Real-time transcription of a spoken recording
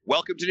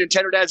Welcome to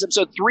Nintendo Dads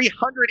episode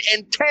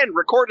 310,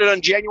 recorded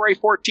on January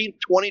 14th,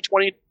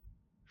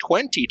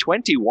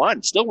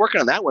 2021. Still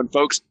working on that one,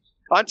 folks.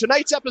 On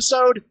tonight's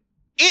episode,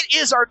 it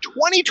is our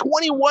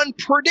 2021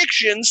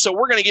 predictions, so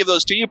we're going to give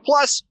those to you.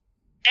 Plus,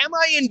 am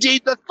I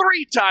indeed the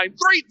three-time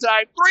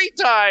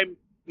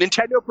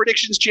Nintendo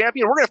predictions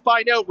champion? We're going to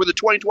find out with the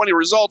 2020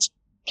 results.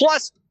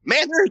 Plus,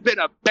 man, there's been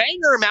a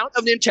banger amount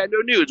of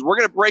Nintendo news. We're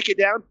going to break it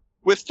down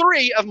with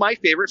three of my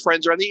favorite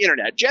friends around the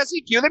internet. Jesse,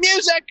 cue the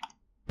music!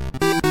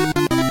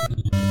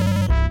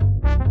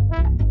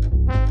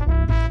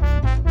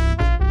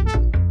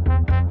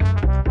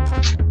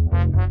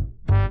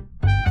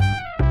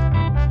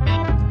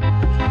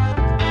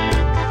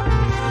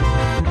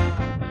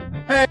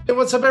 Hey,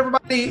 what's up,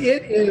 everybody?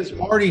 It is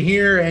Marty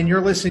here, and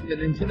you're listening to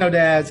Nintendo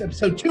Dads,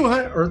 episode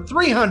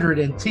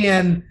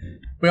 310.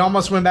 We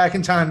almost went back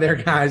in time there,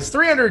 guys.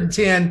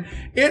 310.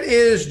 It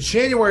is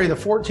January the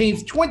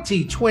 14th,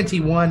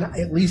 2021.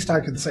 At least I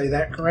can say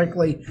that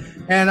correctly.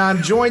 And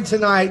I'm joined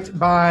tonight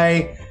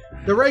by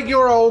the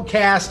regular old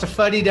cast of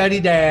Fuddy Duddy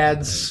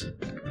Dads.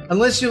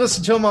 Unless you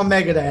listen to them on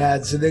Mega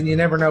Dads, and then you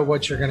never know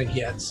what you're going to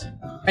get.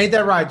 Ain't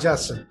that right,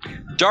 Justin?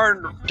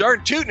 Darn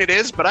tootin' it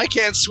is, but I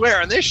can't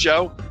swear on this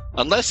show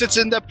unless it's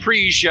in the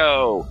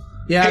pre-show.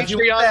 Yeah,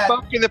 Patreon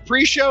folk in the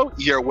pre-show,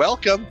 you're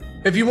welcome.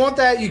 If you want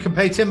that, you can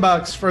pay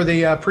 $10 for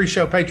the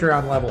pre-show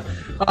Patreon level.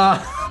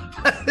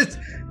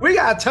 We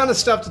got a ton of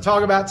stuff to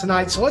talk about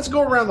tonight, so let's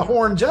go around the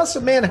horn.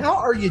 Justin, man, how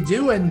are you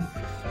doing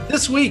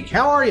this week?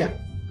 How are you?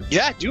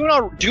 Yeah, doing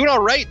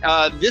all right.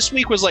 This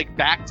week was like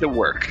back to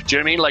work. Do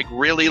you know what I mean? Like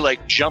really,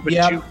 like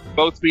jumping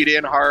both feet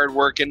in, hard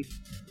working.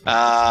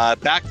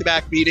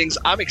 Back-to-back meetings.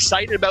 I'm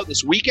excited about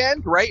this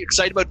weekend, right?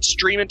 Excited about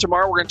streaming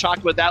tomorrow. We're going to talk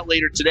about that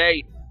later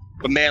today.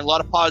 But man, a lot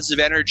of positive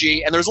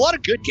energy, and there's a lot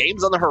of good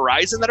games on the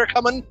horizon that are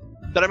coming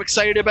that I'm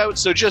excited about.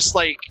 So just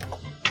like,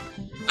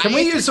 can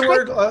we use the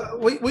word?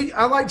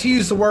 I like to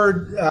use the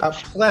word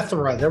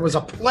plethora. There was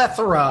a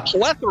plethora of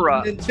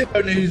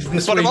Nintendo news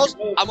this week.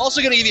 I'm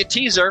also going to give you a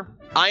teaser.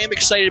 I am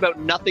excited about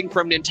nothing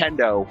from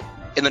Nintendo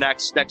in the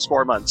next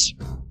 4 months.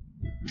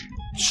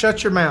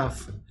 Shut your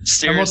mouth.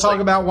 Seriously. And we'll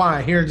talk about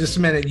why here in just a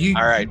minute. You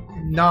all right?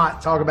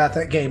 Not talk about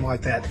that game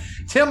like that.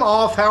 Tim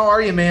Off, how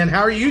are you, man?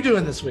 How are you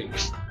doing this week?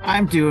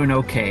 I'm doing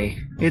okay.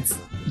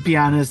 Be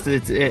honest,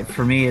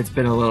 for me, it's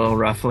been a little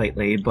rough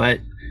lately,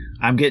 but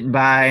I'm getting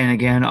by. And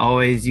again,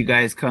 always you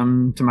guys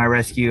come to my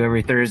rescue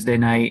every Thursday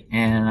night,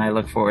 and I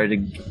look forward to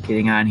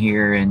getting on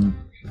here and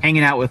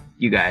hanging out with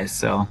you guys.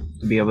 So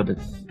to be able to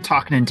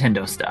talk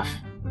Nintendo stuff.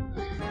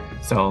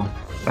 So,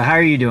 but how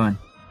are you doing?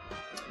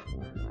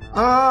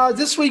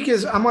 This week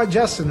I'm like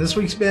Justin. This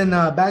week's been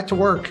back to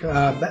work,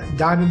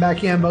 diving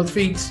back in both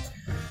feet.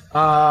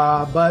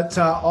 But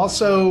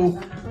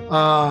also,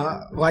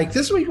 like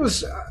this week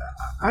was,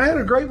 I had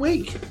a great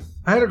week.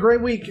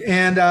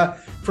 And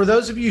for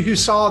those of you who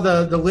saw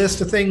the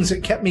list of things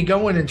that kept me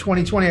going in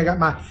 2020, I got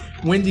my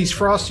Wendy's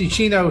Frosty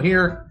Chino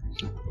here,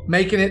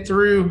 making it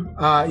through.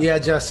 Yeah,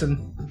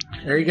 Justin,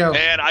 there you go.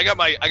 And I got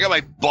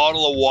my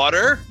bottle of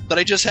water that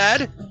I just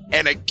had.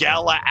 And a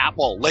Gala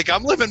apple. Like,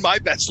 I'm living my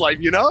best life,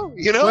 you know?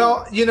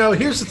 Well,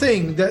 here's the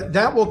thing.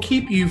 That will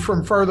keep you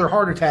from further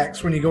heart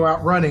attacks when you go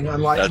out running,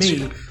 unlike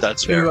me.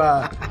 That's fair.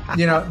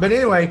 But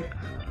anyway,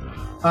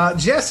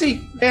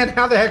 Jesse, man,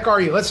 how the heck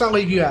are you? Let's not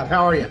leave you out.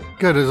 How are you?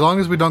 Good, as long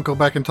as we don't go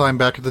back in time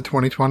back into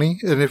 2020.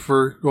 And if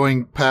we're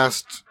going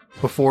past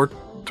before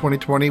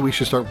 2020, we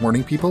should start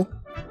warning people.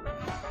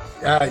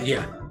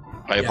 Yeah.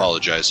 I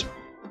apologize.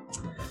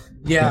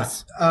 Yeah.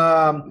 Yes.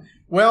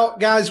 Well,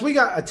 guys, we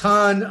got a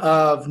ton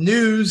of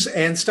news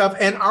and stuff,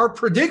 and our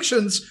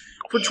predictions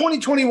for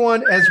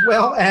 2021, as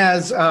well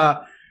as,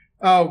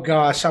 oh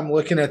gosh, I'm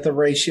looking at the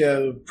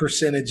ratio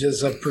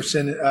percentages of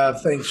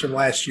things from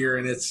last year,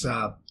 and it's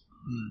not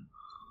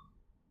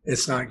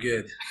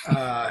good,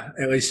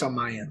 at least on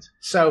my end.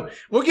 So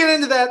we'll get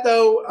into that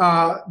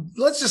though.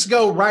 Let's just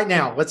go right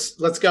now.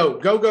 Let's go.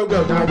 Go.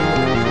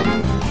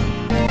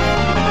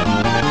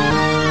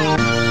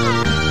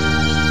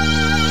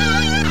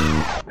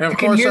 And of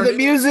course, hear the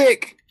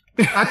music.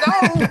 I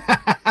know.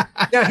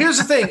 Now, here's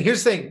the thing.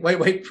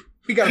 Wait.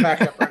 We got to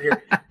back up right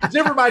here. Because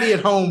everybody at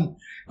home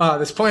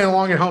that's playing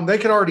along at home, they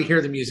can already hear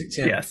the music,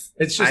 Tim. Yes.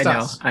 It's just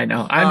us. I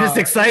know. I'm just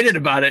excited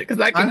about it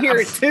because I can hear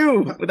it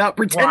too without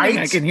pretending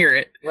I can hear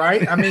it.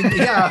 Right? I mean,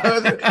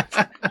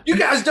 yeah. You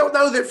guys don't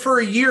know that for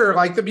a year,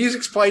 like the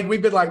music's played,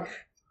 we've been like,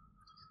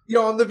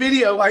 on the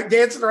video, like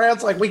dancing around.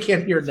 It's like we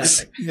can't hear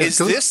nothing. Is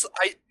this?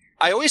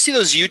 I always see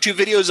those YouTube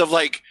videos of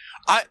like,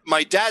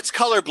 my dad's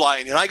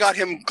colorblind and I got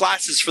him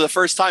glasses for the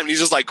first time and he's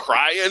just like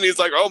crying. He's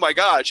like, oh my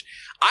gosh.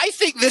 I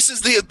think this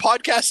is the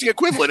podcasting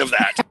equivalent of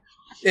that.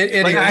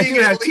 I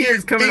can have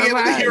tears coming out of my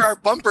eyes. Being able to hear our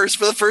bumpers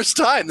for the first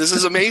time. This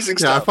is amazing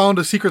stuff. I found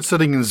a secret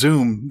setting in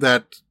Zoom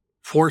that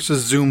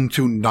forces Zoom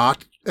to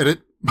not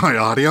edit my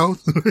audio.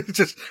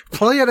 Just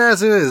play it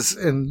as is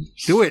and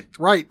do it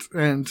right.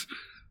 And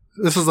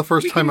this is the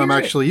first time I'm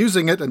actually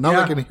using it, and now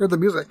I can hear the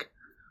music.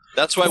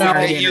 That's why we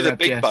pay you the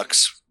big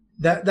bucks.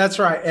 That's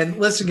right. And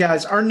listen,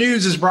 guys, our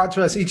news is brought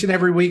to us each and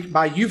every week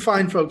by you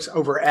fine folks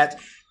over at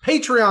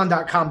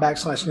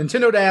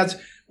Patreon.com/Nintendo Dads,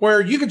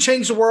 where you can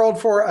change the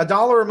world for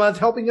 $1 a month,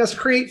 helping us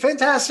create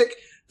fantastic,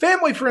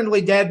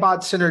 family-friendly,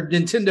 dad-bod-centered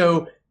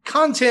Nintendo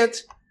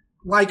content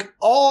like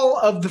all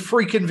of the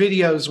freaking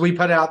videos we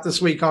put out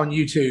this week on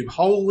YouTube.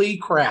 Holy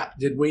crap.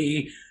 Did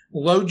we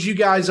load you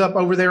guys up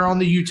over there on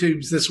the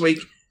YouTubes this week?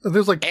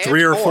 There's like and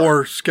 3 or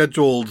 4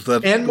 scheduled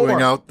that are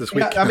going out this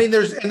week. Yeah, I mean,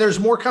 there's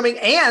more coming.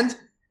 And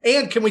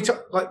can we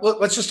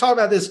let's just talk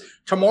about this.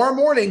 Tomorrow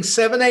morning,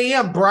 7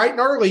 a.m., bright and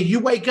early, you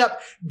wake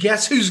up.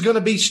 Guess who's going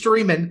to be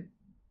streaming?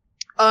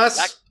 Us.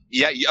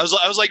 I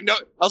was like, no.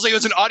 I was like, it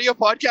was an audio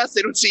podcast.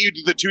 They don't see you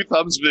do the 2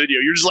 thumbs video.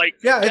 You're just like,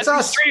 yeah, it's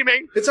us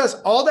streaming. It's us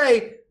all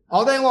day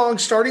long,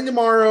 starting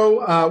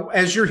tomorrow.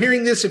 As you're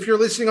hearing this, if you're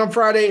listening on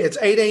Friday, it's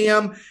 8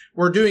 a.m.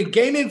 We're doing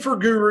Gaming for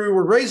Guru.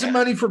 We're raising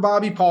money for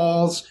Bobby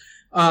Pauls.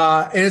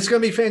 And it's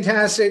going to be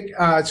fantastic.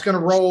 It's going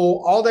to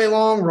roll all day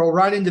long, roll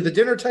right into the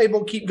dinner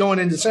table, keep going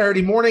into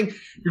Saturday morning.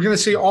 You're going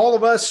to see all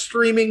of us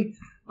streaming.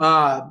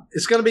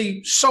 It's going to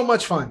be so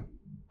much fun.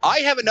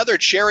 I have another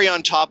cherry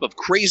on top of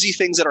crazy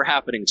things that are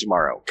happening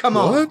tomorrow. Come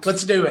on,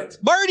 let's do it.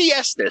 Marty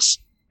Estes,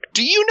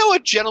 do you know a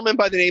gentleman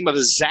by the name of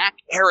Zach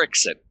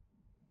Erickson?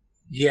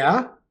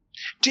 Yeah.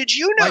 Did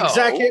you know? Like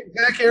Zach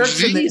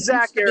Erickson.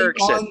 Zach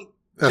Erickson.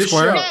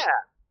 Esquire?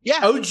 Yeah.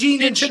 OG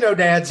Nintendo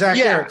Dad, Zach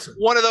Erickson.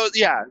 One of those,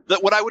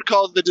 what I would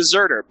call the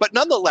deserter. But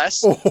nonetheless,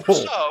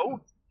 so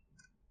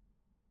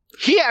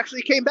he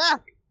actually came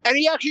back. And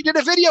he actually did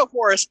a video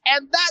for us.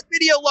 And that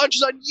video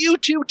launches on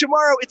YouTube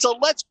tomorrow. It's a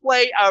Let's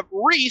Play of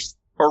Wraith.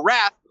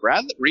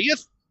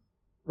 It's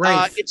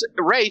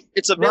Wraith.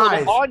 It's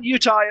available on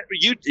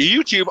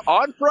YouTube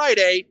on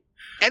Friday.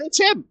 And it's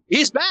him.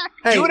 He's back.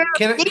 Hey,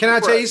 can I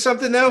tell you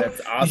something, though? That's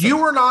awesome. You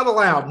are not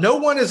allowed. No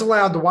one is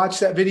allowed to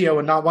watch that video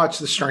and not watch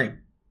the stream.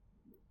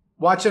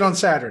 Watch it on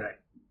Saturday.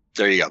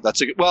 There you go.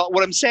 Well,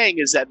 what I'm saying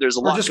is that there's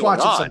a lot going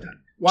on. Sometime.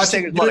 Watch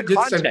it. A lot of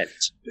content.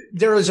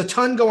 There is a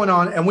ton going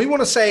on, and we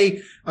want to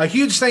say a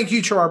huge thank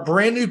you to our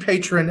brand new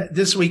patron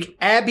this week,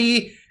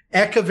 Abby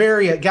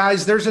Echeverria.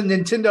 Guys, there's a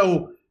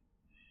Nintendo.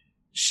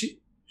 It's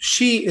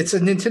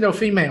a Nintendo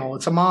female.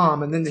 It's a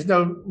mom, and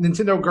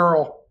Nintendo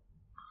girl.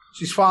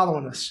 She's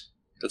following us.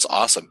 That's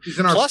awesome. She's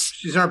in our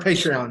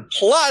Patreon.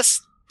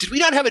 Plus, did we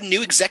not have a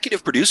new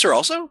executive producer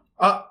also?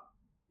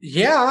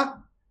 Yeah.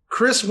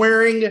 Chris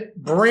Waring,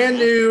 brand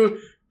new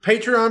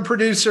Patreon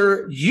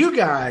producer. You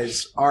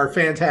guys are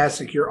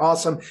fantastic. You're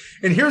awesome.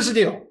 And here's the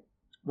deal.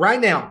 Right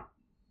now,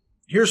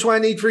 here's what I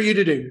need for you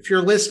to do. If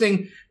you're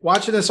listening,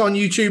 watching us on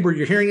YouTube, or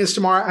you're hearing this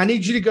tomorrow, I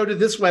need you to go to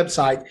this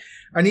website.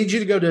 I need you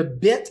to go to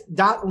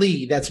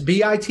bit.ly. That's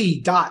bit.ly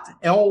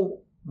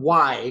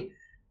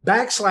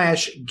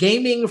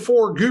 /gaming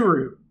for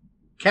guru.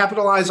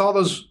 Capitalize all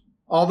those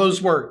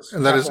words.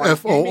 And that is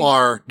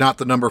FOR, not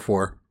the number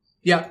 4.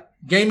 Yeah.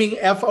 Gaming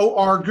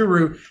FOR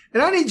Guru.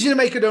 And I need you to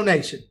make a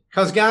donation.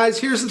 Because, guys,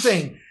 here's the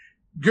thing.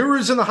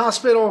 Guru's in the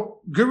hospital.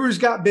 Guru's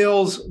got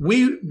bills.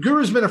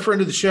 Guru's been a friend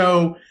of the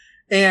show.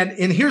 And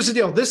here's the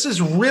deal. This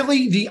is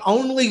really the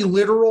only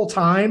literal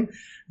time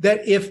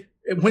that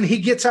when he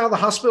gets out of the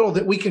hospital,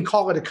 that we can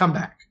call it a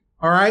comeback.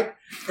 All right?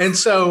 And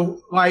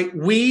so,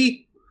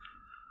 we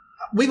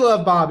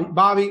love Bobby.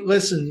 Bobby,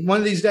 listen, one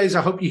of these days,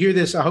 I hope you hear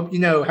this. I hope you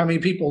know how many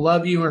people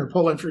love you and are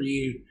pulling for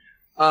you.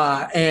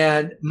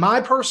 And my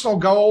personal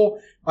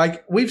goal,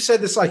 like we've said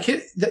this, like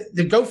the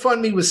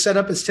GoFundMe was set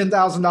up as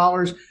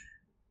 $10,000.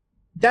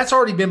 That's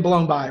already been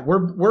blown by.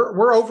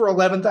 We're over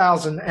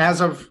 11,000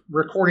 as of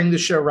recording the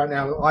show right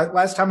now. Like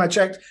last time I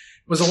checked, it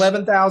was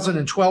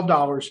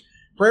 $11,012.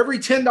 For every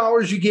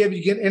 $10 you give,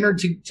 you get entered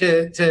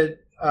to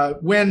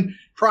win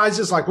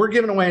prizes. Like we're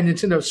giving away a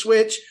Nintendo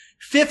Switch.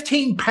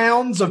 15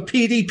 pounds of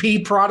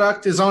PDP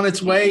product is on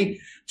its way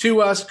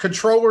to us.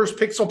 Controllers,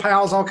 Pixel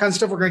Pals, all kinds of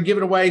stuff. We're going to give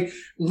it away.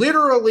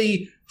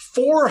 Literally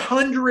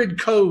 400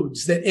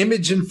 codes that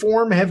Image and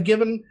Form have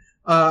given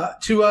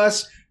to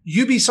us.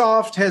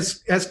 Ubisoft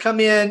has come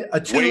in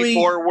a Way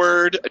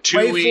Forward,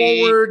 Team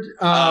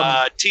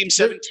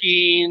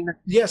 17.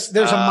 Yes,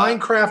 there's a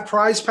Minecraft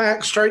prize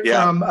pack straight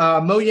from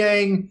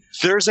Mojang.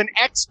 There's an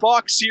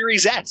Xbox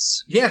Series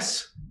S.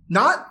 Yes,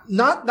 not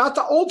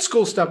the old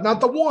school stuff, not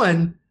the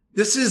one.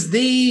 This is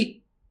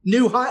the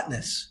new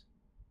hotness.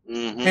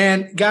 Mm-hmm.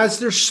 And guys,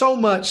 there's so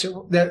much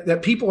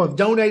that people have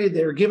donated,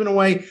 that are giving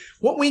away.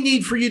 What we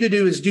need for you to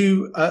do is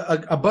do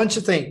a bunch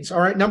of things. All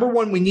right. Number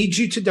 1, we need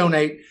you to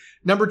donate.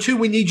 Number 2,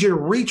 we need you to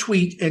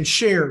retweet and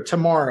share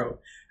tomorrow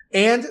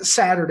and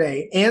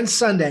Saturday and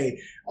Sunday.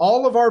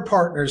 All of our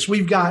partners.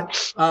 We've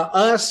got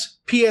us,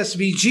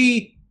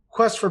 PSVG,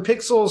 Quest for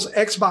Pixels,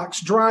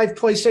 Xbox Drive,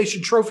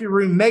 PlayStation Trophy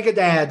Room,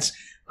 Megadads,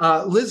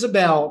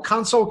 Lizabelle,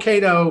 Console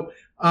Cato,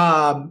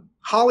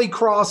 Holly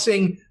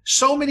Crossing,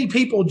 so many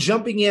people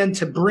jumping in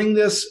to bring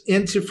this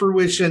into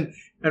fruition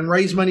and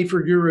raise money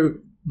for Guru.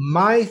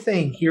 My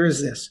thing here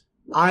is this.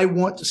 I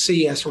want to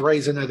see us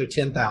raise another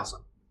 10,000.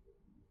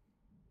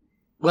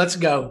 Let's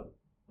go.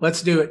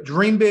 Let's do it.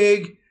 Dream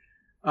big.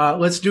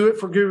 Let's do it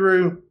for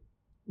Guru.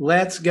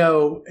 Let's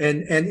go.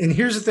 And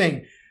here's the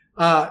thing.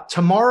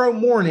 Tomorrow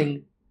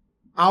morning,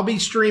 I'll be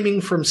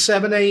streaming from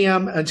 7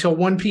 a.m. until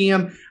 1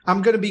 p.m.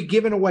 I'm going to be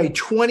giving away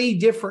 20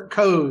 different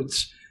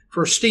codes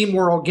for Steam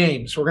World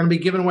games. We're going to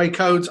be giving away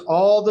codes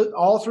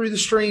all through the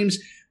streams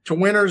to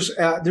winners.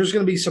 There's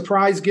going to be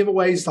surprise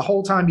giveaways the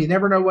whole time. You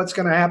never know what's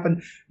going to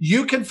happen.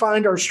 You can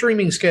find our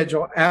streaming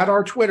schedule at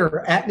our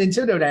Twitter, at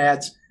Nintendo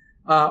Dads,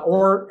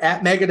 or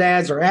at Mega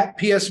Dads, or at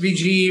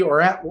PSVG,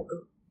 or at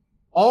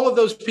all of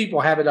those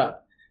people have it up.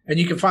 And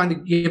you can find the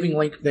giving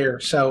link there.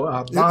 So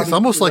Bobby, it's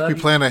almost like we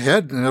plan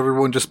ahead and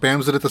everyone just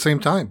spams it at the same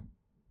time.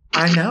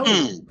 I know.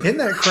 Isn't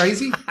that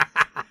crazy?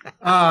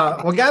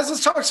 Well, guys,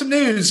 let's talk some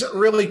news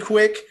really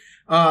quick.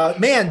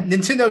 Man,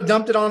 Nintendo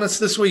dumped it on us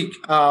this week.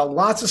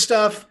 Lots of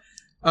stuff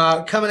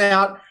coming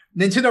out.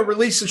 Nintendo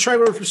released a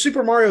trailer for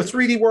Super Mario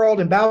 3D World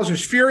and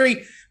Bowser's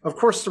Fury. Of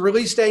course, the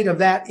release date of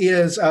that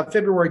is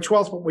February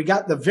 12th, but we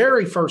got the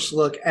very first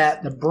look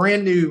at the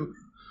brand new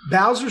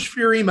Bowser's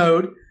Fury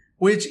mode,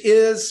 which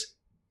is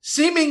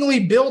seemingly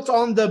built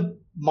on the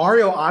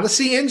Mario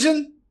Odyssey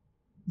engine.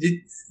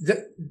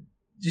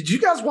 Did you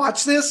guys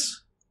watch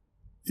this?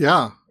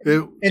 Yeah.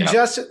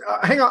 Justin,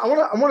 hang on. I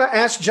want to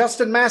ask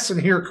Justin Masson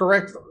here.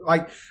 Correct?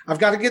 Like,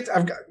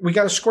 we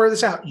got to square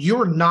this out.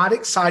 You're not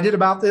excited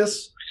about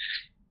this?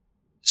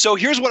 So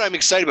here's what I'm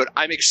excited about.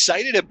 I'm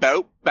excited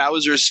about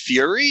Bowser's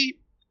Fury,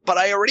 but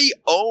I already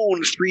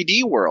own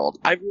 3D World.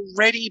 I've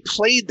already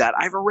played that.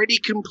 I've already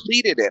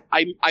completed it.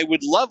 I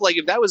would love, like,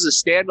 if that was a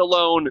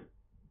standalone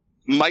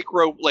like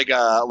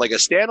a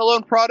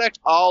standalone product,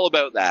 all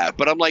about that.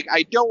 But I'm like,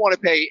 I don't want to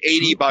pay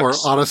 $80 or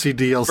Odyssey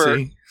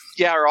DLC.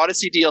 Or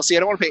Odyssey DLC. I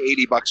don't want to pay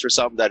 $80 for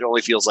something that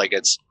only feels like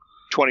it's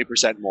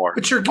 20% more.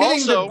 But you're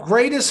getting the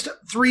greatest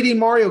 3D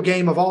Mario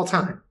game of all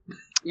time.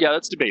 Yeah,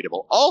 that's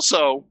debatable.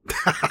 Also,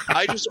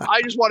 I just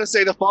want to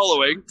say the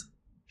following.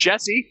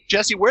 Jesse,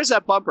 where's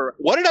that bumper?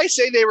 What did I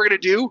say they were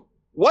going to do?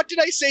 What did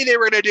I say they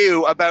were going to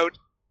do about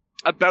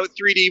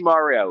 3D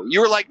Mario?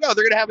 You were like, no,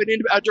 they're going to have a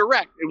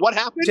direct. And what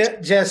happened?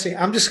 Jesse,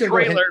 I'm just going to go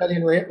ahead and cut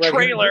in right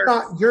trailer.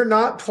 You're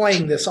not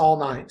playing this all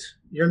night.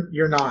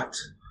 You're not.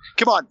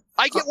 Come on.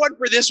 I get one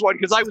for this one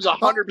because I was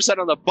 100%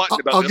 on the button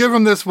about I'll give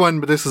him this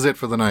one, but this is it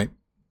for the night.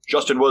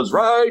 Justin was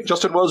right.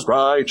 Justin was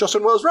right.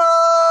 Justin was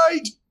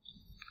right.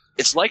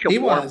 It's like a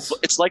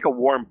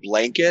warm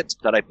blanket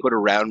that I put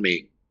around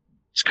me.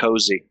 It's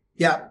cozy.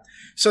 Yeah.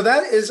 So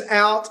that is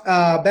out.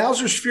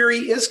 Bowser's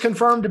Fury is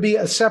confirmed to be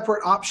a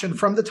separate option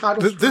from the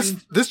title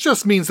screen. This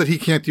just means that he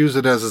can't use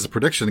it as a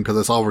prediction because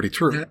it's already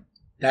true.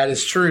 That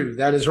is true.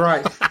 That is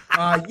right.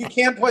 You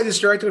can't play this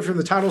directly from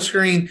the title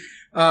screen,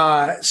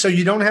 so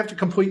you don't have to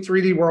complete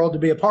 3D World to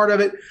be a part of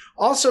it.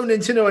 Also,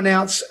 Nintendo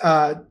announced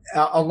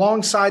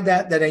alongside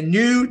that a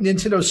new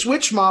Nintendo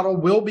Switch model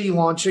will be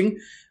launching,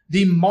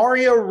 the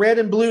Mario Red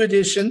and Blue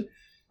Edition.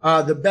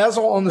 The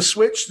bezel on the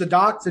Switch, the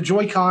dock, the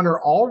Joy-Con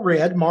are all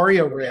red,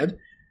 Mario red.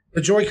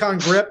 The Joy-Con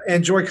grip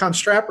and Joy-Con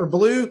strap are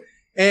blue.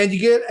 And you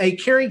get a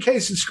carrying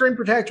case and screen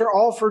protector,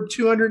 all for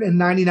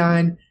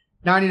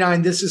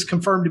 $299.99. This is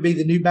confirmed to be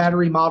the new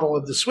battery model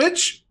of the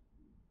Switch.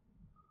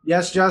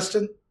 Yes,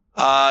 Justin?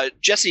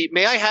 Jesse,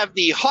 may I have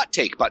the hot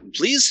take button,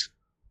 please?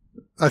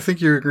 I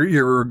think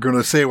you're going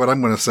to say what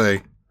I'm going to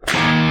say.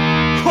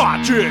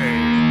 Hot take!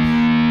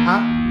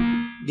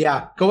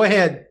 Yeah, go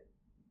ahead.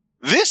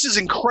 This is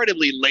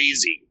incredibly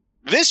lazy.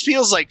 This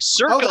feels like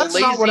circa that's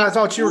lazy. Not what I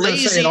thought you were going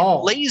to say at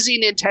all. Lazy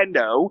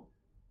Nintendo.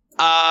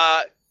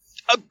 A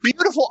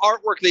beautiful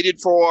artwork they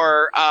did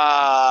for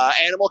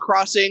Animal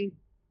Crossing.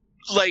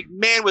 Like,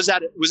 man, was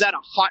that a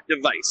hot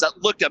device? That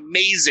looked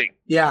amazing.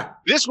 Yeah.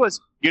 This was,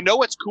 you know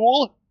what's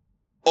cool?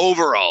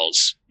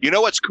 Overalls. You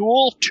know what's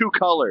cool? 2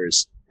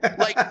 colors.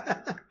 Like,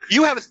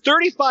 you have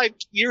 35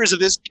 years of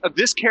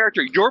this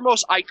character, your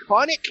most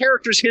iconic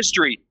character's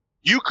history.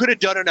 You could have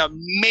done an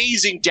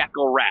amazing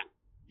decal wrap.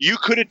 You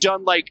could have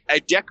done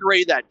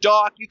decorated that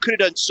dock. You could have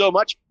done so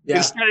much. Yeah.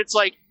 Instead, it's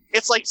like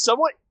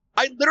someone.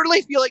 I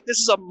literally feel like this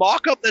is a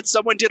mock-up that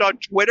someone did on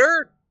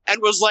Twitter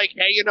and was like,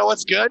 "Hey, you know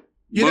what's good?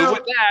 Move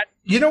with that."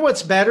 You know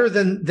what's better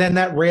than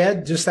that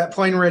red, just that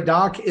plain red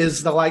dock,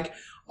 is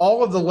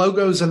all of the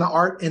logos and the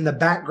art in the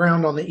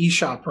background on the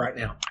eShop right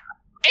now.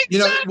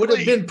 Exactly. It would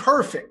have been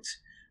perfect.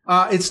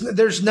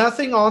 There's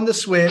nothing on the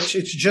Switch.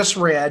 It's just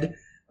red.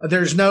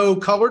 There's no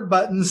colored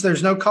buttons.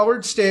 There's no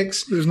colored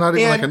sticks. There's not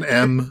even like an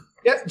M.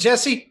 Yeah,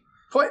 Jesse,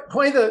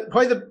 play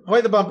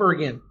the bumper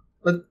again.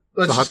 Let's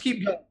just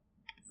keep going.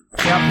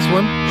 Yeah, this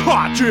one.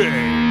 Hot take.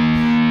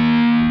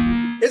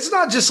 It's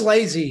not just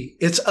lazy;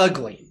 it's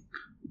ugly.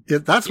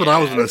 That's what I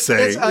was going to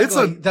say.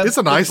 It's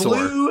an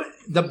eyesore.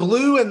 The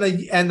blue and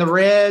the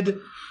red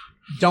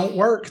don't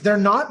work. They're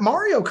not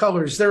Mario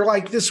colors. They're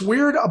like this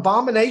weird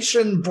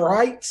abomination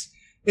bright.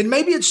 And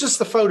maybe it's just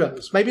the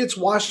photos. Maybe it's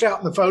washed out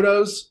in the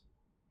photos.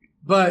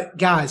 But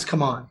guys,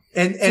 come on.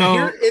 And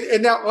now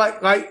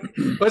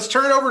let's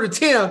turn it over to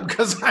Tim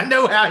because I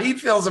know how he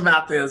feels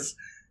about this.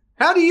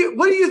 What do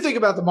you think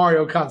about the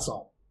Mario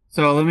console?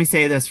 So let me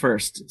say this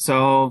first.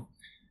 So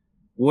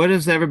what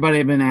has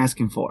everybody been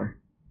asking for?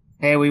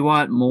 Hey, we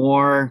want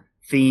more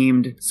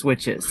themed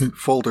Switches.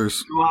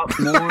 Folders. We want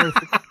more.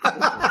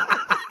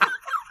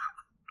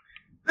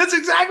 This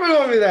That's exactly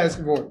what we've been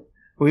asking for.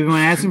 We've been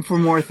asking for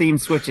more theme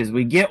switches.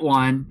 We get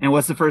one, and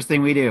what's the first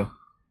thing we do?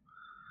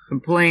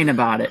 Complain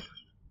about it.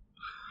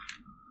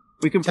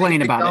 We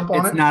complain about it.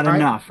 It's not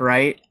enough,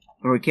 right?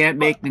 Or we can't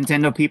make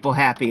Nintendo people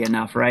happy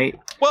enough, right?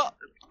 Well,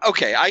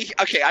 okay,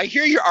 I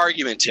hear your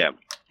argument, Tim.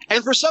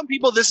 And for some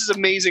people, this is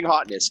amazing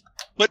hotness.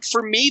 But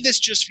for me, this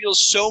just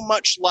feels so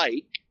much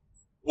like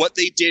what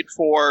they did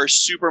for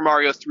Super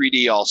Mario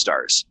 3D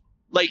All-Stars.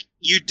 Like,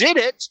 you did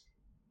it,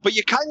 but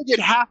you kind of did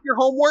half your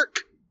homework.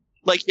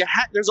 Like,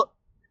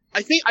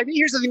 I think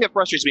here's the thing that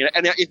frustrates me,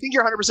 and I think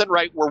you're 100%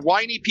 right. We're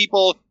whiny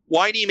people,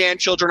 whiny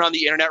man-children on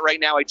the internet right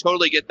now. I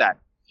totally get that.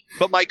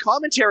 But my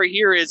commentary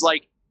here is,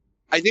 like,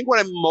 I think what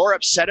I'm more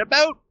upset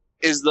about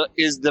is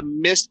the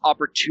missed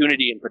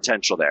opportunity and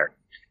potential there.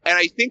 And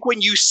I think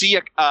when you see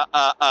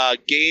a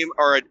game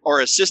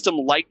or a system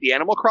like the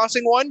Animal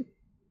Crossing one,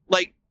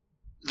 like,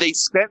 they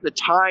spent the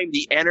time,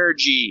 the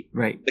energy,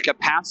 right, the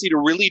capacity to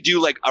really do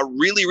like a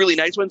really, really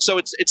nice one. So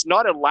it's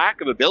not a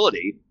lack of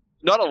ability,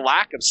 not a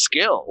lack of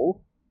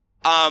skill.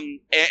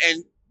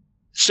 And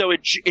so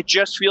it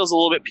just feels a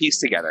little bit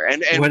pieced together.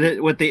 And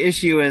what the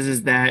issue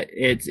is that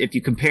it's, if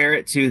you compare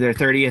it to their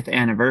 30th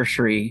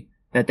anniversary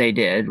that they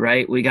did,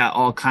 right? We got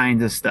all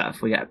kinds of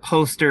stuff. We got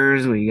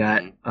posters. We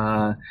got,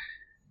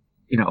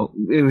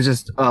 it was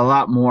just a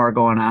lot more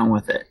going on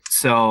with it.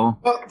 So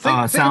think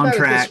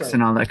soundtracks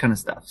and all that kind of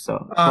stuff.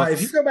 So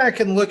if you go back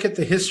and look at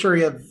the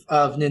history of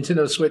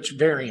Nintendo Switch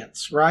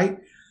variants, right?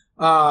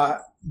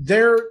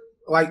 They're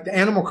like the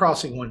Animal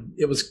Crossing one.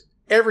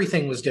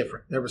 Everything was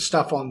different. There was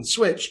stuff on the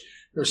Switch.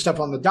 There was stuff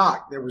on the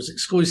dock. There was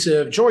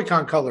exclusive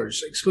Joy-Con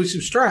colors,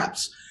 exclusive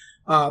straps.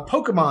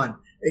 Pokemon,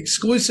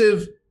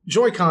 exclusive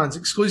Joy-Cons,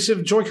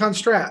 exclusive Joy-Con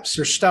straps.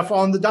 There's stuff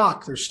on the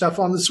dock. There's stuff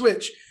on the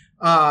Switch.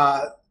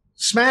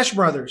 Smash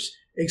Brothers,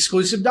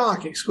 exclusive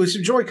dock,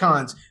 exclusive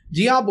Joy-Cons.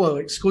 Diablo,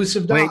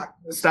 exclusive dock.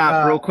 Wait,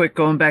 stop real quick.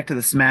 Going back to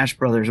the Smash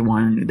Brothers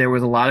one, there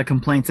was a lot of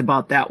complaints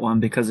about that one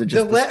because of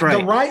just the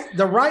stripe.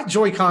 The right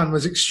Joy-Con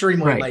was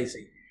extremely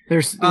lazy.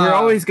 We're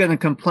always going to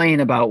complain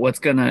about what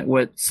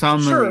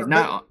some of these,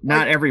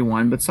 not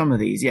everyone, but some of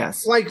these,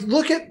 yes. Like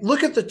look at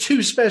the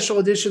two special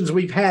editions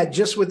we've had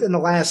just within the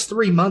last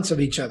 3 months of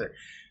each other.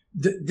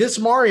 This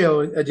Mario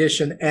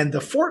edition and the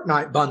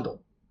Fortnite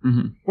bundle,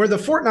 where the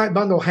Fortnite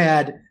bundle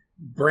had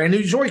brand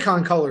new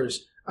Joy-Con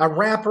colors, a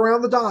wrap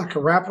around the dock, a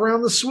wrap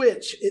around the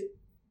Switch.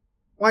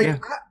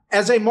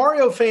 As a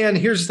Mario fan,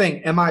 here's the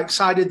thing. Am I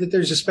excited that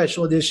there's a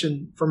special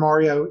edition for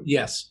Mario?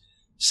 Yes.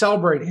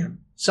 Celebrate him.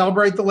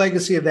 Celebrate the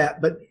legacy of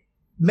that. But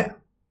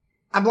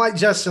I'm like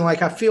Justin.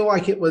 Like, I feel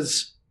like it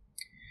was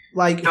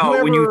like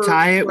when you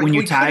tie it with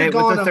the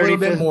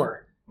 35th,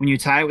 when you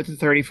tie it with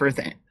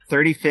the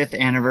 35th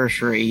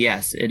anniversary,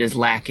 yes, it is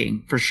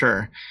lacking for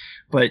sure.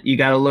 But you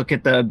got to look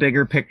at the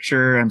bigger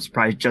picture. I'm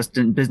surprised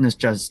Business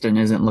Justin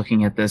isn't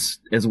looking at this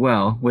as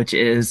well, which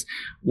is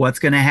what's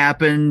going to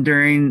happen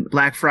during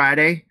Black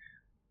Friday.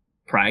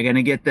 Probably going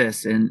to get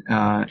this in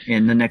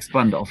the next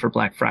bundle for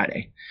Black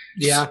Friday.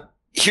 Yeah.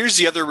 Here's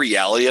the other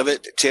reality of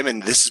it, Tim,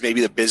 and this is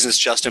maybe the Business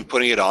Justin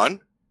putting it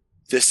on.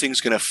 This thing's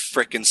going to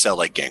frickin' sell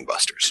like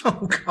gangbusters.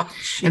 Oh,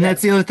 gosh. And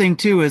that's the other thing,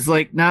 too, is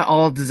like not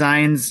all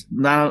designers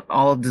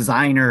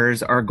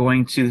are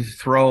going to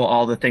throw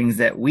all the things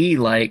that we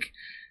like.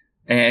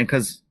 And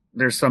because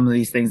there's some of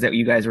these things that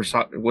you guys were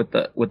talking with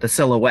the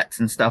silhouettes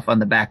and stuff on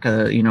the back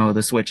of,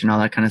 the Switch and all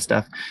that kind of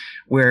stuff,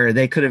 where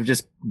they could have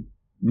just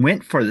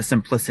went for the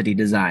simplicity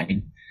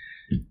design,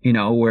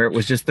 where it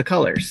was just the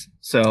colors.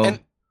 So.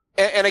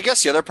 And I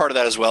guess the other part of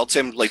that as well,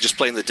 Tim, like just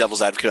playing the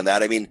devil's advocate on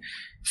that. I mean,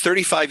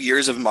 35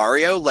 years of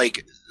Mario,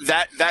 like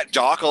that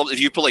dock, if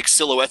you put like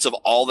silhouettes of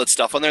all that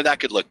stuff on there,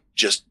 that could look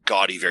just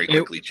gaudy very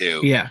quickly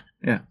too. Yeah.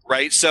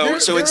 Right. So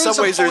in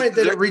some ways,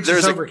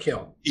 there's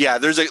overkill. Yeah,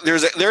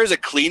 there is a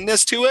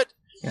cleanness to it.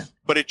 Yeah.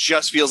 But it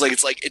just feels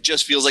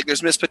like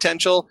there's missed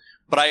potential.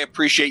 But I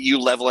appreciate you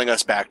leveling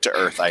us back to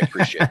earth. I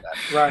appreciate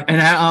that. Right.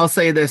 And I'll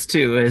say this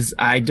too: is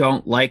I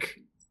don't like.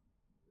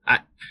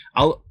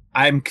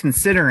 I'm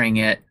considering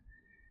it.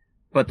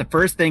 But the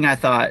first thing I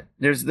thought,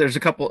 there's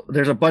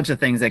a bunch of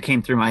things that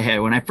came through my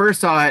head. When I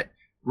first saw it,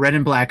 red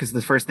and black is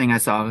the first thing I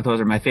saw. Those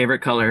are my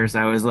favorite colors.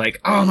 I was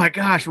like, oh my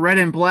gosh, red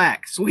and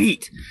black,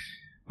 sweet.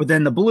 But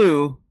then the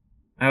blue,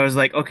 I was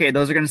like, okay,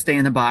 those are going to stay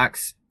in the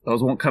box.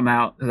 Those won't come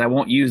out because I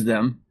won't use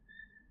them.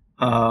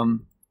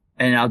 And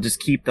I'll just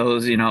keep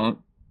those,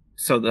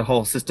 so the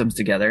whole system's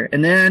together.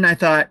 And then I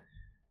thought,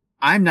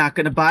 I'm not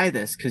going to buy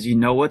this because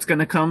what's going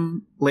to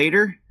come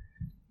later?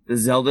 The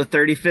Zelda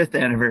 35th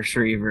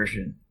anniversary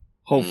version.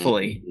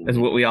 Hopefully, is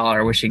what we all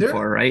are wishing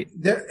for, right?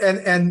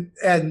 And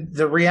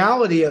the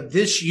reality of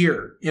this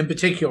year in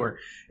particular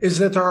is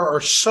that there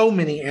are so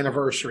many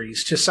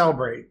anniversaries to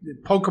celebrate.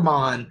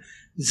 Pokemon,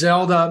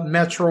 Zelda,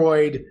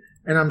 Metroid,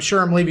 and I'm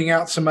sure I'm leaving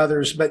out some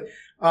others. But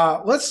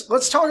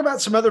let's talk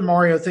about some other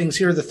Mario things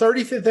here. The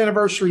 35th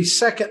anniversary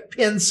second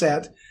pin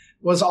set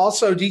was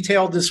also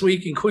detailed this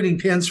week, including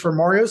pins for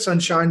Mario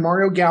Sunshine,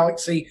 Mario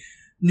Galaxy,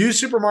 New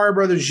Super Mario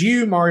Bros.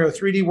 U, Mario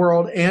 3D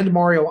World, and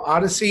Mario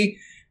Odyssey,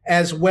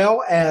 as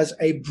well as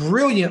a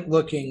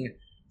brilliant-looking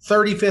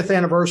 35th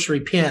anniversary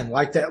pin,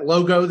 like that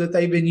logo that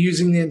they've been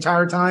using the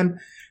entire time.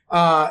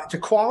 To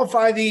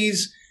qualify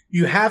these,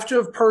 you have to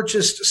have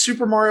purchased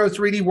Super Mario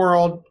 3D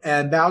World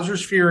and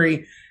Bowser's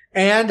Fury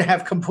and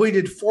have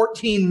completed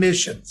 14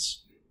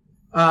 missions.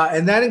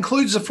 And that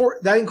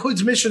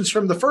includes missions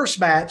from the first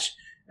batch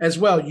as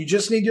well. You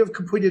just need to have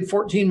completed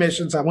 14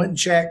 missions. I went and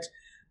checked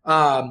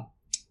that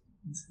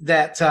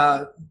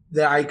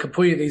I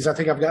completed these. I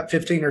think I've got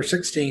 15 or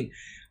 16.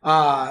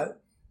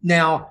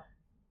 Now,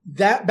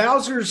 that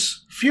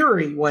Bowser's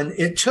Fury one,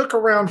 it took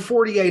around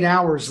 48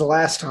 hours the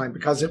last time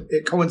because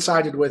it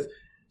coincided with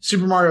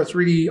Super Mario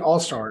 3D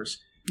All-Stars.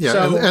 Yeah,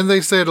 so, and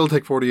they say it'll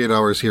take 48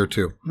 hours here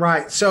too.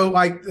 Right. So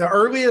like the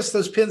earliest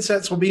those pin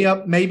sets will be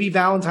up maybe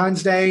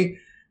Valentine's Day,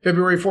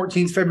 February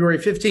 14th, February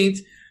 15th.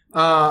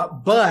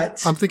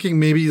 But I'm thinking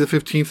maybe the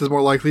 15th is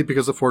more likely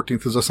because the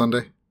 14th is a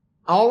Sunday.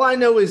 All I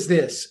know is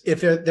this. If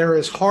they're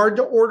as hard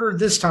to order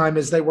this time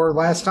as they were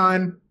last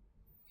time,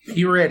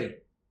 be ready.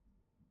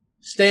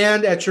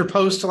 Stand at your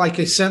post like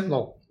a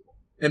sentinel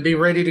and be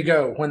ready to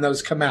go when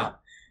those come out.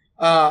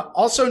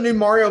 Also, new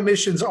Mario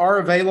missions are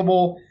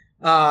available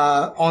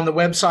on the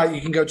website.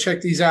 You can go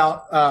check these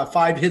out.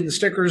 5 hidden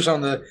stickers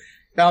on the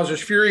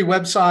Bowser's Fury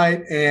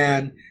website,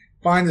 and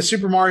find the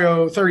Super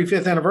Mario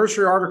 35th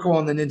anniversary article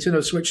on the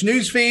Nintendo Switch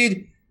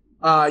newsfeed.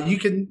 You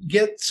can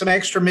get some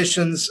extra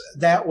missions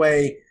that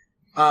way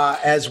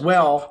as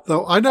well.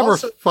 Though I never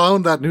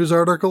found that news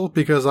article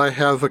because I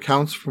have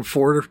accounts from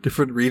 4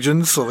 different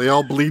regions, so they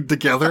all bleed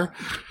together.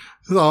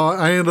 So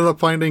I ended up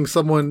finding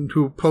someone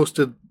who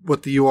posted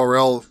what the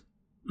URL,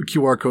 the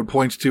QR code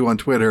points to on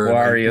Twitter.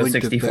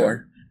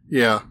 Wario64.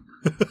 Yeah.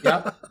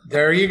 Yep.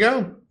 There you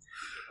go.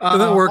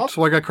 And that worked,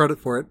 so I got credit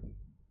for it.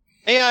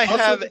 May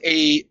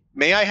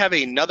I have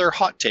another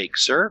hot take,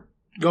 sir?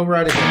 Go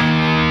right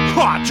ahead.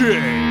 Hot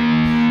take!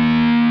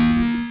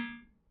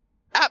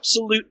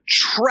 Absolute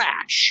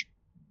trash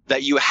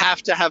that you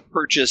have to have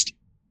purchased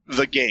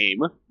the game.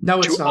 No,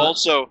 it's to not.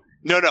 Also,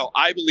 no,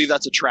 I believe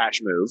that's a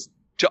trash move.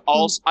 To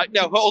also,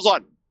 no, hold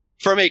on.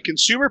 From a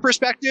consumer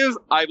perspective,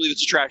 I believe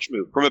it's a trash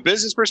move. From a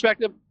business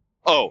perspective,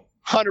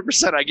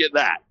 100% I get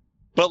that.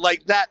 But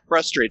like that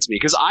frustrates me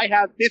because I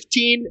have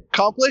 15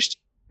 accomplished,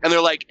 and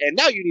they're like, and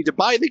now you need to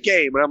buy the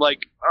game, and I'm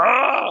like,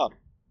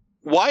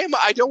 why am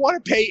I don't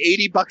want to pay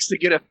 $80 to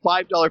get a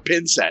 $5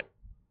 pin set.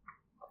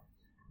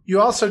 You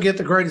also get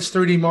the greatest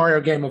 3D Mario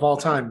game of all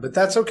time, but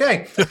that's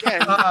okay.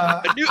 Again,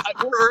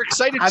 we're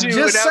excited to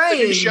announce a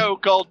new show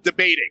called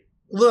Debating.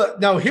 Look,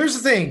 no, here's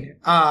the thing.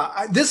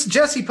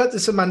 Jesse put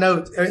this in my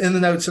notes,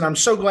 and I'm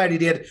so glad he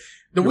did.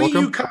 The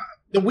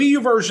Wii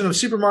U version of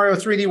Super Mario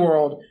 3D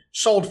World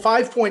sold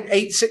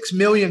 5.86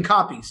 million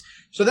copies.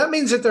 So that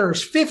means that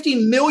there's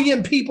 50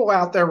 million people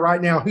out there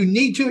right now who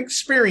need to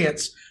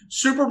experience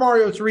Super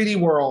Mario 3D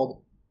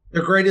World,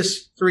 the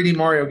greatest 3D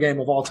Mario game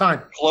of all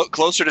time.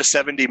 Closer to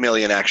 70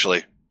 million,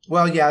 actually.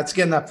 Well, yeah, it's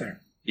getting up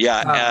there.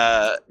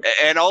 Yeah,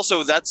 and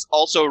also that's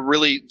also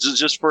really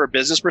just for a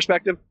business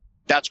perspective,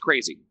 that's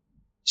crazy.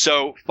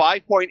 So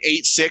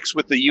 5.86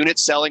 with the unit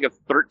selling of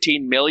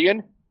 13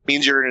 million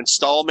means your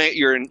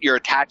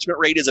attachment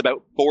rate is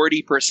about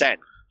 40%,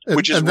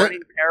 which is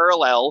running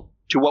parallel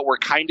to what we're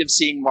kind of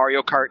seeing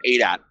Mario Kart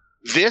 8 at.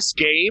 This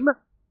game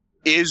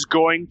is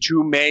going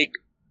to make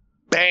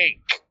bank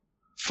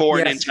for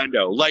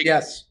Nintendo. Like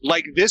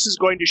this is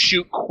going to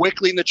shoot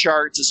quickly in the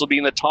charts. This will be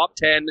in the top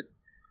 10.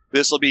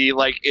 This will be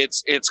like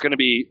it's going to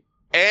be.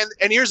 And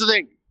here's the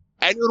thing: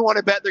 anyone want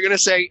to bet they're going to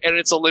say, and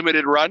it's a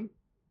limited run?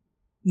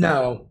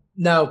 No.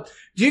 Do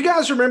you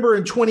guys remember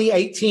in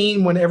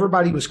 2018 when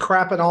everybody was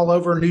crapping all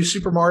over New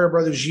Super Mario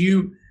Brothers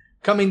U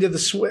coming to the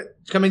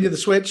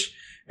Switch,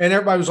 and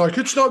everybody was like,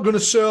 "It's not going to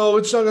sell.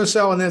 It's not going to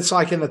sell," and then it's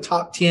like in the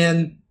top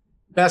 10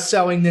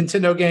 best-selling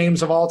Nintendo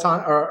games of all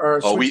time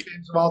or Switch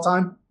games of all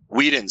time.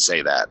 We didn't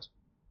say that.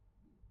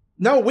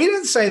 No, we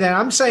didn't say that.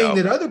 I'm saying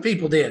that other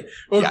people did.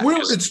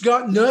 It's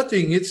got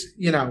nothing. It's,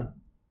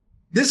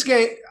 this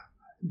game,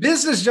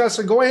 business,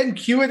 Justin, go ahead and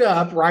queue it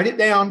up, write it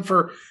down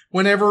for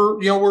whenever,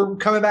 we're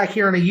coming back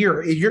here in a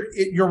year.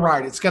 You're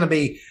right. It's going to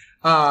be,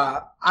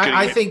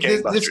 I think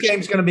this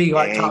game's going to be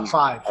like top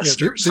 5.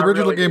 The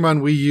original game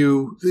on Wii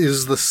U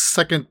is the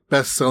second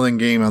best-selling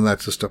game on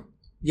that system.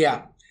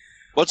 Yeah.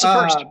 What's the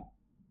first?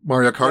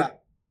 Mario Kart.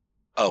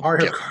 Yeah.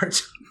 Mario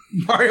Kart.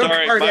 Mario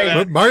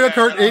Kart 8. Mario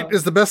Kart 8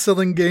 is the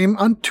best-selling game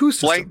on 2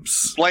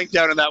 systems. Blank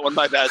down on that one.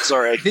 My bad.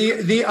 Sorry.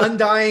 The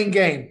undying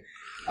game.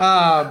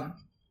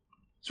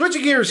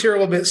 Switching gears here a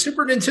little bit.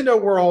 Super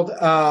Nintendo World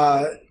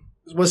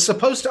was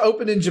supposed to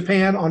open in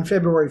Japan on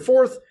February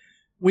 4th.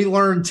 We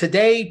learned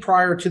today,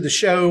 prior to the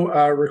show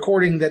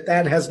recording, that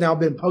has now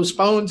been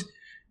postponed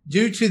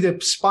due to the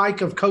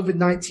spike of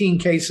COVID-19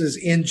 cases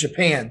in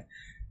Japan.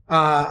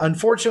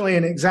 Unfortunately,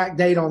 an exact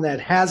date on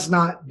that has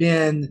not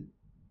been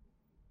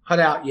put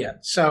out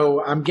yet.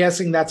 So I'm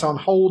guessing that's on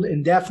hold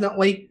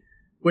indefinitely,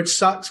 which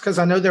sucks because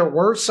I know there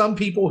were some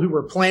people who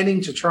were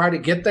planning to try to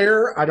get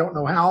there. I don't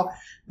know how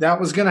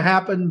that was going to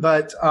happen,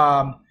 but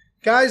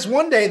guys,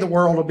 one day the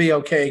world will be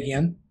okay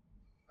again.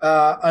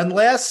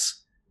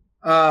 Unless,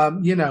 I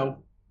don't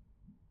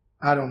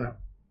know.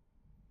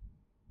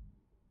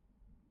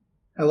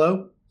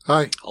 Hello.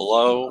 Hi.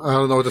 Hello. I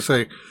don't know what to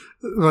say,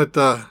 but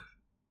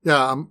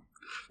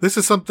this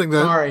is something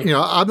that Sorry.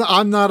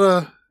 I'm not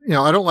a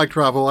I don't like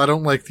travel. I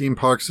don't like theme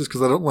parks just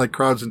because I don't like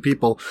crowds and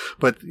people.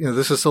 But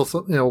this is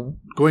still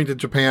going to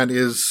Japan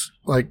is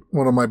like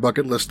one of my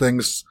bucket list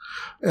things,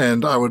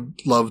 and I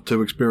would love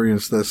to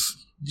experience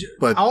this.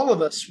 But all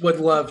of us would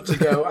love to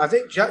go. I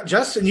think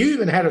Justin, you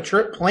even had a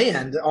trip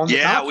planned on. The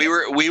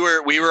docket.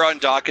 we were on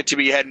docket to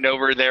be heading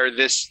over there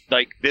this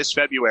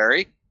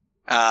February.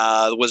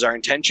 Was our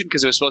intention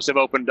because it was supposed to have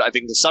opened I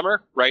think the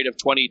summer of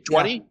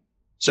 2020. Yeah.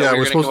 So we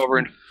were going to go over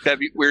in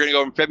we're going to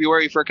go in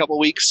February for a couple of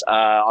weeks.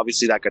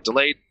 Obviously that got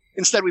delayed.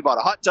 Instead we bought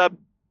a hot tub.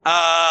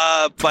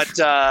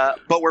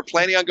 But we're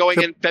planning on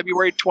going in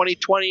February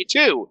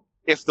 2022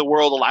 if the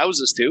world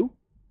allows us to.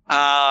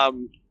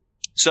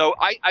 So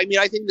I mean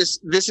I think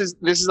this is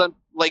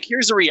like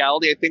here's the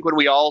reality. I think when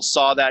we all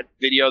saw that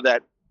video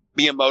that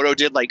Miyamoto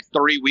did like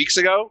 3 weeks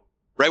ago,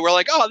 right? We're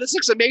like, oh, this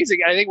looks amazing.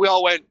 And I think we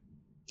all went,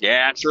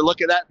 yeah, sure.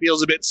 Look at that.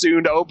 Feels a bit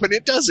soon to open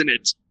it, doesn't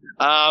it?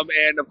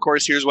 And of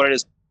course, here's what it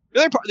is.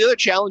 The other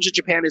challenge that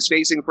Japan is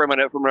facing from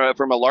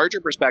a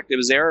larger perspective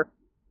is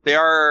they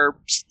are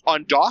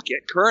on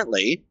docket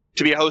currently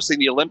to be hosting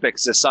the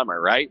Olympics this summer,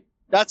 right?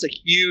 That's a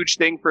huge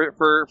thing for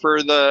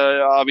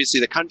the obviously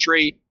the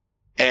country,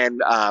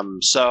 and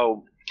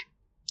so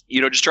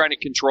just trying to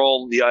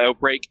control the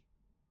outbreak.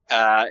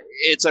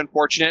 It's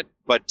unfortunate,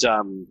 but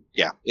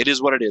it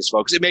is what it is,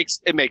 folks. It makes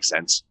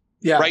sense.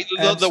 Yeah, right.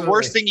 The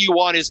worst thing you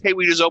want is, hey,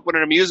 we just opened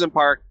an amusement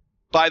park.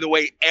 By the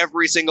way,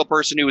 every single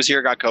person who was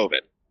here got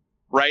COVID.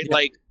 Right? Yeah.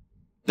 Like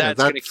that's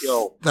going to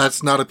kill.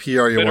 That's not a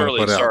PR you want to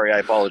put out. Sorry, I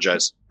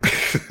apologize.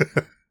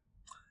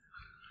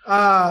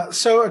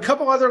 So a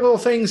couple other little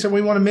things that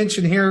we want to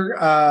mention here.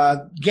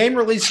 Game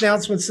release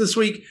announcements this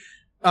week.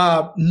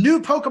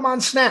 New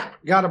Pokemon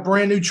Snap got a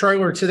brand new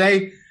trailer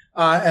today,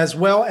 as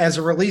well as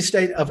a release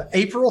date of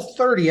April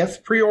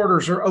 30th.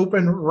 Pre-orders are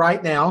open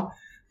right now.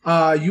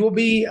 You will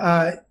be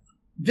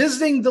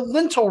visiting the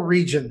Lental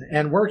region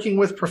and working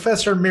with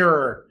Professor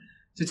Mirror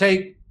to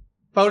take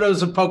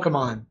photos of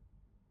Pokemon.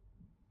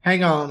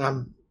 Hang on,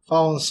 I'm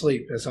falling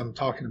asleep as I'm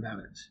talking about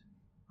it.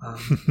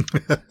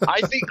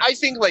 I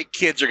think like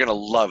kids are gonna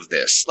love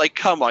this. Like,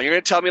 come on, you're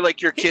gonna tell me like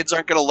your kids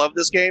aren't gonna love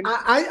this game?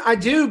 I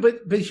do,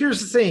 but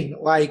here's the thing: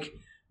 like,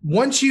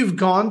 once you've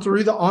gone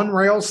through the on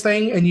rails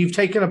thing and you've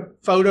taken a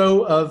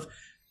photo of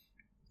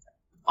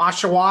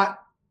Oshawott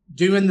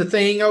doing the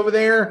thing over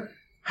there,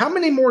 how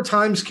many more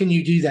times can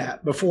you do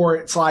that before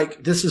it's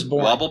like this is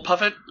boring? Wobble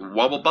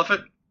Buffet.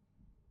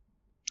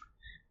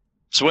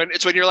 So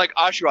it's when you're like,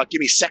 Oshawott, give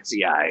me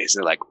sexy eyes.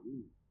 They're like,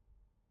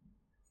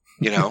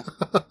 yeah.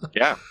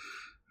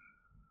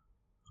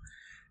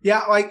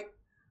 Yeah, like,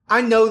 I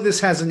know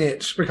this has an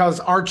itch because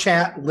our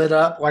chat lit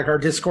up, like our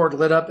Discord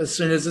lit up as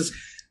soon as this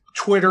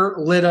Twitter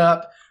lit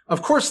up.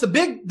 Of course, the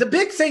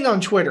big thing on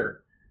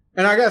Twitter,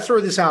 and I got to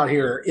throw this out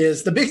here,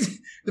 is the big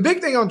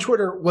thing on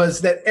Twitter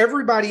was that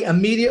everybody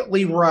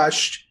immediately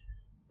rushed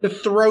to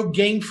throw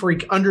Game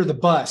Freak under the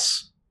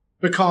bus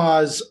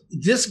because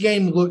this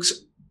game looks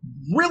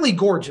really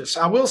gorgeous.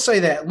 I will say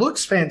that. It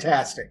looks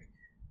fantastic.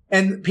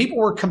 And people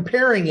were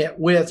comparing it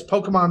with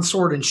Pokemon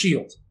Sword and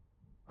Shield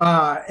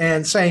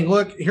and saying,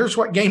 look, here's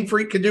what Game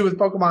Freak could do with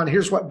Pokemon.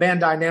 Here's what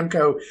Bandai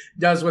Namco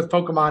does with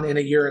Pokemon in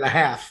a year and a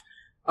half.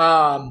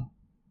 Like,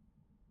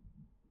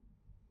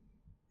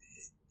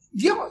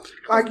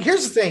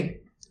 here's the thing.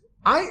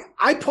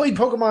 I played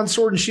Pokemon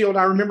Sword and Shield.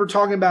 I remember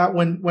talking about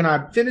when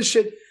I finished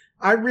it,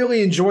 I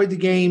really enjoyed the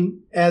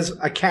game as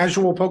a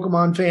casual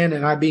Pokemon fan,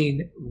 and I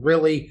mean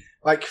really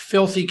like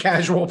filthy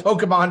casual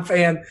Pokemon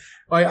fan.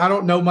 Like, I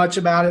don't know much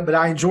about it, but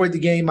I enjoyed the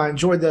game. I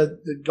enjoyed the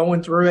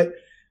going through it.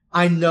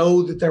 I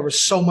know that there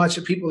was so much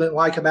that people didn't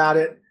like about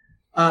it.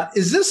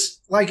 Is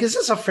this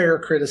a fair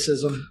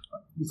criticism,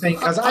 you think?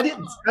 Because I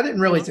didn't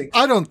really think so.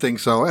 I don't think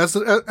so. As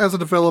a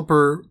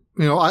developer,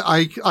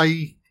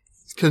 I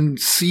can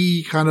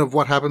see kind of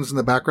what happens in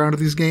the background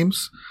of these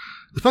games,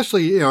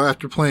 especially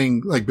after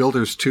playing like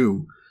Builders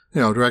 2.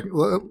 Dragon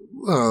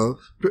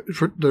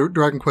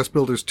Quest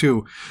Builders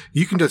 2,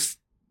 you can just,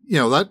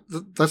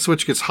 that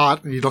Switch gets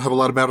hot and you don't have a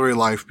lot of battery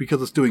life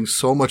because it's doing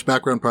so much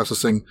background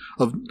processing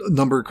of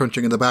number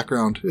crunching in the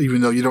background, even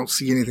though you don't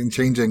see anything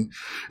changing.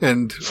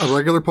 And a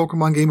regular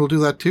Pokemon game will do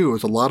that too.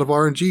 There's a lot of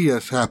RNG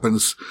that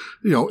happens,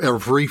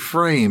 every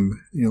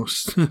frame,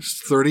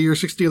 30 or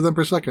 60 of them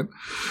per second.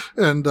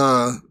 And,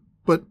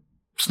 but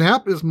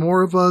Snap is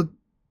more of a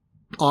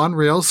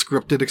on-rails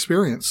scripted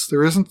experience.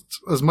 There isn't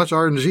as much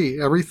RNG.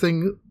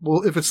 Everything,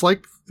 well, if it's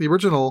like the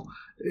original,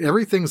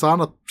 everything's on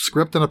a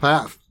script and a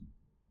path.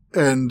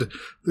 And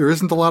there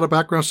isn't a lot of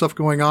background stuff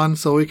going on,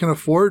 so we can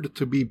afford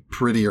to be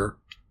prettier.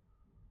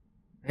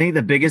 I think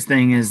the biggest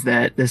thing is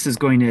that this is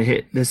starting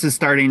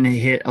to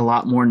hit a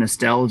lot more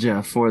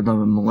nostalgia for the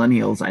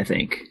millennials, I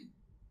think.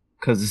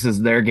 Because this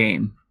is their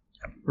game,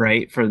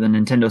 right? For the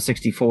Nintendo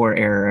 64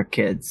 era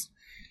kids.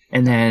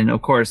 And then,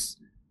 of course,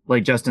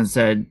 like Justin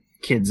said,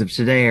 kids of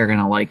today are going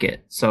to like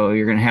it. So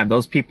you're going to have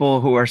those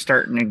people who are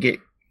starting to get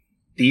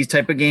these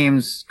type of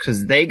games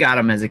because they got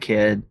them as a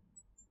kid.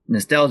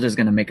 nostalgia is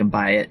going to make them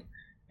buy it.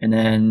 And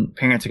then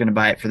parents are going to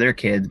buy it for their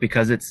kids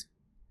because it's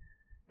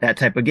that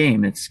type of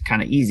game. It's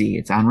kind of easy.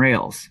 It's on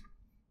rails.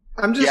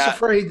 I'm just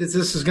afraid that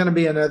this is going to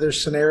be another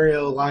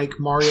scenario like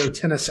Mario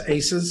Tennis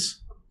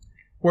Aces,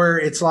 where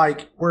it's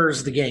like,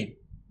 where's the game?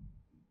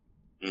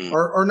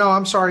 Or no,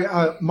 I'm sorry,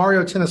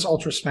 Mario Tennis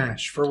Ultra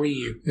Smash for Wii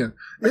U.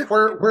 Yeah.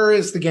 Where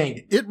is the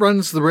game? It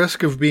runs the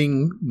risk of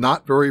being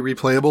not very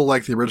replayable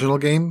like the original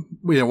game.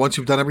 Once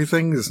you've done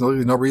everything, there's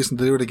no reason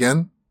to do it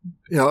again.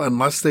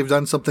 Unless they've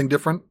done something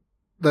different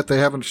that they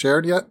haven't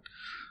shared yet.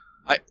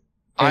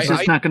 It's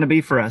just not going to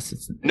be for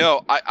us.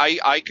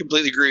 I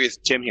completely agree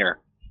with Tim here.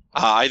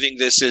 I think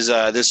this is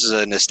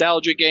a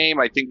nostalgia game.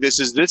 I think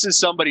this is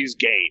somebody's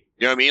game.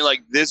 You know what I mean?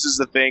 Like, this is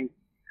the thing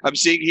I'm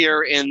seeing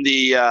here in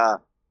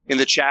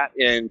the chat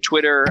in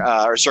Twitter.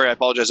 I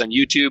apologize, on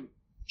YouTube.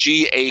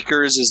 G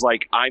Acres is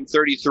like, I'm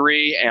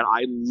 33 and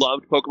I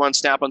loved Pokemon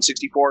Snap on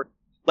 64.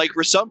 Like,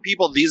 for some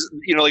people, these,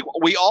 like,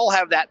 we all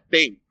have that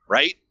thing,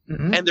 right?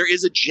 Mm-hmm. And there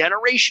is a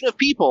generation of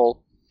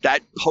people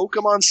that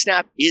Pokemon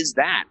Snap is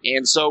that.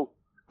 And so,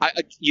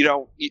 you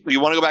want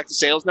to go back to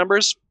sales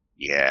numbers?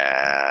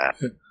 Yeah.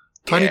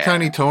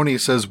 Tiny Tony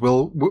says,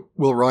 will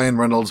Ryan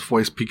Reynolds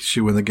voice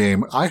Pikachu in the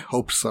game? I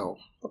hope so.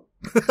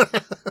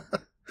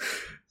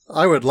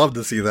 I would love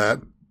to see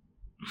that.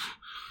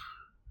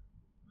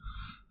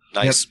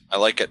 Nice. Yep. I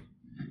like it.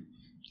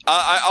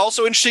 I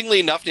also,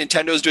 interestingly enough,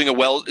 Nintendo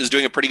is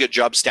doing a pretty good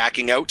job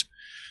stacking out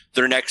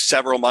their next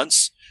several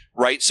months,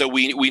 right? So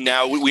we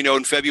know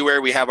in February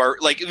we have our,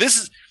 like,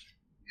 this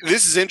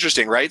is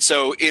interesting, right?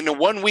 So in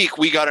 1 week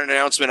we got an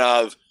announcement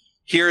of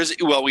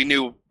we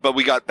knew, but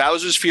we got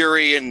Bowser's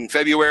Fury in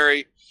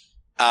February,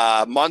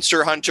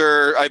 Monster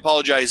Hunter,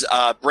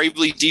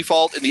 Bravely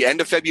Default in the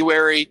end of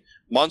February,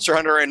 Monster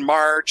Hunter in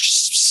March,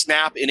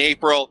 Snap in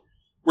April.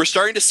 We're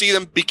starting to see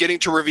them beginning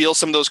to reveal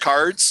some of those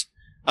cards,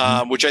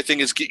 which I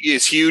think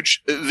is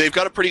huge. They've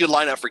got a pretty good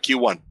lineup for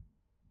Q1.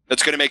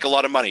 That's going to make a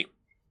lot of money.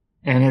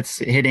 And it's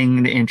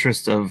hitting the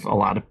interest of a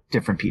lot of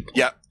different people.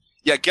 Yeah.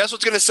 Yeah, guess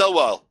what's going to sell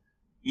well?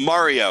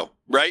 Mario,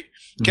 right?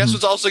 Mm-hmm. Guess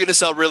what's also going to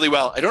sell really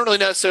well? I don't really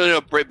necessarily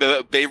know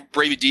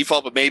Bravely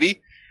Default, but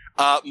maybe.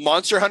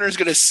 Monster Hunter is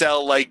going to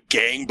sell like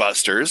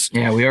gangbusters.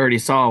 Yeah, we already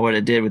saw what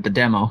it did with the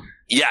demo.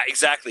 Yeah,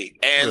 exactly.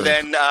 And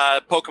then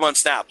Pokemon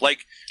Snap.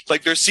 Like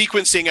they're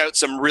sequencing out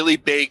some really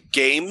big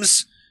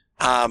games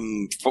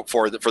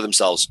for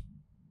themselves.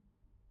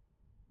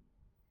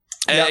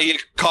 And a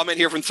comment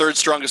here from Third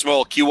Strongest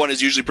Mole. Q1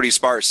 is usually pretty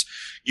sparse.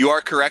 You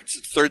are correct.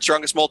 Third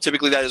Strongest Mole,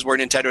 typically that is where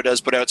Nintendo does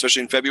put out,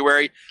 especially in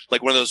February,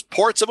 like one of those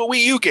ports of a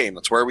Wii U game.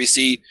 That's where we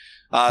see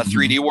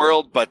 3D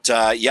World. But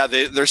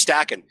they're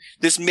stacking.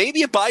 This may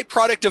be a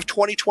byproduct of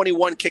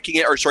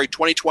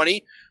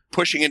 2020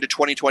 pushing into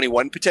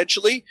 2021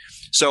 potentially.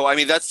 So, I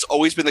mean, that's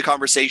always been the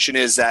conversation,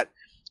 is that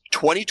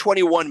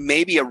 2021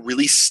 may be a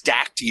really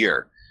stacked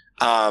year,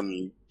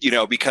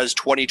 because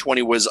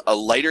 2020 was a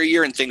lighter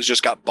year and things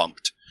just got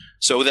bumped.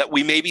 So that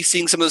we may be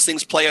seeing some of those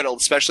things play out,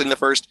 especially in the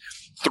first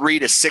 3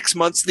 to 6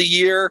 months of the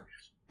year,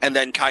 and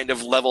then kind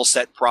of level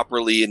set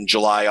properly in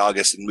July,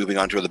 August, and moving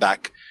on to the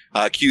back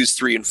Qs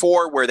 3 and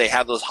 4, where they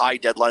have those high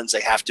deadlines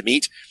they have to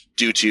meet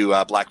due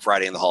to Black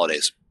Friday and the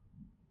holidays.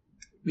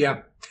 Yeah.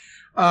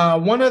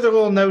 One other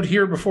little note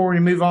here before we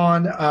move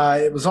on.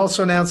 It was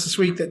also announced this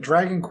week that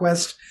Dragon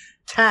Quest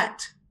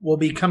Tact will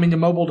be coming to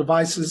mobile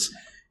devices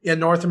in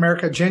North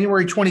America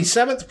January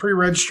 27th.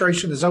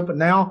 Pre-registration is open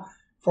now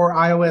for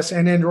iOS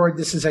and Android.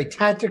 This is a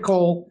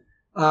tactical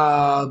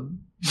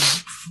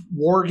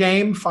war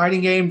game,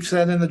 fighting game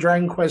set in the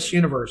Dragon Quest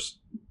universe.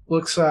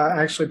 Looks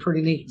actually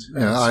pretty neat.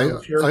 Yeah,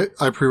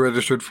 I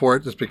pre-registered for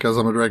it just because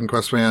I'm a Dragon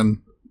Quest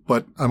fan,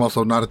 but I'm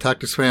also not a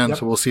Tactics fan,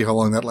 so we'll see how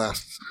long that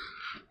lasts.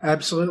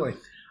 Absolutely.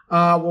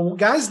 Well,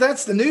 guys,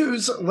 that's the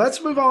news.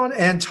 Let's move on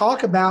and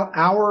talk about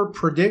our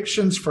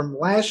predictions from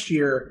last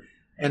year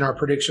and our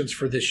predictions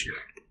for this year.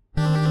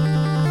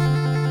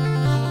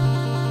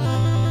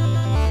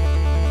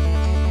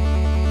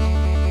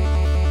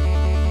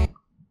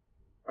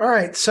 All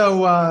right.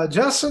 So,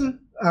 Justin,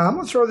 I'm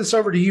going to throw this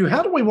over to you.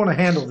 How do we want to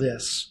handle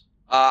this?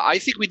 I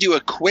think we do a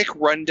quick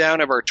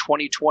rundown of our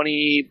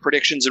 2020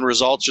 predictions and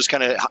results. Just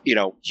kind of,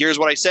 here's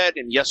what I said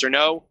and yes or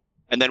no,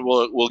 and then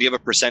we'll give a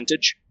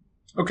percentage.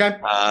 Okay.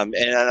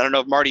 And I don't know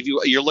if Marty,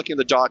 if you're looking at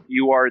the doc,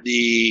 you're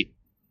the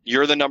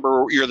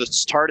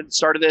start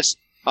of this,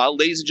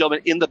 ladies and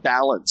gentlemen. In the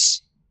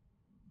balance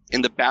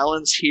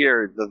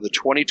here, the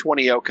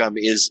 2020 outcome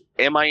is: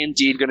 am I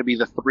indeed going to be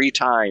the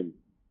 3-time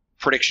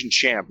prediction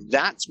champ?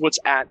 That's what's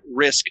at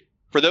risk.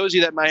 For those of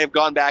you that might have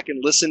gone back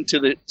and listened to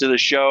the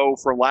show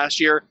from last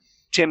year,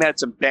 Tim had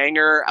some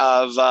banger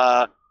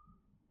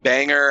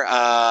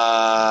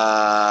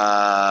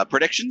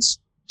predictions.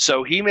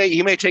 So he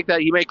may take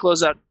that. He may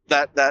close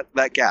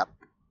that gap.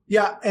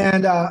 Yeah,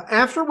 and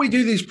after we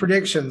do these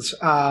predictions,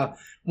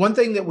 one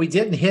thing that we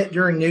didn't hit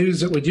during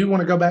news that we do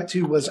want to go back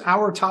to was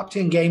our top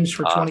 10 games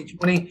for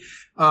 2020.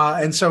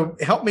 And so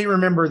help me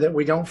remember that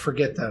we don't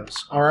forget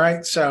those. All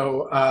right.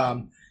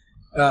 So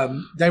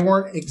they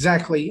weren't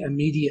exactly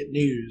immediate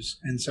news.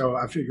 And so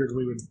I figured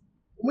we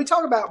when we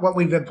talk about what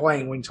we've been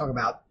playing, we can talk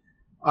about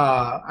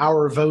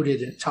our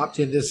voted top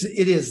 10.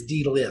 It is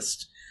the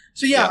list.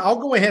 So yeah, I'll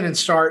go ahead and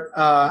start.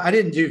 I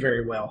didn't do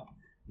very well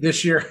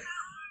this year.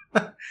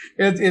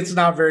 It's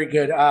not very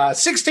good.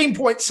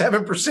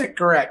 16.7%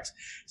 correct.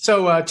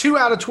 So 2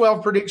 out of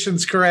 12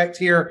 predictions correct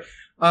here.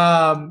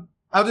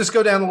 I'll just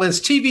go down the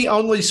list. TV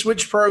only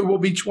Switch Pro will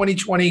be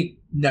 2020.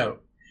 No.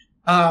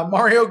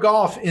 Mario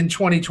Golf in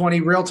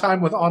 2020. Real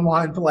time with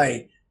online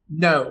play.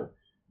 No.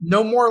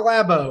 No more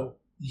Labo.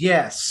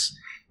 Yes.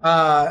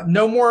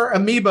 No more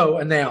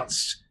Amiibo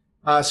announced.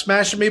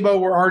 Smash Amiibo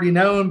were already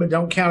known, but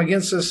don't count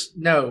against us.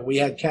 No. We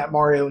had Cat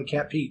Mario and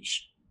Cat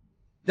Peach.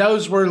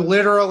 Those were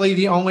literally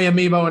the only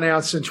Amiibo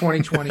announced in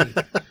 2020.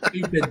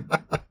 Stupid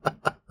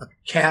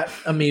Cat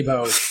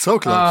Amiibo. So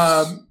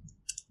close.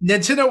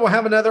 Nintendo will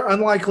have another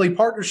unlikely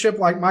partnership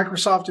like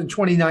Microsoft in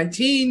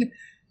 2019.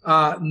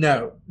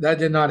 No, that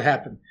did not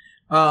happen.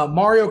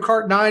 Mario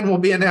Kart 9 will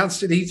be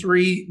announced at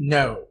E3.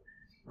 No.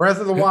 Breath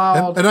of the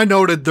Wild. And I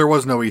noted there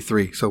was no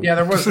E3. So yeah,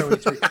 there was no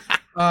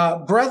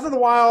E3. Breath of the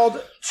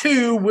Wild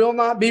 2 will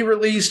not be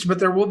released, but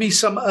there will be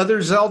some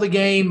other Zelda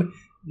game.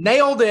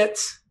 Nailed it.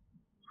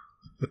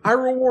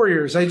 Hyrule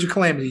Warriors, Age of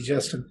Calamity,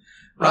 Justin.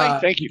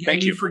 Right, thank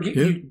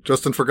you.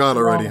 Justin forgot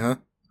already, huh?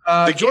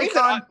 The game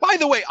by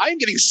the way, I'm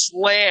getting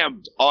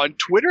slammed on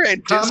Twitter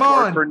and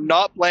Discord for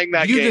not playing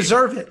that game. You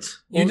deserve it.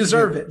 You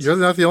deserve it. You're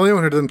not the only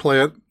one who didn't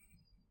play it.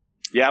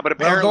 Yeah, but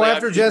apparently go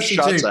after Jesse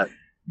too.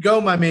 Go,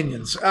 my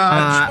minions.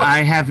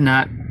 I have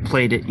not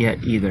played it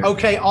yet either.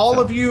 Okay, all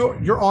of you,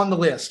 you're on the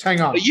list.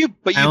 Hang on. But you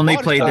I only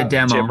played the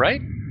demo, Jim,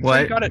 right?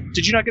 What? So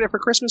did you not get it for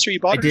Christmas, or you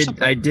bought it? Or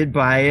something? I did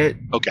buy it.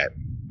 Okay.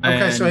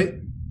 Okay, so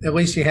at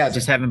least he has.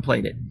 Just haven't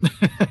played it.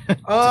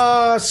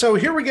 So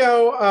here we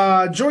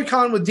go.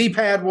 Joy-Con with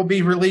D-pad will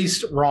be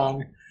released.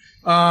 Wrong.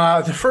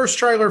 The first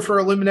trailer for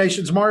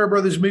Illumination's Mario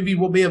Brothers movie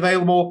will be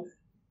available.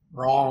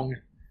 Wrong.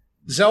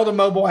 Zelda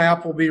mobile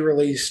app will be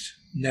released.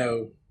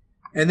 No.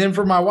 And then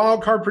for my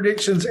wild card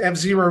predictions,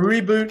 F-Zero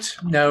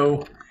reboot.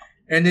 No.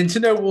 And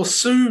Nintendo will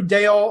sue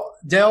Dell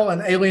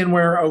and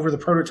Alienware over the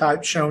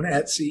prototype shown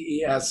at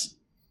CES.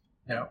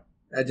 No,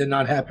 that did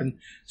not happen.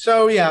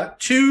 So yeah,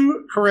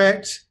 2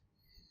 correct.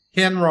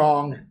 Ken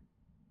wrong.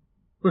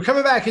 We're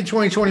coming back in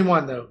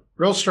 2021, though.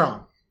 Real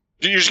strong.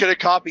 You're just going to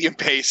copy and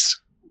paste.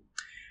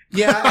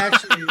 Yeah,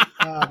 actually,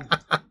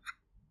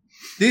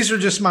 these are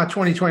just my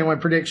 2021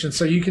 predictions,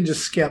 so you can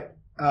just skip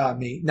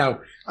me.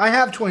 No, I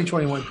have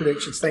 2021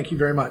 predictions. Thank you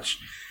very much.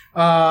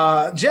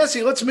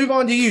 Jesse, let's move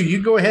on to you.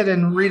 You go ahead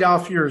and read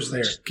off yours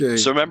there. Okay.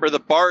 So remember, the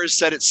bar is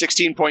set at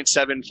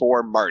 16.7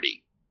 for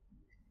Marty.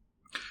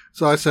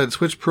 So I said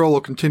Switch Pro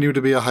will continue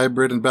to be a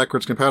hybrid and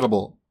backwards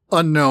compatible.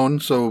 Unknown,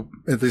 so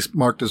at least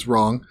marked as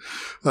wrong.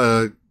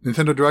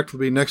 Nintendo Direct will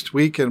be next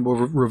week and will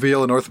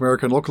reveal a North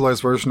American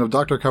localized version of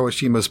Dr.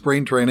 Kawashima's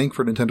Brain Training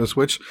for Nintendo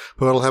Switch,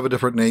 but it'll have a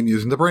different name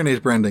using the Brain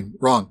Age branding.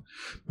 Wrong.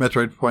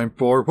 Metroid Prime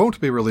 4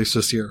 won't be released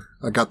this year.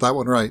 I got that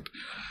one right.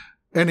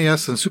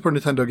 NES and Super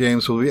Nintendo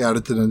games will be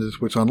added to Nintendo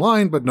Switch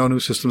Online, but no new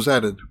systems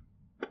added.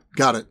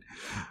 Got it.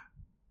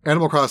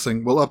 Animal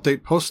Crossing will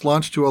update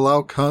post-launch to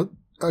allow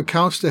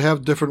accounts to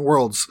have different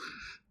worlds.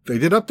 They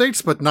did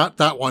updates, but not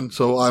that one,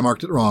 so I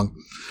marked it wrong.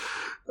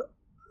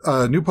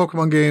 A new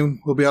Pokemon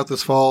game will be out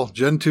this fall.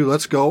 Gen 2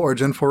 Let's Go or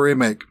Gen 4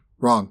 Remake.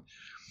 Wrong.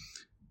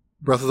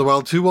 Breath of the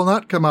Wild 2 will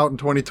not come out in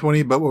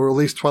 2020, but will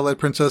release Twilight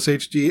Princess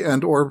HD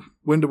and or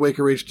Wind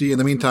Waker HD in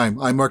the meantime.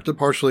 I marked it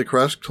partially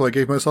correct, so I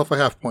gave myself a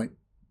half point.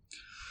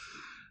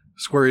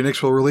 Square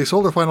Enix will release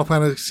older Final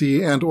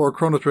Fantasy and or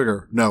Chrono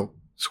Trigger. No.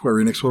 Square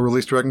Enix will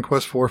release Dragon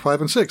Quest 4,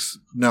 5, and 6.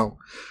 No.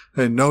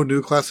 And no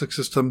new classic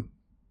system.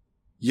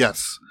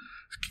 Yes.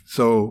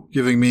 So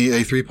giving me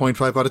a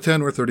 3.5 out of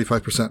 10 or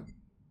 35%.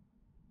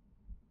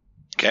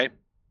 Okay.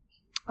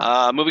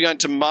 Moving on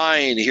to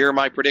mine. Here are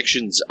my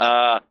predictions.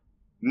 No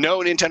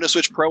Nintendo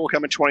Switch Pro will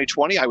come in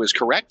 2020. I was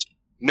correct.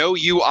 No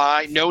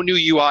UI, no new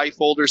UI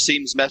folder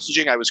seems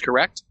messaging. I was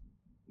correct.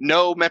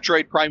 No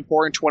Metroid Prime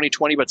 4 in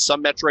 2020, but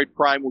some Metroid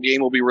Prime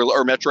game will be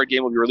Metroid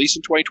game will be released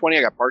in 2020.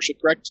 I got partially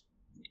correct.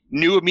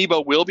 New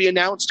Amiibo will be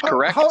announced.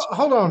 Correct.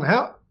 Hold on.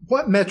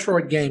 What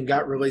Metroid game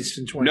got released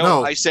in 2020?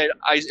 No, I said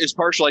it's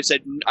partial. I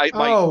said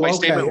my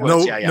statement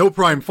was no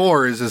Prime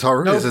 4 is his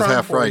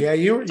half 4. Right.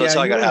 Yeah, that's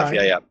how I got half.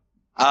 Right. Yeah.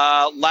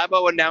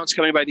 Labo announced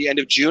coming by the end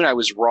of June. I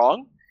was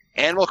wrong.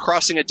 Animal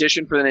Crossing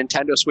Edition for the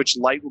Nintendo Switch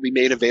Lite will be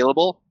made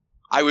available.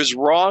 I was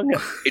wrong.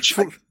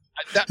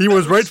 He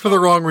was right for the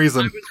wrong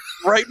reason. I was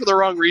right for the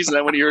wrong reason.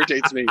 That one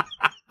irritates me.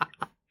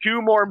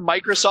 2 more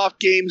Microsoft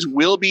games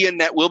will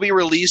be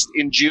released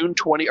in June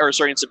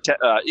in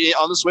September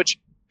on the Switch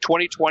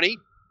 2020.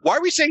 Why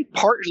are we saying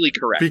partly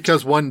correct?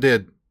 Because one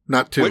did,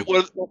 not 2.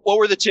 What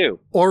were the 2?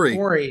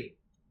 Ori.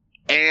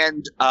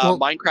 And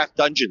Minecraft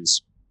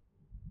Dungeons.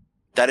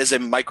 That is a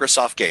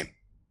Microsoft game.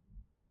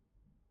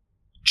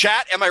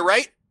 Chat, am I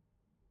right?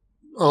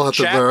 I'll have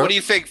Chat, what do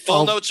you think?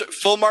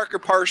 Full mark or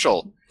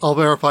partial? I'll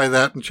verify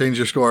that and change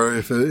your score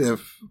if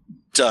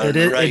done. It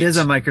is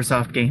a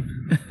Microsoft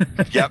game.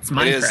 Yep, it's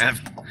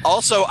Minecraft.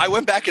 Also, I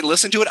went back and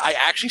listened to it. I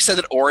actually said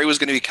that Ori was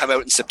going to come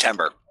out in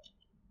September.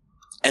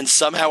 And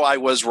somehow I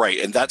was right,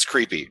 and that's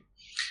creepy.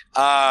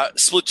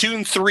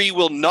 Splatoon 3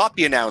 will not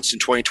be announced in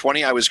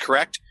 2020. I was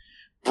correct.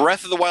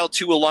 Breath of the Wild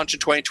 2 will launch in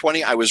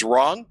 2020. I was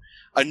wrong.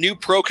 A new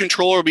Pro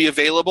Controller will be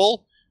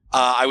available.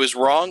 I was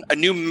wrong. A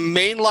new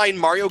mainline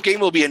Mario game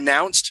will be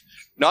announced.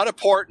 Not a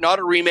port, not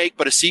a remake,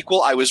 but a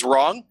sequel. I was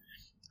wrong.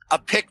 A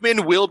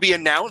Pikmin will be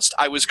announced.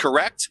 I was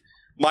correct.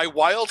 My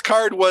wild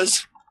card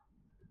was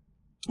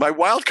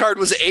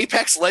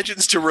Apex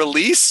Legends to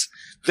release.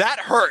 That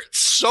hurts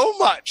so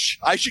much.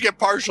 I should get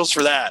partials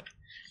for that.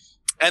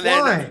 And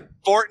then Why?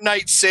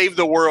 Fortnite Save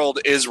the World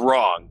is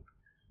wrong.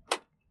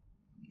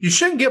 You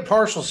shouldn't get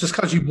partials just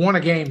because you won a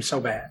game so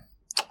bad.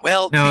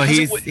 Well, No, because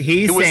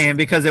he's it was- saying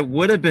because it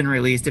would have been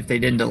released if they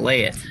didn't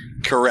delay it.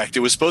 correct.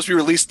 It was supposed to be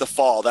released the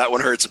fall. That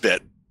one hurts a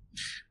bit.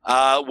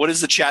 What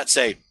does the chat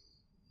say?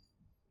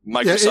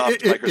 Microsoft.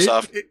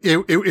 Microsoft.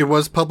 It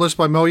was published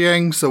by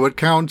Mojang, so it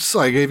counts.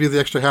 I gave you the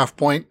extra half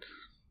point.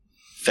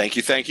 Thank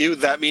you.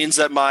 That means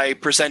that my He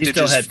percentage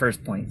still is had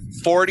first point.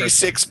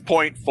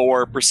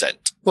 46.4%.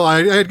 Well,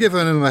 I had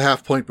given him a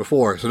half point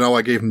before, so now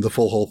I gave him the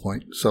full whole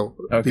point. So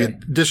Okay. the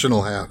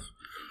additional half.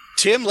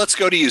 Tim, let's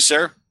go to you,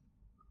 sir.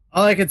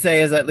 All I could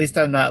say is at least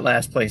I'm not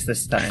last place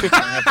this time.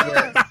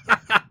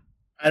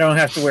 I don't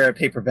have to wear a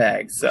paper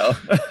bag, so.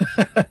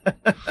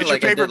 Get your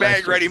paper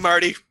bag ready,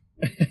 Marty.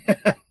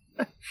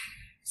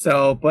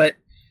 So, but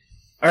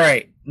all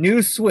right,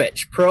 new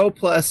Switch Pro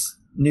Plus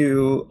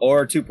new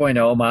or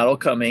 2.0 model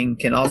coming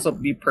can also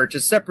be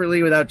purchased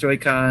separately without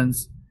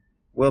Joy-Cons.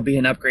 Will be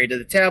an upgrade to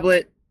the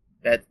tablet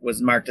that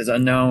was marked as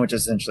unknown, which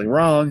is essentially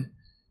wrong.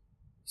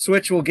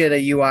 Switch will get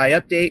a UI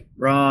update,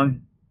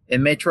 wrong.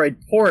 And Metroid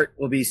Port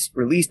will be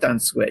released on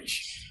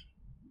Switch.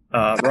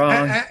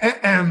 Wrong.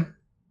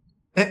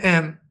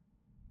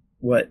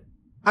 What?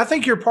 I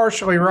think you're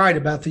partially right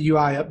about the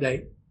UI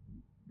update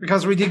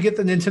because we did get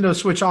the Nintendo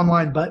Switch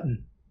Online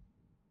button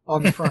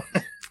on the front.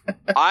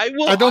 I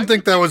don't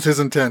think that was his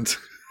intent.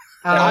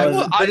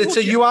 But it's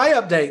a UI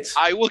update.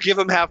 I will give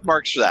him half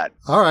marks for that.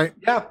 All right.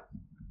 Yeah.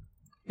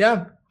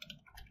 All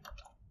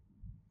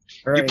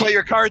You right. play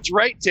your cards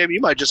right, Tim.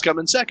 You might just come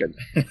in second.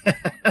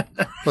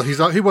 Well,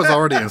 he was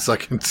already in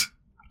second.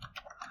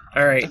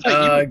 All right. I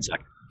thought you were in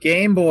second.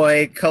 Game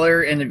Boy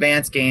Color and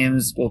Advanced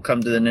games will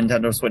come to the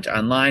Nintendo Switch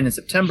Online in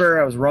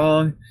September. I was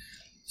wrong.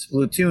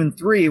 Splatoon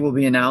 3 will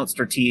be announced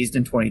or teased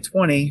in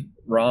 2020.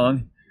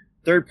 Wrong.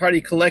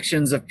 Third-party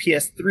collections of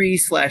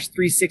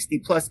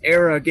PS3/360 plus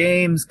era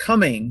games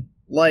coming,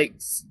 like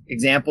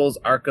examples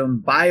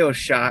Arkham,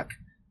 BioShock,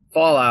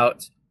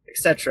 Fallout,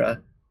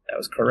 etc. That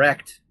was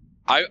correct.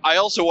 I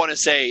also want to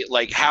say,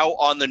 like, how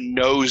on the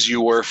nose you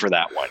were for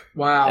that one.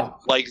 Wow.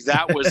 Like,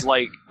 that was,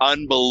 like,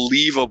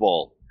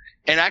 unbelievable.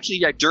 And actually,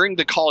 yeah, during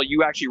the call,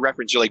 you actually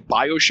referenced, you're like,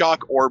 BioShock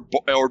or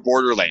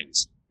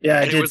Borderlands. Yeah,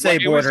 I And did say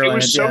Borderlands. It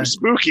was so Yeah.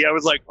 spooky. I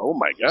was like, oh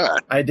my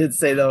God. I did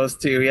say those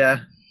too. Yeah,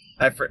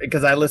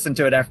 because I listened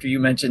to it after you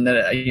mentioned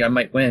that I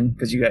might win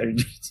because you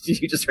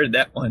just heard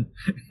that one.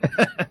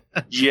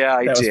 Yeah,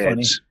 I That was did.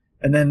 funny.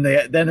 And then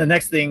the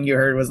next thing you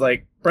heard was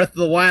like Breath of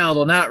the Wild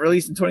will not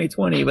release in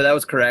 2020, but that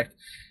was correct.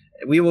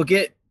 We will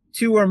get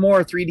 2 or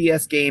more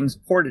 3DS games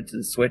ported to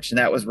the Switch, and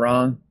that was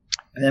wrong.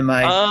 And then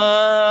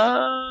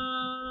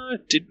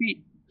Did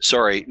we?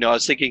 Sorry. No, I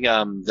was thinking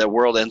The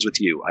World Ends With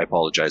You. I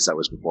apologize. That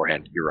was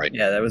beforehand. You're right.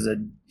 yeah, that was a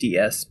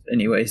DS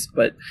anyways.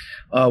 But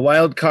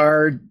Wild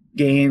Card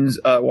games,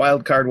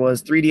 Wild Card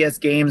was 3DS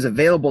games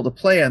available to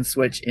play on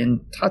Switch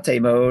in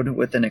Tate mode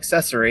with an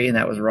accessory, and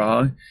that was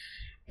wrong.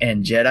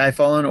 And Jedi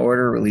Fallen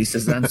Order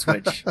releases on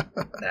Switch.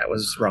 That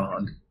was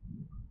wrong.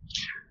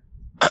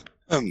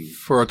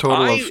 For a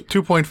total of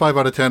 2.5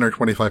 out of 10 or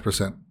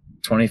 25%.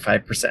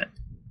 25%.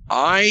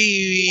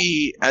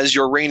 I, as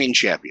your reigning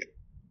champion,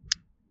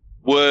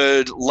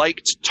 would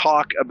like to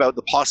talk about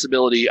the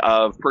possibility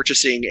of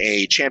purchasing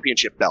a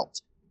championship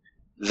belt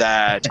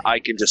that I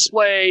can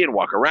display and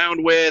walk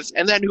around with,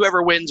 and then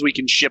whoever wins, we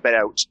can ship it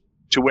out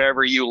to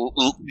wherever you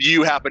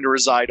happen to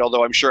reside,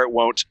 although I'm sure it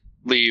won't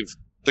leave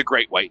the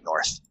Great White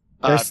North.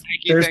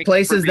 There's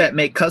places that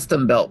make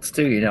custom belts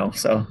too, you know.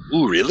 So.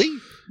 Ooh, really?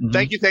 Mhm.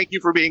 Thank you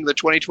for being the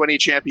 2020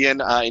 champion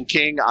in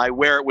King. I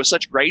wear it with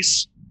such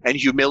grace and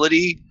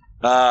humility.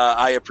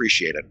 I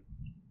appreciate it.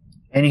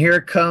 And here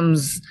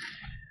comes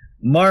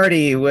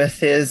Marty with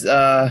his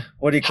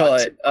what do you call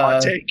it?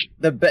 Hot take.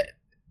 The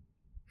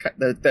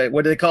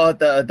what do they call it?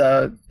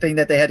 The thing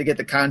that they had to get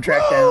the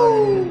contract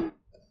down.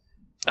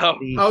 Oh,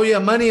 Oh yeah,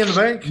 Money in the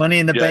Bank. Money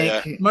in the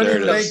Yeah, bank. Money There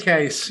in it the is. Bank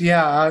case.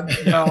 Yeah. I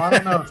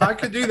don't know if I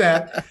could do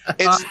that.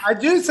 It's- I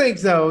do think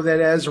though that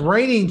as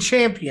reigning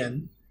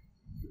champion,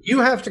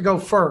 you have to go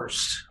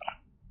first.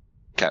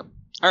 Okay.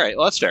 All right.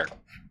 Well, that's fair.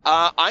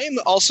 I am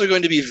also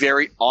going to be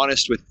very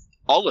honest with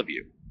all of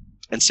you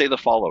and say the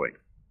following.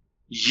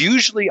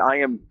 Usually I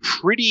have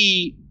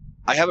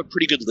a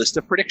pretty good list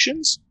of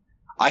predictions.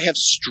 I have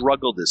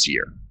struggled this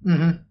year.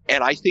 Mm-hmm.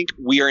 And I think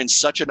we are in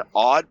such an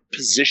odd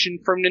position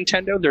from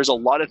Nintendo. There's a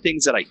lot of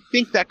things that I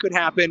think that could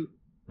happen.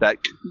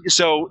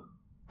 So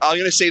I'm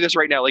going to say this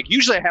right now. Like,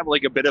 usually I have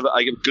like a bit of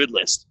a good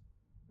list.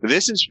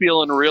 This is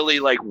feeling really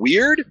like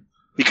weird.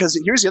 Because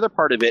here's the other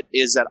part of it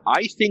is that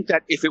I think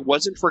that if it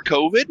wasn't for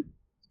COVID,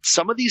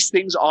 some of these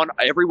things on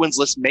everyone's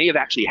list may have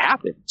actually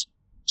happened.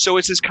 So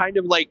it's this kind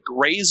of like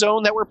gray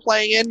zone that we're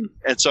playing in.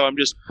 And so I'm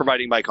just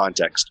providing my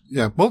context.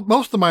 Yeah.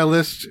 Most of my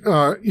list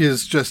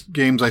is just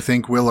games I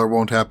think will or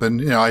won't happen.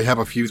 You know, I have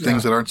a few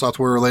things that aren't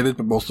software related,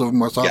 but most of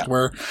them are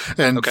software.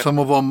 Yeah. And some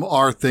of them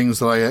are things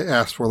that I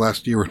asked for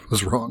last year and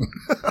was wrong.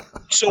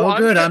 So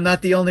good. I'm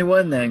not the only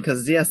one then,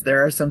 because yes,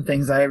 there are some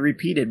things I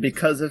repeated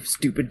because of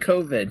stupid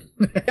COVID.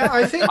 Yeah,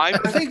 I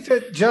think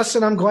that,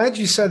 Justin, I'm glad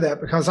you said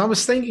that, because I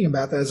was thinking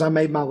about that as I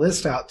made my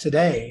list out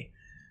today,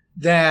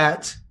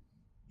 that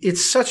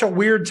it's such a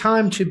weird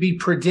time to be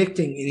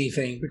predicting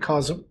anything,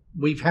 because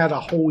we've had a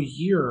whole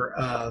year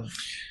of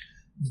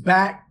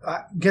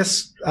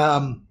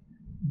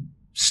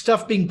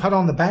stuff being put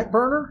on the back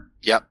burner.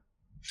 Yep.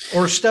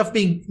 Or stuff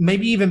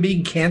maybe even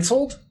being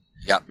canceled.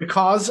 Yep.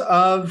 Because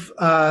of,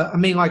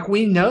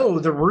 we know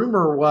the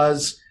rumor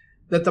was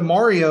that the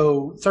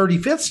Mario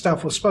 35th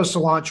stuff was supposed to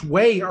launch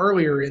way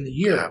earlier in the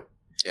year.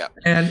 Yeah.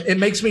 And it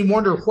makes me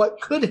wonder what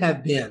could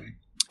have been.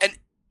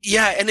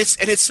 And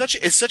it's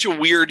such a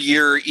weird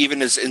year,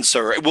 even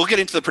so we'll get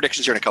into the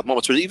predictions here in a couple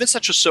moments, but even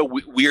such a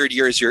weird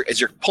year as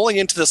you're pulling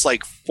into this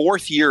like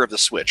fourth year of the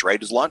Switch, right?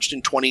 It was launched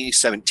in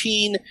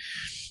 2017,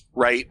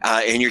 right?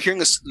 And you're hearing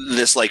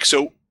this like,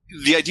 so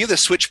the idea of the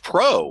Switch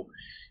Pro,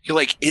 you're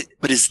like,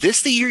 but is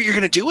this the year you're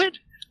going to do it?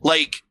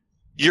 Like,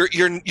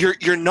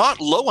 you're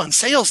not low on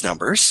sales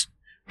numbers,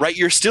 right?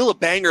 You're still a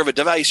banger of a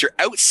device. You're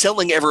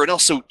outselling everyone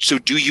else. So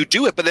do you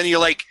do it? But then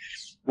you're like,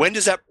 when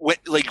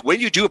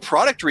you do a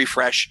product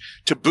refresh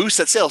to boost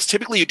that sales,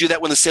 typically you do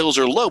that when the sales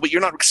are low, but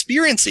you're not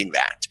experiencing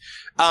that.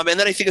 And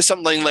then I think of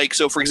something like,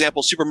 so for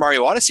example, Super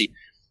Mario Odyssey.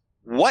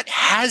 What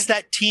has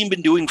that team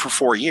been doing for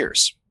 4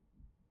 years?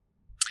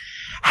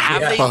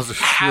 Bowser's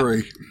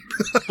Fury.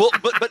 Well,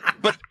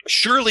 but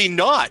surely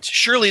not.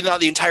 Surely not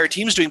the entire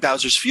team's doing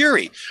Bowser's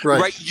Fury.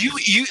 Right?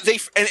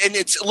 And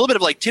it's a little bit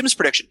of like Tim's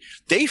prediction.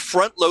 They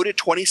front loaded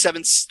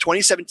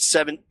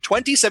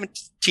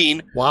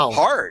 2017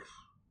 hard.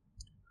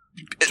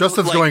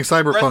 Justin's like going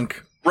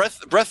Cyberpunk.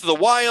 Breath of the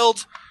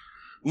Wild,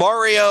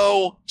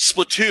 Mario,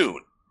 Splatoon.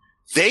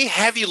 They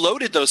heavy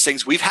loaded those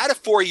things. We've had a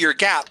 4-year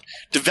gap.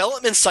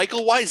 Development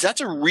cycle wise,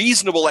 that's a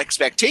reasonable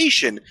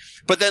expectation.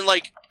 But then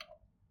like,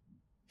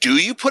 do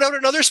you put out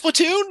another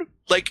Splatoon?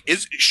 Like,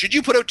 should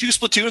you put out 2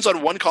 Splatoons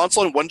on one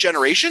console in one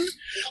generation?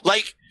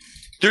 Like,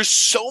 there's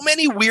so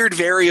many weird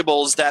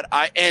variables that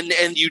then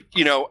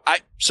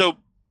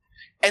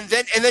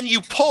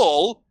you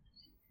pull,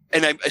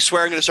 and I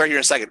swear I'm going to start here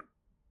in a second.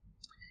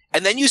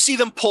 And then you see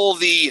them pull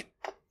the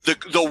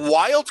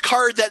wild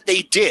card that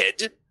they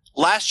did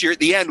last year at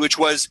the end, which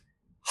was,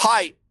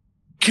 hi,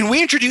 can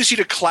we introduce you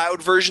to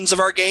cloud versions of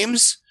our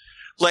games?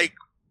 Like,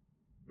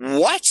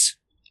 what?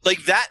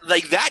 Like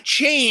that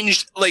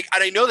changed, like,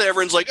 and I know that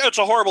everyone's like, oh, it's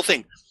a horrible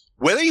thing.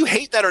 Whether you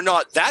hate that or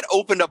not, that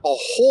opened up a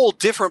whole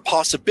different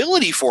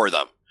possibility for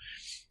them,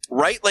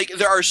 right? Like,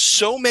 there are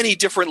so many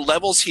different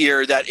levels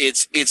here that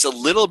it's a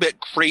little bit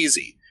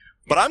crazy.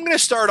 But I'm going to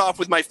start off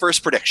with my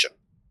first prediction.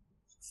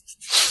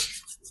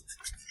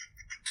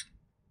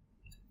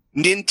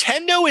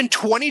 Nintendo in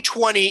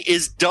 2020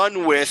 is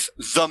done with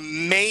the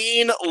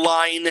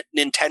mainline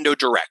Nintendo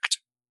Direct.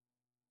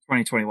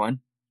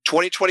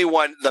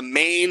 2021, the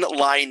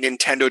mainline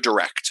Nintendo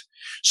Direct.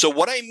 So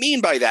what I mean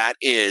by that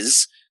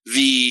is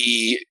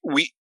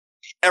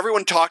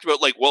everyone talked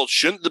about like, well,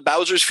 shouldn't the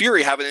Bowser's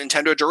Fury have a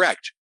Nintendo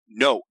Direct?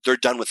 No, they're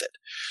done with it.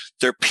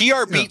 Their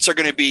PR beats they're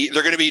going to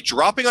be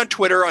dropping on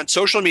Twitter, on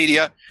social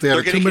media. They have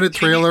a 2-minute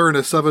trailer and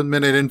a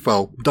 7-minute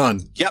info.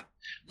 Done. Yep.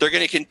 They're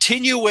going to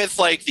continue with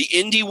like the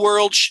indie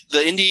world, the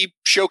indie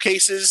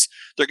showcases.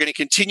 They're going to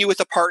continue with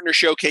the partner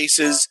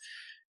showcases.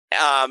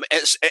 And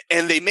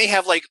they may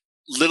have like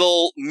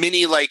little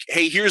mini, like,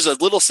 hey, here's a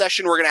little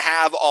session we're going to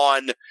have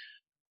on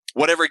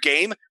whatever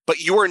game, but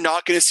you are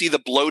not going to see the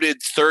bloated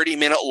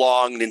 30-minute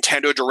long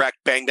Nintendo Direct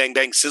bang, bang,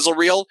 bang sizzle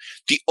reel.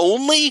 The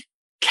only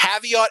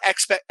caveat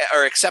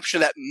or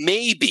exception that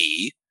may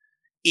be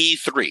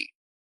E3.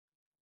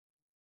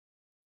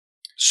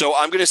 So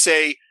I'm going to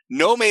say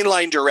no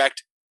mainline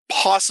Direct,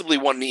 possibly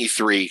one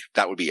E3.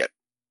 That would be it.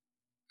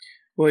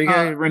 Well, you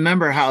got to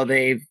remember how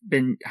they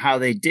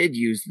did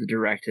use the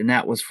Direct, and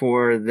that was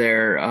for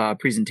their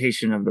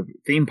presentation of the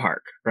theme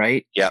park,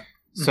 right? Yeah.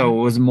 So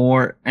it was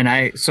more,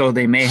 so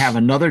they may have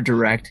another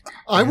Direct.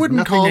 I wouldn't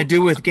nothing to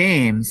do with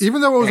games.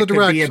 Even though it was a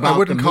Direct, I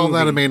wouldn't call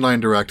that a mainline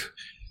Direct.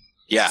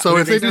 Yeah. So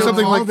if they do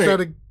something like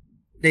that,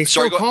 they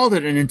still called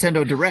it a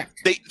Nintendo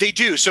Direct. They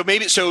do. So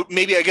maybe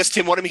I guess,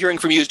 Tim, what I'm hearing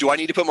from you is, do I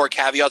need to put more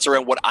caveats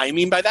around what I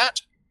mean by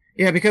that?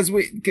 Yeah, because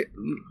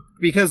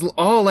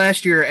all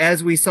last year,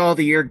 as we saw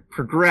the year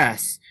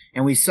progress,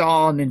 and we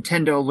saw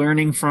Nintendo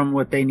learning from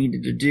what they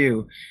needed to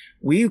do,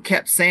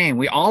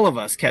 all of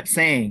us kept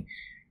saying,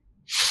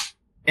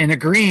 and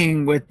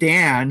agreeing with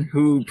Dan,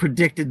 who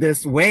predicted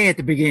this way at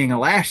the beginning of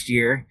last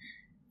year,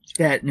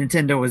 that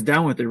Nintendo was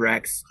done with the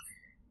Directs.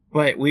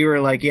 But we were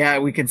like, yeah,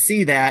 we can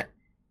see that.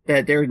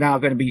 that they're now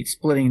going to be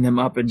splitting them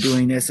up and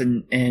doing this.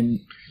 And,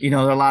 you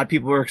know, a lot of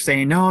people were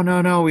saying,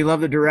 no, we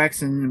love the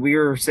directs. And we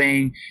were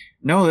saying,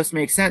 no, this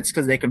makes sense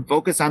because they can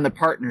focus on the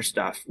partner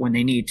stuff when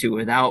they need to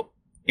without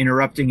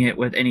interrupting it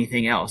with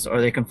anything else, or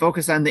they can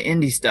focus on the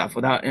indie stuff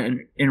without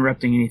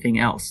interrupting anything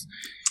else.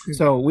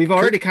 So we've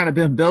already kind of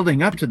been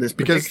building up to this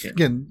prediction. Because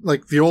again,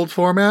 like the old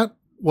format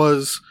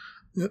was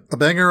a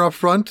banger up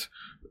front.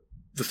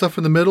 The stuff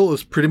in the middle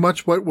is pretty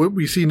much what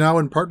we see now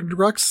in partner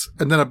directs,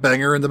 and then a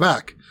banger in the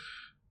back.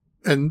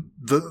 And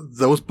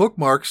those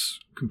bookmarks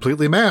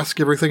completely mask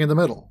everything in the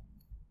middle.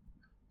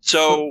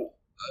 So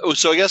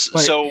I guess But,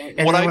 so.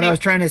 And What then I what mean, I was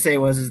trying to say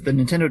was the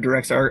Nintendo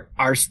Directs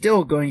are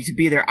still going to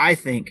be there, I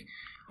think,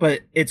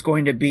 but it's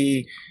going to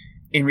be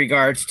in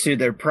regards to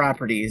their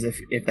properties,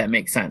 if that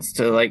makes sense.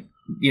 So like,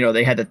 you know,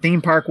 they had the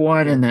theme park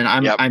one, and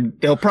then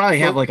they'll probably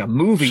have like a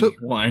movie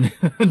one,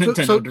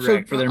 Nintendo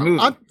Direct for their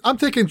movie. I'm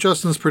taking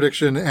Justin's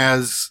prediction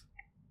as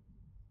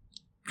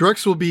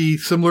directs will be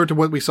similar to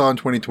what we saw in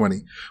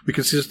 2020. We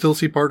can still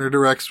see partner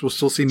directs. We'll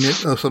still see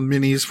some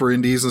minis for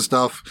indies and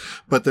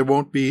stuff, but there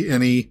won't be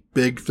any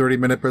big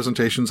 30-minute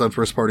presentations on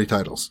first-party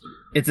titles.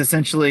 It's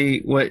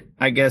essentially what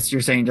I guess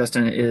you're saying,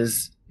 Justin,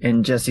 is,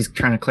 and Jesse's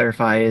trying to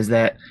clarify, is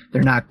that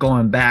they're not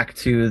going back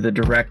to the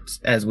Direct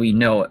as we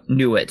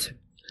knew it.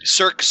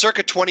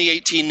 circa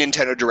 2018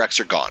 Nintendo Directs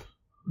are gone.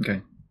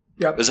 Okay.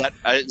 Yep. Is that?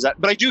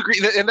 But I do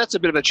agree, and that's a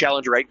bit of a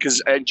challenge, right?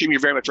 Because Jim,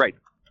 you're very much right.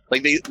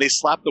 Like they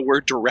slap the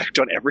word direct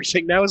on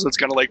everything now, so it's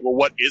kind of like, well,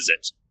 what is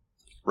it,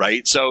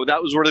 right? So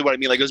that was really what I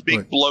mean. Like those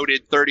big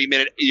bloated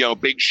 30-minute,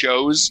 big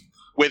shows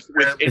with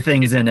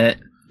things in it.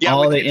 Yeah,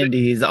 all the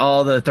indies,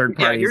 all the third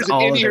parties. Here's an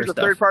indie, here's a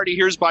third party.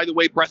 Here's, by the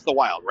way, Breath of the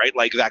Wild, right?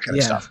 Like that kind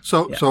of stuff.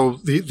 So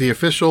the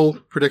official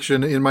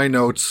prediction in my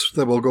notes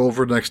that we'll go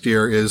over next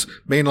year is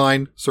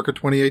mainline circa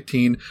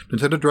 2018.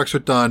 Nintendo Directs are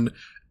done,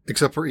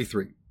 except for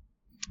E3.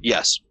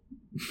 Yes.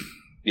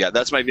 Yeah,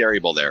 that's my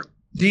variable there.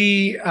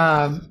 The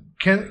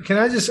can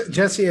I just,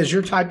 Jesse, as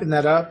you're typing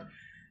that up,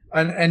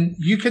 and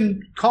you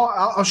can call.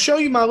 I'll show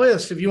you my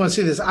list if you want to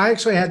see this. I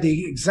actually had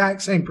the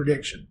exact same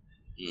prediction.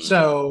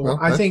 So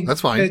I think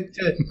that's fine.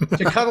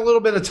 To cut a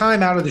little bit of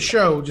time out of the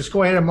show, just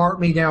go ahead and mark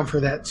me down for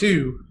that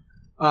too,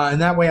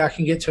 and that way I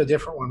can get to a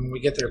different one when we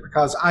get there.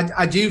 Because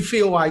I do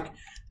feel like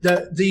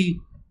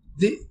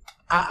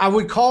I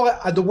would call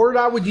it, the word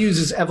I would use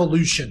is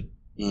evolution.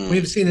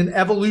 We've seen an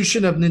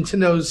evolution of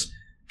Nintendo's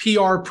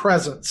PR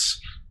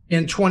presence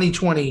in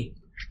 2020.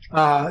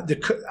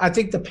 I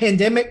think the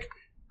pandemic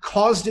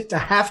caused it to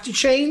have to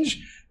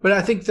change, but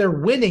I think they're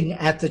winning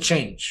at the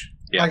change.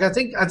 Yeah. Like I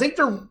think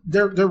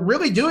they're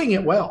really doing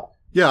it well.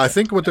 Yeah, I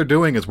think what they're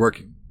doing is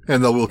working,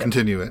 and they will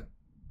continue it.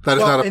 That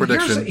is not a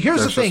prediction.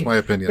 Here's That's the thing, just my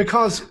opinion.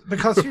 Because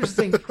here's the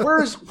thing.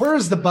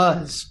 Where's the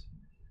buzz?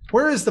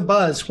 Where is the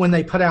buzz when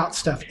they put out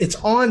stuff? It's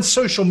on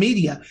social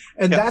media,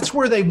 and that's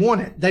where they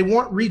want it. They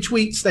want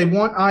retweets. They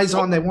want eyes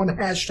on. They want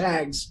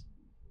hashtags.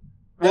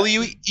 Well,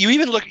 you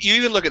even look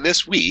at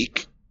this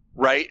week,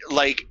 right?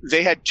 Like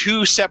they had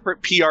two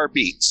separate PR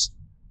beats.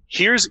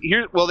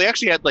 Well, they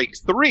actually had like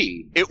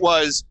three. It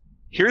was,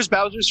 here's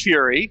Bowser's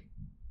Fury.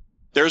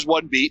 There's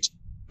one beat.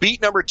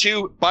 Beat number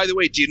 2, by the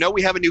way, do you know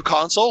we have a new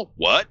console?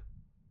 What?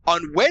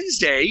 On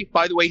Wednesday,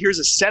 by the way, here's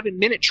a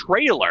 7-minute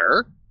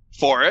trailer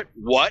for it.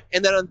 What?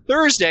 And then on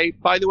Thursday,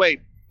 by the way,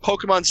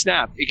 Pokemon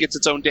Snap, it gets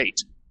its own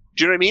date.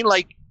 Do you know what I mean?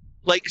 Like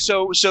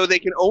so they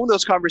can own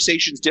those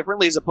conversations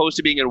differently as opposed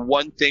to being in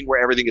one thing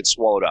where everything gets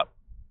swallowed up.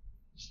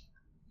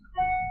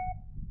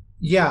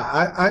 Yeah,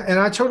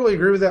 I totally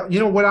agree with that.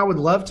 You know what I would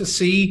love to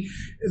see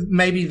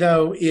maybe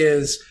though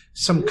is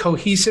some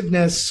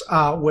cohesiveness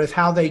with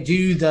how they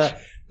do the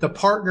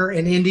partner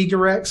and indie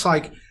directs.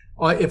 Like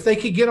if they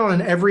could get on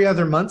an every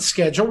other month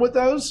schedule with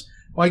those,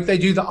 like they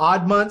do the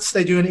odd months,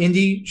 they do an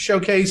indie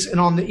showcase, and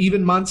on the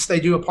even months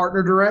they do a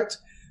partner direct.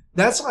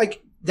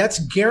 That's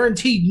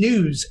guaranteed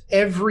news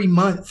every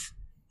month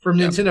from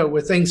Nintendo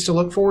with things to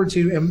look forward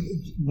to. And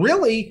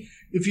really,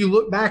 if you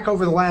look back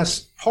over the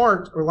last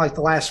the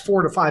last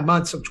 4 to 5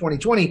 months of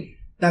 2020,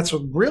 that's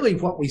really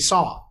what we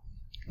saw.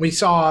 We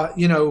saw,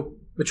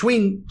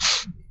 between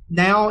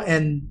now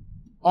and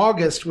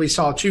August, we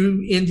saw 2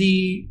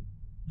 indie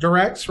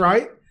directs,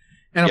 right?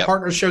 And a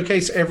partner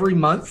showcase every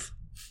month.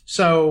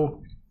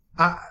 So,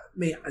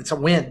 it's a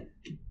win.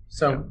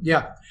 So,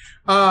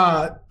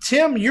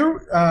 Tim,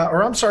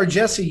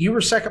 Jesse, you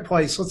were second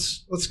place.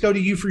 Let's go to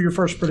you for your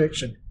first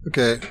prediction.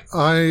 Okay.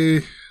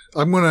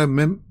 I'm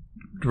going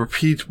to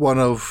repeat one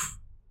of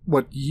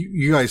what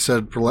you guys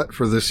said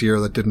for this year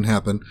that didn't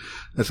happen.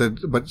 I said,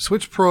 but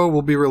Switch Pro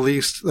will be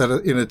released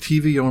in a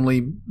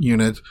TV-only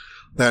unit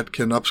that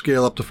can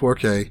upscale up to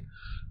 4K,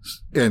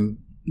 and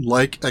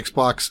like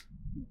Xbox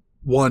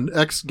One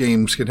X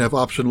games can have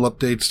optional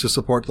updates to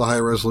support the high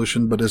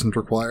resolution, but isn't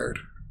required.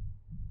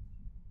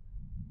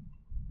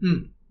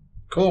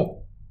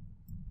 Cool.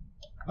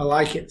 I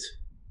like it.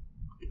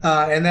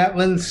 And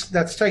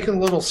that's taken a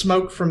little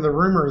smoke from the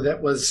rumor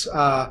that was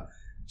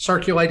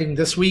circulating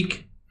this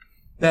week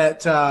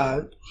that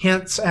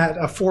hints at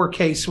a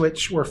 4K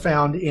Switch were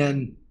found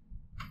in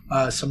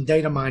some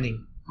data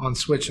mining on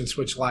Switch and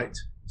Switch Lite.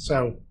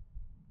 So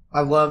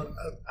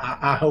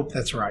I hope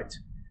that's right.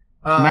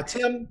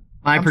 Tim?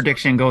 My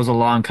prediction goes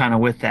along kind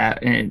of with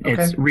that. And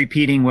it's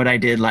repeating what I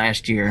did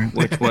last year,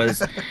 which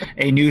was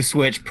a new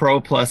Switch Pro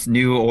plus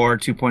new or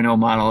 2.0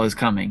 model is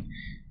coming.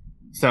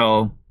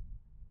 So,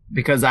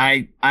 because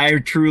I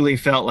truly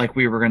felt like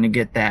we were going to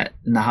get that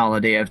in the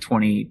holiday of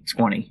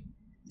 2020.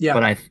 Yeah.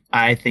 But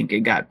I think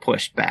it got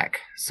pushed back.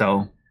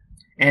 So,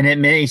 and it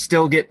may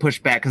still get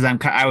pushed back because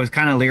I was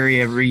kind of leery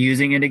of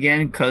reusing it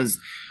again because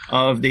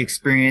of the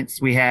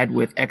experience we had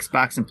with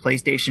Xbox and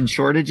PlayStation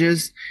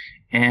shortages.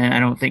 And I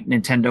don't think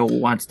Nintendo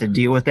wants to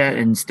deal with that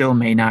and still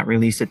may not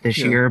release it this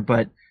year.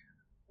 But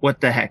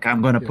what the heck?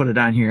 I'm going to put it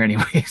on here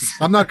anyways.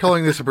 I'm not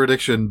calling this a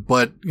prediction,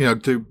 but,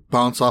 to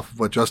bounce off of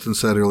what Justin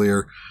said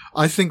earlier,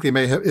 I think they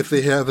may have, if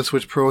they have a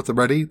Switch Pro at the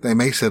ready, they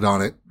may sit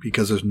on it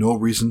because there's no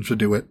reason to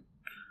do it.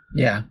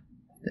 Yeah.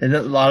 And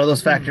a lot of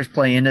those factors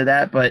play into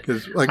that, but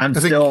I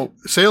think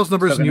sales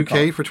numbers in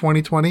UK for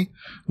 2020,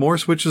 more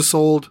Switches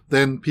sold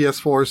than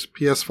PS4s,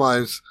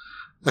 PS5s,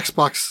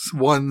 Xbox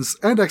Ones,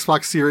 and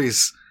Xbox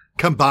Series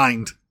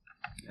combined.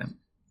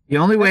 The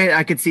only way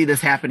I could see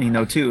this happening,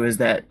 though, too, is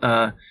that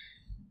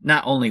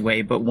not only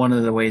way, but one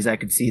of the ways I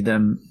could see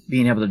them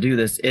being able to do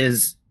this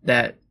is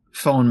that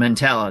phone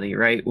mentality,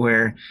 right?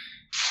 Where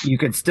you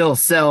could still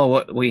sell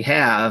what we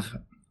have,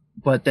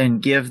 but then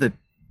give the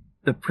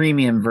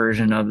premium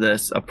version of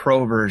this, a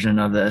pro version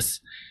of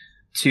this,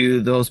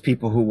 to those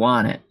people who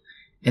want it.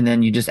 And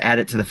then you just add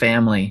it to the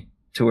family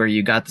to where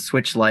you got the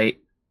Switch Lite,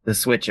 the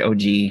Switch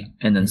OG,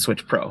 and then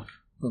Switch Pro.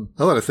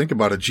 Now that I think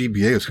about it,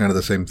 GBA was kind of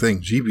the same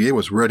thing. GBA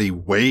was ready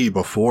way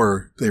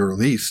before they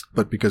released,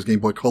 but because Game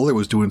Boy Color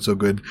was doing so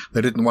good, they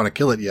didn't want to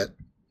kill it yet.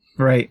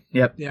 Right.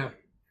 Yep. Yeah.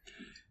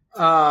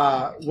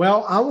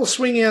 Well, I will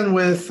swing in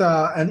with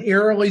an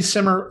eerily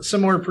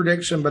similar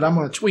prediction, but I'm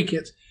going to tweak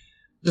it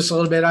just a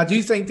little bit. I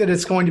do think that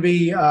it's going to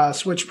be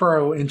Switch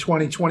Pro in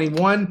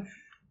 2021,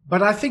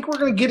 but I think we're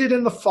going to get it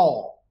in the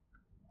fall.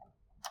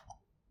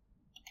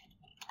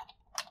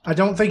 I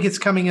don't think it's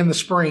coming in the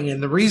spring.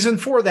 And the reason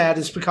for that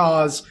is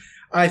because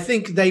I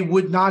think they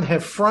would not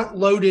have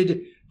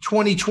front-loaded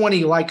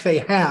 2020 like they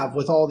have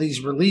with all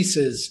these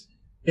releases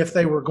if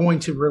they were going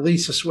to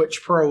release a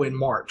Switch Pro in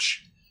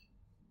March.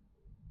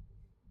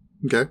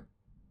 Okay.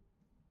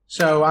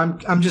 So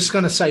I'm just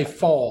going to say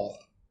fall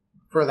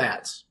for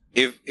that.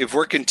 If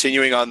we're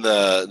continuing on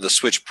the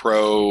Switch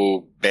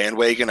Pro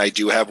bandwagon, I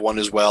do have one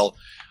as well.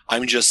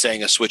 I'm just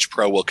saying a Switch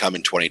Pro will come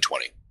in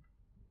 2020.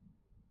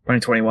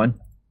 2021.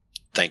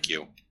 Thank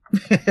you.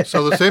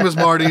 So the same as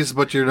Marty's,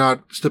 but you're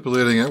not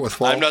stipulating it with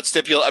fall. I'm not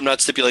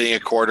stipulating a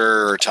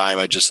quarter or time.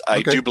 I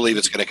do believe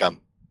it's going to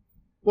come.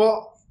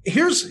 Well,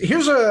 here's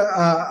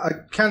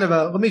a kind of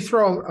let me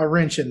throw a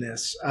wrench in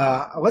this.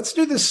 Let's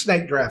do this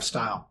snake draft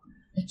style.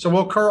 So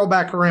we'll curl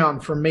back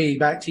around from me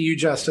back to you,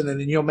 Justin,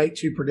 and then you'll make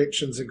two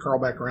predictions and curl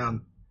back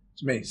around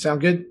to me.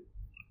 Sound good?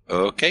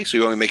 Okay. So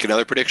you want me to make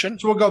another prediction?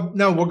 So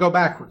we'll go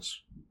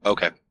backwards.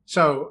 Okay.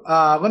 So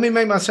let me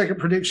make my second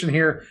prediction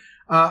here.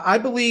 I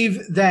believe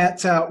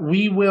that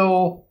we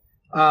will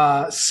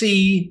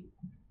see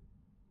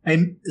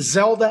a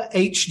Zelda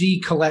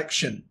HD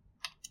collection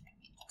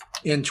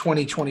in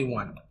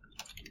 2021.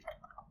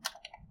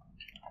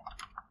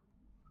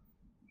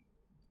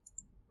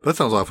 That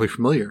sounds awfully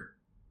familiar.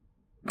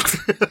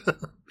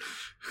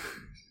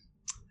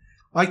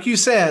 Like you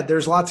said,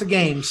 there's lots of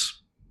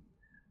games.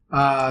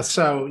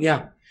 So,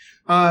 yeah.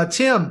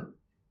 Tim?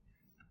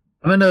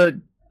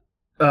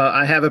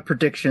 I have a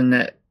prediction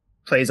that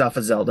plays off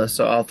of Zelda,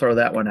 so I'll throw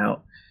that one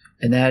out.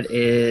 And that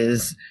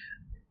is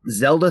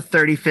Zelda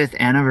 35th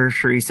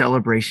anniversary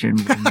celebration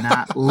will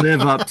not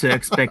live up to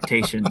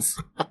expectations.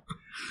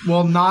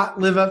 Will not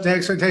live up to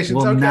expectations.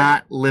 Will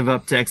not live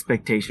up to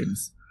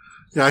expectations.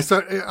 Yeah,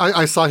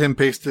 I saw him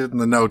paste it in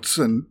the notes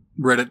and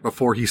read it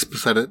before he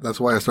said it. That's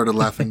why I started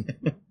laughing.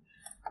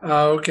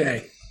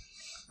 Okay.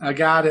 I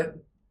got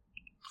it.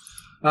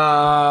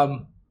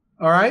 All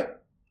right.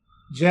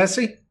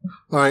 Jesse?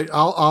 All right.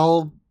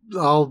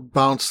 I'll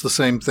bounce the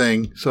same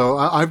thing. So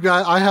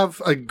I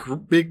have a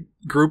big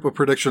group of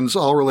predictions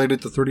all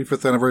related to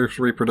 35th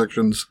anniversary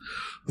predictions.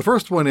 The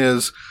first one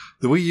is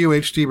the Wii U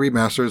HD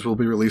remasters will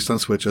be released on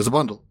Switch as a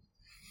bundle.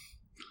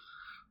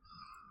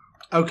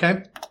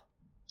 Okay.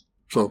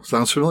 So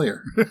sounds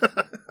familiar.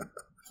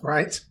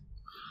 Right.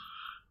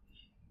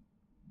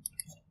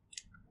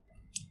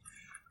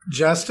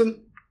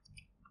 Justin?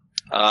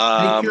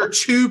 Make your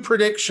two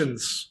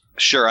predictions.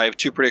 Sure. I have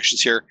two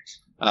predictions here.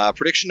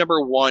 Prediction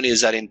number one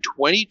is that in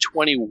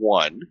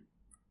 2021,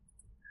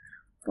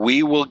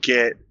 we will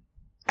get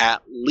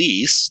at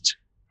least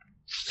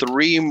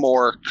 3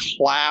 more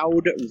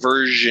cloud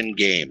version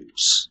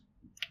games.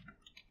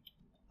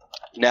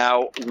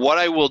 Now, what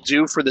I will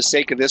do for the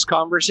sake of this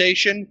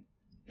conversation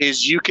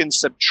is you can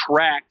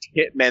subtract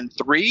Hitman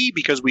 3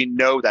 because we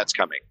know that's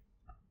coming.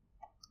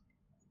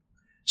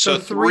 So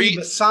 3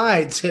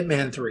 besides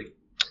Hitman 3.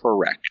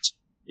 Correct.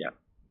 Yeah.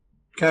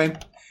 Okay.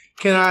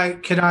 Can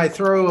I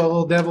throw a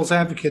little devil's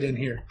advocate in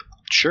here?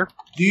 Sure.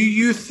 Do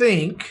you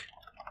think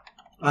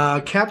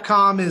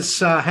Capcom is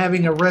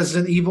having a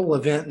Resident Evil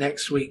event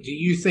next week. Do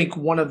you think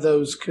one of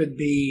those could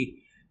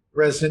be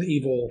Resident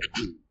Evil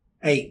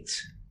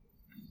 8?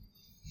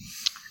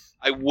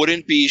 I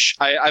wouldn't be.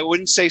 I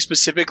wouldn't say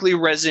specifically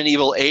Resident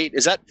Evil 8.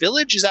 Is that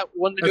Village? Is that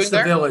one they're That's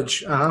doing the there?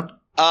 Village.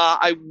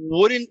 I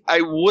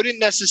wouldn't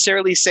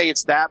necessarily say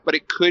it's that, but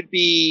it could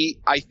be.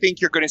 I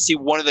think you're going to see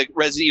one of the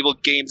Resident Evil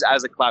games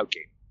as a cloud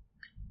game,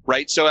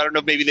 right? So I don't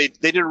know. Maybe they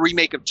did a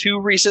remake of 2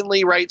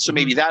 recently, right? So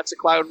maybe that's a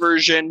cloud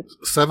version.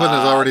 7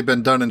 has already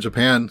been done in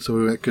Japan,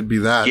 so it could be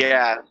that.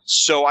 Yeah.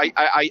 So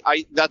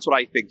I that's what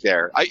I think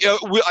there. I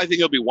think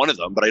it'll be one of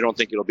them, but I don't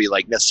think it'll be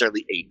like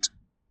necessarily 8.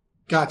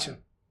 Gotcha.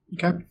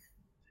 Okay.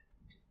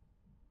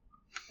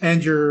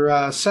 And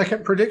your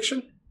second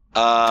prediction?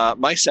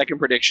 My second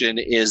prediction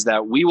is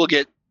that we will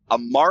get a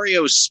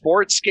Mario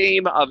sports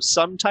game of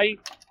some type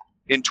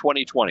in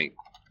 2020.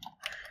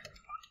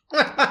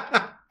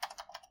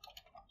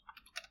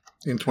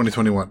 In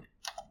 2021.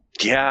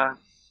 Yeah.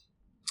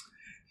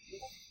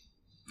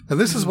 And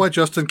this is why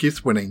Justin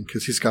keeps winning,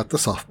 because he's got the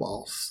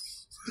softballs.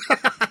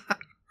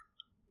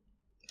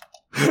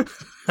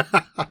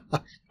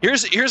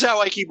 Here's how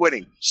I keep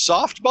winning.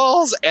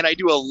 Softballs, and I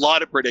do a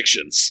lot of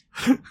predictions.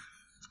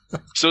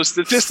 So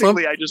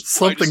statistically,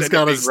 something's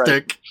got to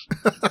stick.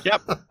 Right.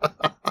 Yep.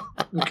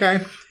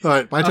 Okay. All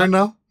right, my turn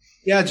now?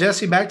 Yeah,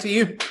 Jesse, back to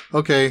you.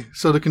 Okay,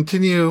 so to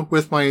continue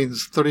with my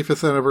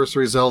 35th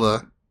anniversary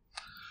Zelda,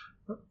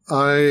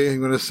 I am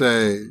going to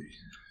say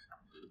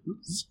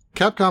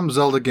Capcom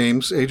Zelda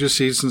games, Age of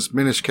Seasons,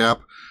 Minish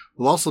Cap,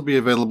 will also be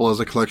available as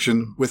a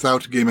collection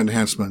without game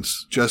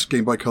enhancements, just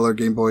Game Boy Color,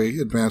 Game Boy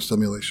Advanced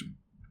emulation.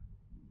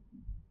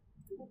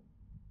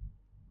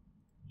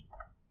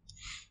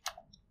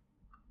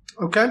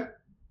 Okay.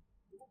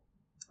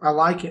 I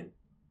like it.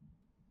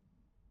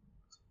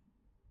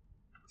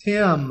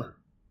 Tim.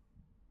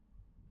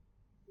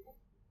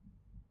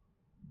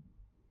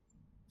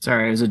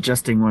 Sorry, I was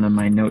adjusting one of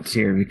my notes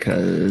here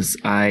because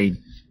I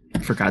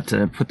forgot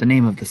to put the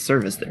name of the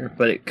service there.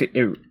 But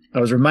I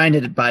was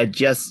reminded by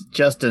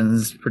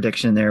Justin's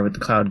prediction there with the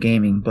cloud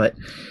gaming, but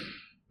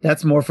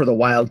that's more for the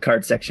wild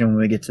card section when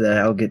we get to that.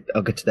 I'll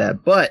get to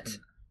that. But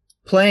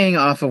playing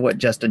off of what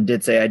Justin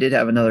did say, I did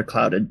have another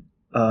clouded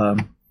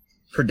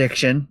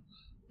prediction,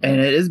 and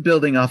it is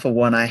building off of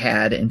one I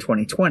had in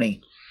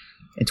 2020.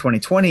 In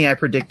 2020, I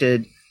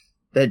predicted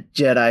that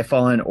Jedi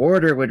Fallen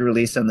Order would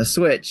release on the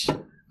Switch.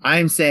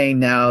 I'm saying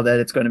now that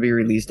it's going to be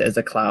released as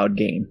a cloud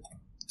game.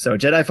 So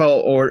Jedi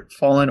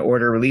Fallen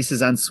Order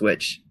releases on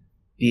Switch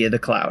via the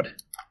cloud.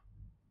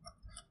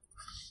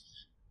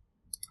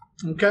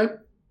 Okay.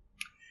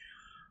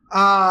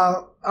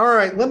 All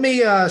right, let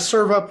me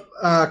serve up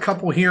a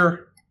couple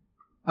here.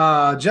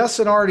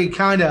 Justin already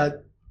kind of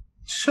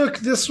took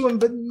this one,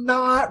 but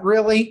not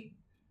really.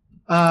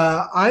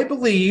 I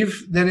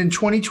believe that in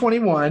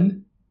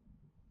 2021,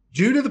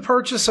 due to the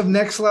purchase of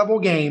Next Level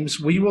Games,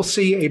 we will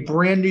see a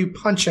brand new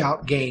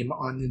Punch-Out game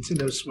on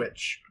Nintendo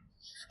Switch.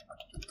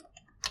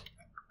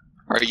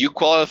 Are you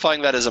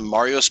qualifying that as a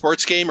Mario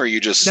sports game, or are you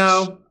just...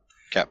 No.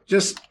 Okay.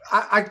 Just,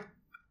 I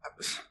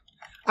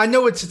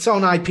know it's its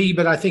own IP,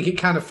 but I think it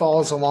kind of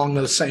falls along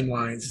those same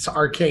lines. It's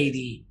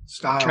arcadey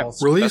style.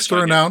 Released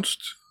or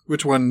announced?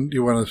 Which one do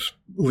you want to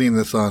lean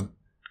this on?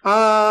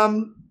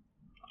 I'll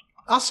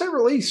say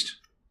released.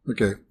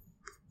 Okay.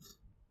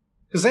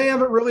 Because they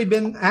haven't really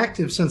been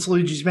active since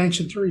Luigi's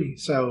Mansion 3.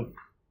 So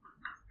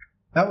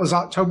that was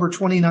October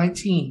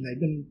 2019. They've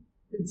been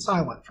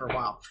silent for a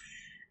while.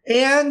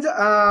 And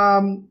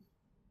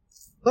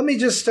let me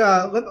just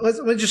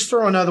let me just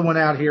throw another one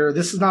out here.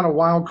 This is not a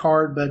wild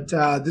card, but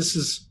this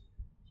is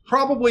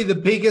probably the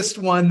biggest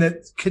one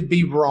that could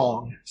be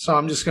wrong. So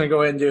I'm just going to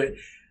go ahead and do it.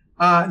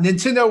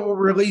 Nintendo will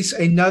release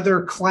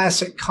another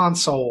classic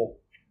console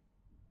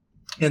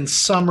in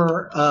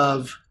summer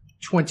of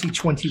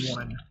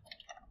 2021.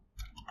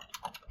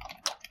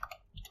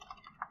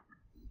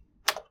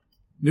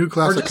 New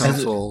classic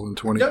console in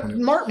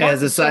 2020. Mark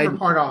the summer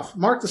part off.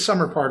 Mark the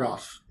summer part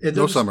off.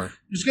 No summer.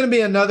 There's going to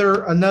be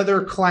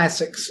another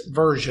classics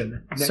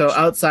version. So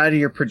outside of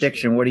your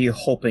prediction, what are you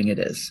hoping it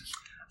is?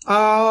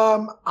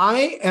 I'm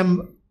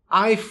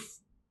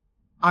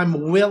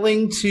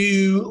willing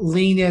to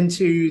lean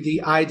into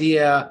the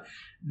idea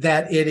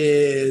that it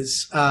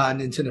is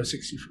Nintendo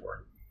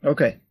 64.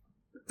 Okay.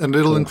 And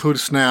it'll include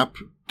Snap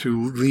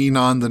to lean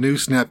on the new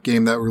Snap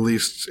game that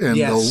released, and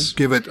they'll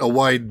give it a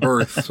wide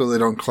berth so they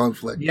don't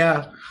conflict.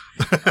 Yeah.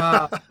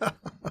 I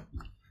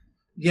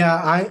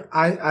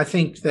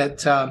think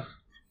that,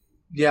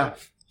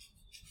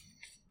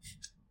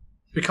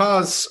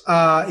 because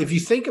if you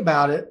think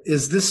about it,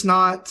 is this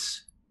not,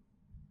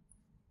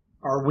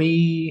 are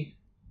we...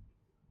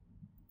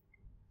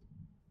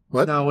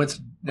 What? No,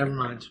 never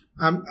mind.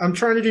 I'm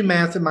trying to do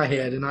math in my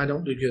head, and I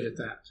don't do good at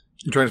that.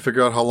 You're trying to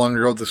figure out how long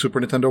ago the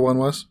Super Nintendo one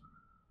was?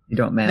 You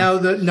don't math.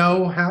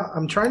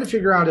 I'm trying to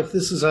figure out if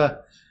this is a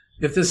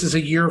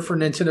year for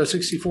Nintendo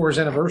 64's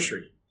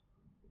anniversary.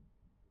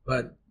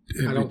 But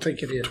I don't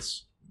think it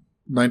is.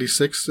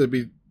 96,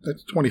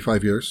 that's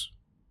 25 years.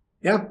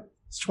 Yeah.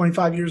 It's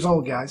 25 years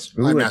old, guys.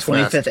 Ooh, a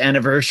 25th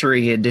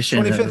anniversary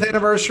edition. 25th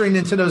anniversary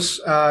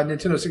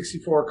Nintendo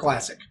 64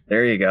 Classic.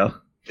 There you go.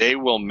 They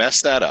will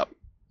mess that up.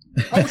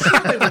 Oh, sure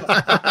they will.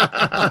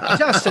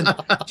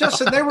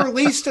 Justin, they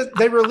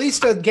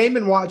released a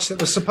Game & Watch that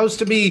was supposed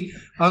to be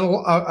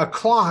a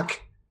clock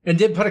and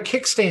did put a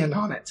kickstand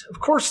on it. Of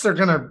course they're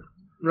going to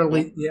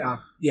really,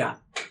 yeah.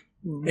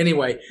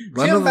 Anyway.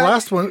 None of the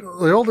last one,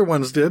 the older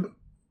ones did.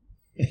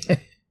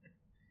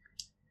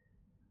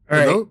 All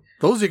right.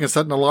 Those you can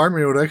set an alarm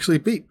and it would actually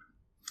beep.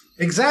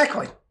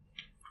 Exactly.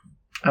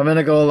 I'm going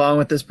to go along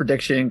with this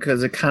prediction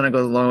because it kind of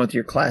goes along with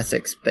your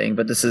classics thing,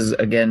 but this is,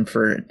 again,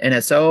 for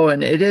NSO,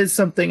 and it is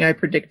something I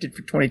predicted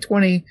for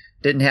 2020.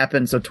 Didn't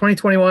happen. So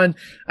 2021,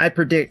 I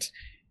predict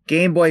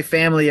Game Boy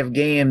family of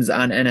games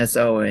on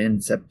NSO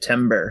in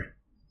September.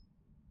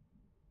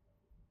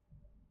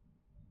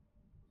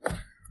 Okay.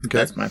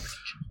 That's my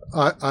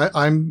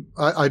prediction.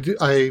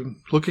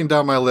 I'm looking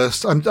down my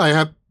list.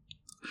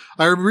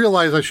 I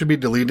realize I should be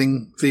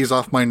deleting these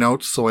off my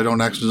notes so I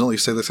don't accidentally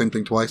say the same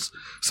thing twice.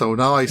 So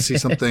now I see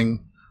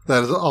something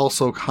that is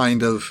also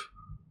kind of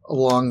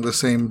along the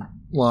same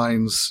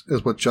lines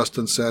as what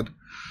Justin said.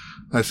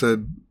 I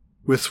said,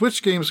 with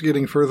Switch games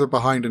getting further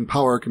behind in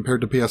power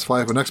compared to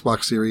PS5 and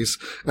Xbox Series,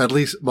 at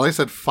least, well, I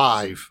said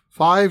 5.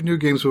 5 new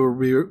games will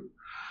be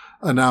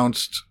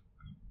announced,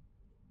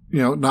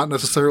 not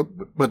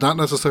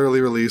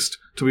necessarily released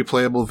to be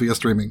playable via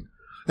streaming.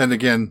 And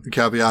again, the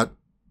caveat,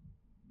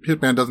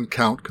 Hitman doesn't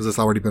count because it's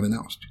already been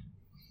announced.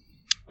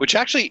 Which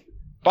actually,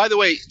 by the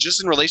way,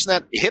 just in relation to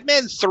that,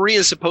 Hitman 3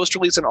 is supposed to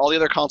release on all the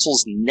other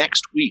consoles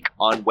next week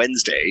on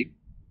Wednesday,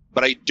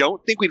 but I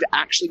don't think we've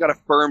actually got a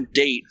firm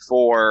date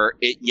for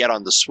it yet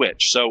on the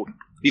Switch. So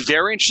be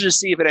very interested to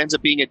see if it ends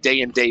up being a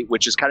day and date,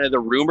 which is kind of the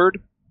rumored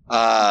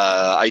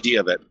idea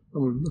of it.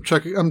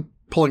 I'm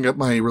pulling up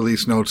my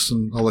release notes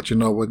and I'll let you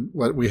know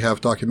what we have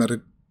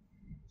documented.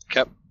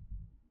 Okay.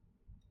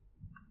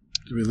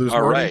 Did we lose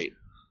All Marty? right.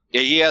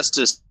 Yeah, he has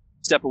to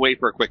step away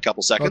for a quick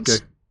couple seconds.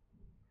 Okay.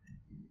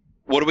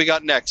 What do we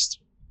got next?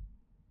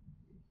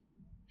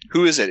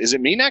 Who is it? Is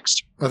it me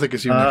next? I think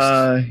it's you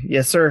next.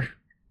 Yes, sir.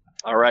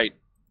 All right.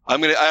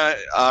 I'm gonna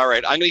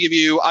give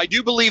you. I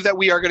do believe that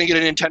we are gonna get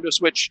a Nintendo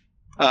Switch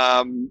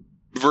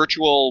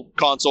virtual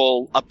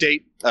console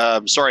update.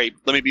 Sorry,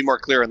 let me be more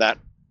clear on that.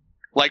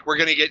 Like we're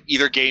gonna get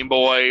either Game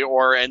Boy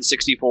or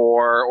N64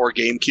 or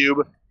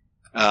GameCube.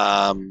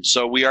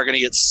 So we are gonna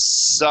get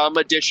some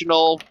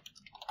additional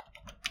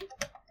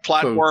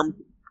platform.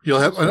 So you'll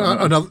have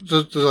another,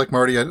 just like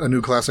Marty, a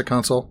new classic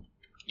console.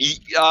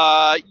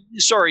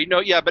 Sorry,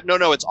 no,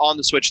 it's on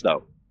the Switch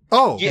though.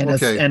 Oh, Yeah.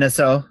 okay.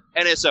 NSO.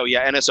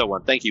 NSO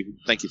one. Thank you.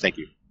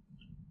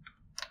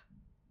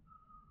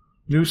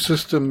 New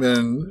system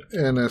in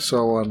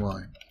NSO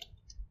Online.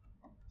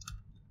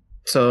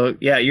 So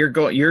yeah,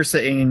 you're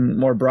saying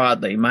more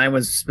broadly. Mine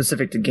was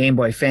specific to Game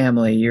Boy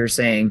family. You're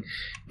saying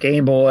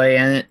Game Boy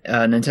and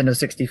Nintendo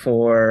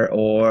 64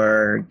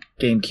 or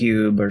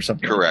GameCube or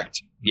something.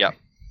 Correct. Yeah.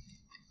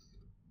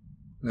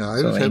 Yeah,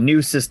 So a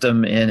new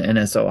system in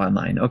NSO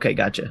Online. Okay,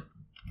 gotcha.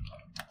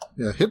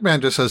 Yeah,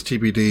 Hitman just says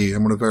TBD.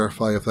 I'm going to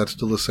verify if that's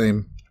still the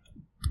same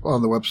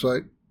on the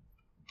website.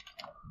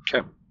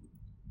 Okay.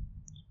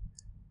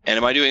 And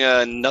am I doing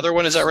another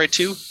one? Is that right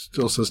too?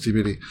 Still says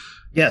TBD.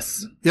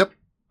 Yes. Yep.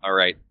 All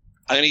right.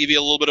 I'm going to give you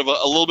a little bit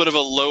of a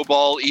low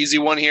ball, easy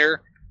one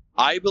here.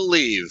 I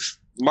believe.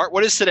 Mark,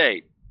 what is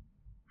today?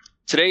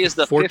 Today is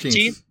the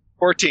 15th.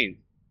 14th.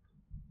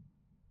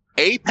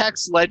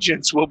 Apex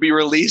Legends will be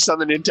released on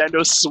the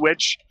Nintendo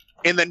Switch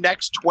in the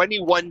next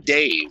 21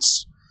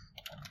 days.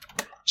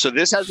 So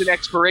this has an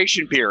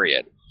expiration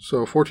period.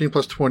 So 14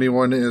 plus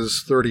 21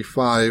 is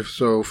 35,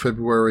 so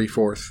February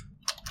 4th.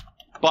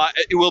 But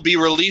it will be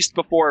released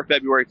before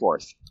February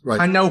 4th. Right.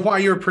 I know why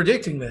you're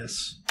predicting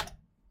this.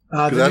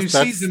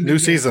 That's new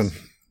season.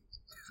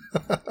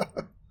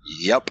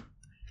 Yep.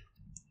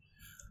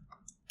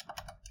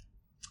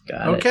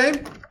 Got it.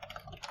 Okay.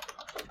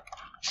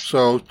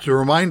 So to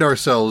remind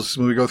ourselves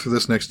when we go through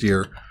this next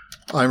year,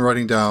 I'm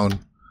writing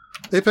down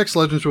Apex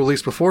Legends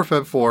released before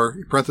Feb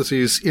 4,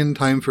 parentheses, in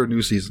time for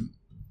new season.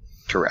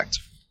 Correct.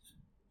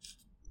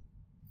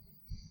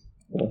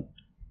 Cool.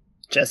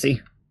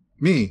 Jesse.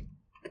 Me.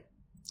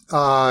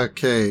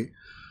 Okay.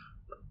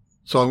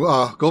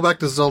 So go back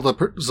to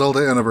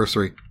Zelda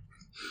Anniversary.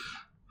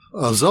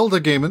 Zelda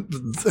Game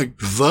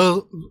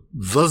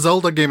the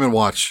Zelda Game &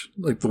 Watch,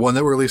 like the one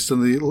that were released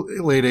in the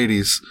late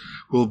 80s,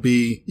 will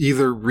be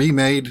either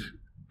remade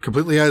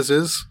completely as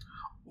is,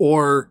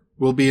 or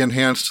will be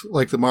enhanced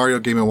like the Mario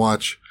Game &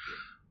 Watch.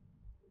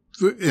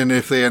 And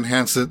if they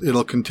enhance it,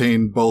 it'll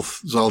contain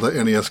both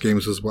Zelda NES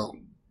games as well.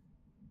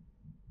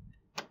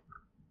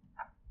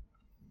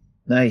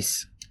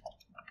 Nice.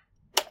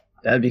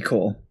 That'd be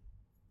cool.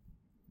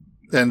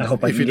 And I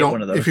hope I if can you get don't,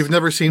 one of those. if you've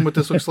never seen what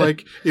this looks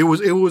like, it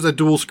was a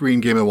dual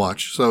screen Game &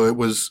 Watch, so it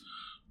was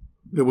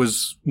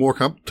more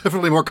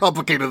definitely more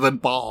complicated than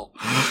Ball.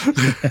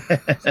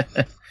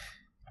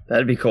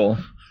 That'd be cool.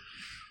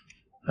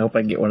 I hope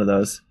I can get one of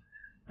those.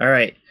 All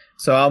right.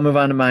 So I'll move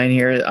on to mine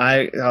here.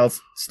 I'll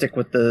stick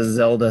with the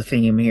Zelda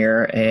theme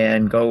here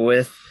and go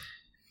with,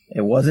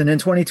 it wasn't in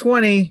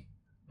 2020,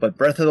 but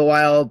Breath of the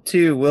Wild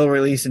 2 will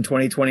release in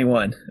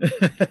 2021.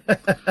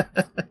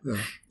 Yeah.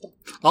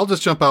 I'll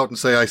just jump out and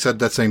say I said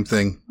that same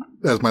thing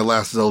as my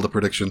last Zelda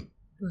prediction.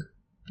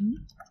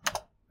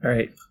 All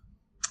right.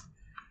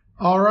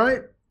 All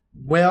right.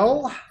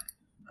 Well,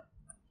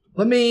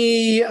 let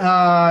me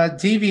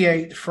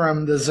deviate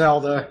from the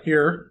Zelda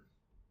here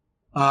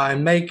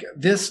and make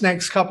this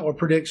next couple of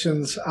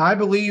predictions. I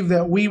believe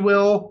that we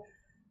will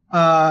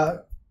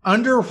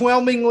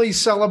underwhelmingly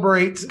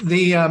celebrate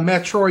the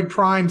Metroid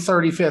Prime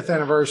 35th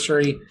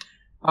anniversary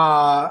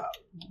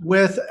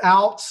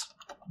without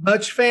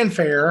much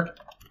fanfare,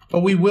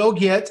 but we will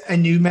get a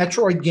new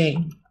Metroid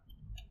game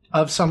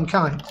of some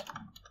kind.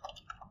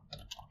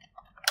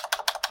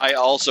 I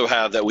also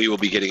have that we will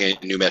be getting a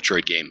new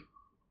Metroid game.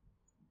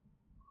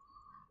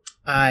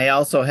 I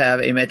also have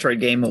a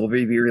Metroid game that will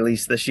be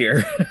released this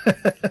year.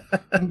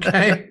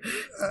 Okay.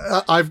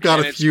 I've got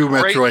And a it's few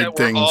great Metroid that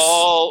things.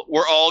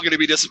 We're all going to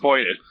be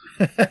disappointed.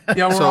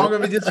 Yeah, we're all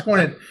going to be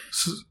disappointed.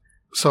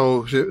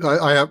 So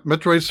I have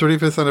Metroid's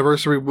 35th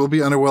anniversary will be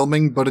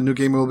underwhelming, but a new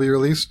game will be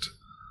released.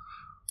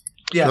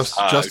 Yes.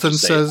 Justin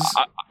says...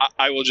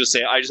 I will just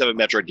say, I just have a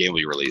Metroid game will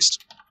be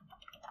released.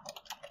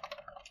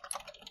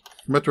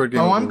 Metroid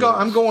game. Oh, will I'm be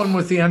released. I'm going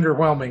with the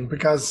underwhelming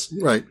because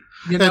Right.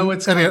 you know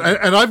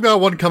and I've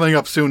got one coming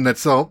up soon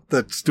that's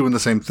doing the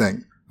same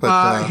thing.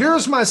 But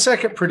here's my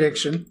second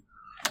prediction.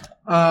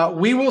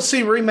 We will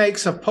see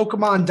remakes of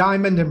Pokemon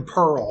Diamond and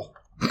Pearl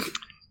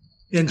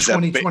in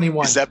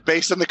 2021. Is that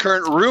based on the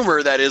current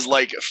rumor that is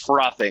like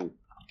frothing?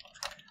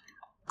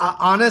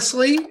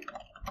 Honestly,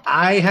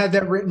 I had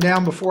that written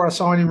down before I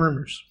saw any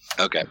rumors.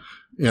 Okay.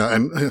 yeah,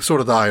 and so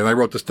did I, and I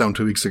wrote this down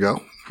 2 weeks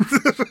ago.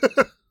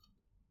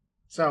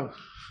 So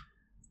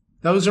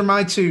those are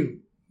my two.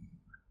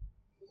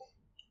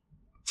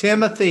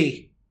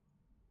 Timothy,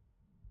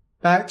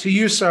 back to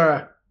you,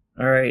 sir.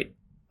 All right.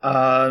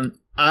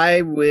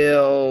 I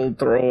will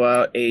throw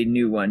out a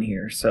new one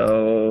here.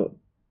 So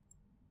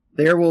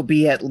there will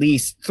be at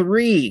least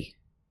 3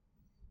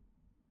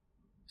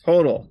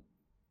 total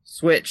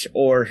Switch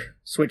or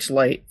Switch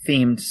Lite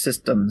themed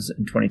systems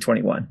in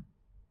 2021.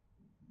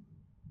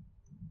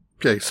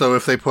 Okay, so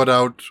if they put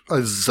out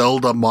a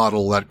Zelda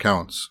model, that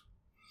counts.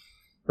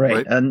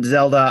 Right. And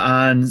Zelda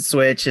on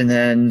Switch and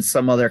then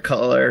some other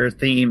color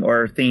theme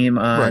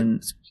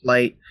on Switch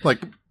Lite.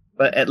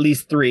 But at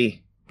least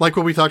 3. Like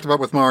what we talked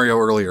about with Mario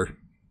earlier.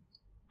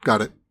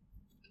 Got it.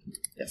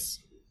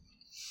 Yes.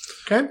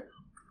 Okay.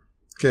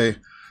 Okay.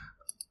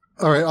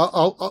 All right.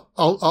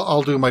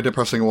 I'll do my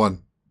depressing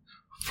one.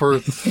 For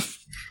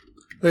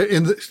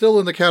still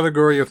in the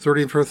category of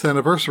 35th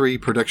anniversary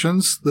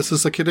predictions, this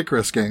is a Kid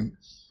Icarus game.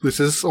 This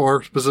is,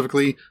 or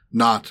specifically,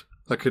 not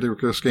a Kid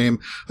Icarus game.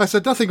 I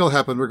said nothing will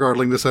happen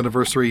regarding this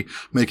anniversary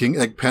making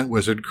Eggplant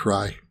Wizard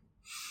cry.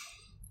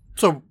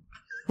 So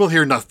we'll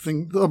hear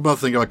nothing about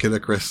Kid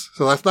Icarus.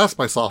 So that's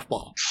my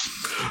softball.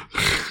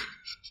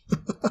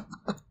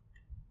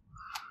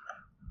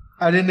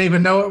 I didn't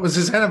even know it was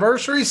his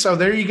anniversary, so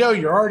there you go.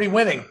 You're already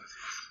winning.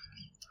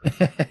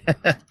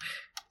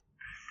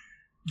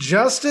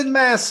 Justin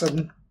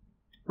Masson,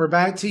 we're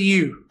back to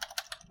you.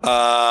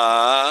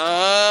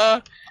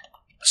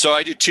 So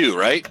I do 2,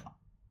 right?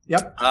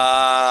 Yep.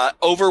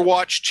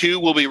 Overwatch 2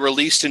 will be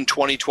released in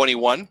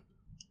 2021.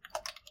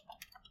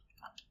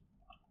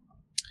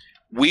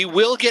 We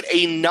will get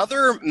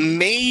another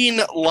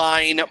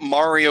mainline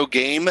Mario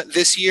game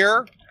this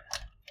year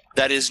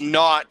that is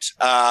not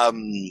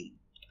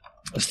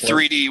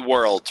 3D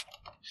World.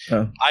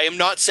 Oh. I am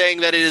not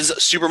saying that it is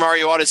Super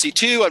Mario Odyssey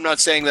 2. I'm not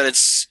saying that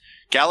it's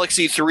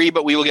Galaxy 3,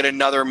 but we will get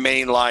another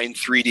mainline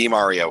 3D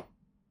Mario.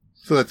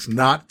 So that's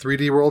not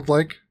 3D World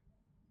like?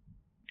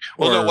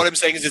 Well, no, what I'm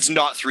saying is it's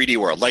not 3D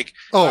World. Like,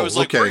 Oh, I was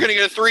like, okay. we're going to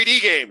get a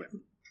 3D game.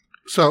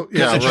 So,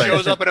 yeah, Because it right.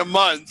 shows up in a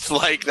month.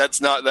 Like,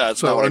 that's not not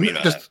So what I a, mean.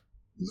 just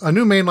a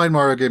new mainline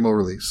Mario game will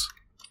release.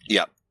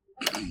 Yeah.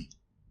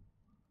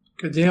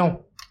 Good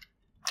deal.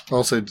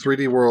 I'll say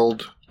 3D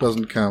World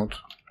doesn't count.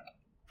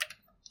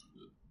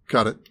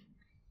 Got it.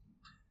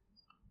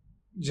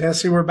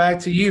 Jesse, we're back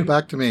to you.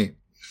 Back to me.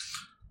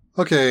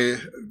 Okay,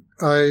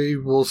 I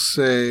will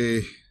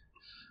say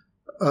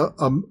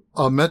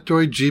a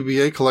Metroid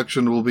GBA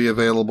collection will be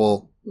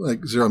available,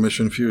 like Zero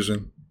Mission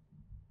Fusion.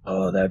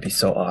 Oh, that'd be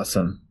so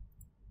awesome.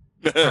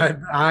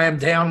 I am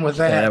down with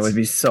that. That would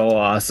be so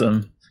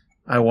awesome.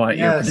 I want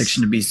your Yes.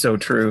 prediction to be so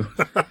true.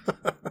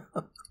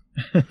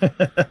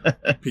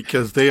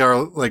 Because they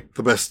are like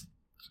the best,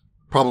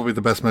 probably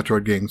the best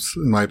Metroid games,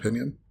 in my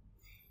opinion.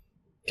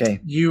 Okay.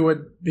 You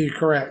would be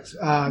correct.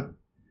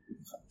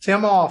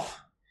 Tim Off,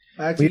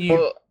 back to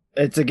you.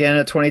 It's again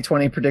a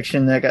 2020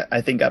 prediction that I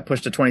think got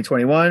pushed to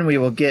 2021. We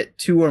will get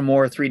 2 or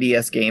more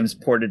 3DS games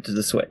ported to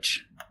the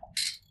Switch.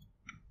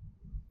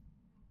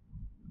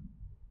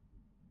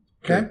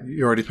 Okay.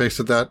 You already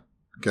pasted that?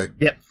 Okay.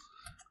 Yep.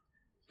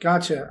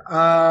 Gotcha.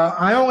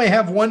 I only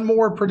have one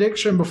more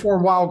prediction before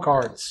wild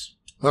cards.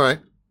 All right.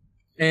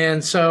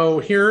 And so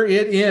here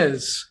it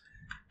is.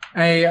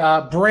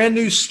 A brand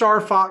new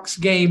Star Fox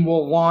game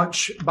will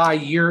launch by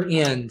year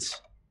end.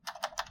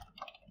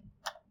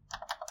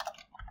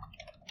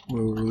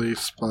 Will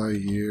release by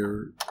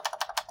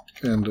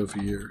end of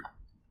year.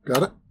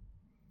 Got it?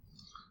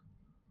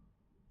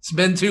 It's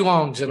been too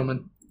long,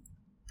 gentlemen.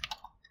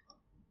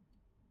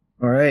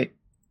 All right.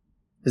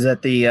 Is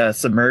that the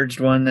submerged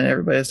one that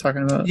everybody's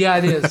talking about? Yeah,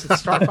 it is. It's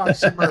Star Fox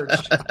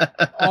Submerged.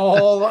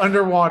 All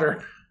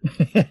underwater.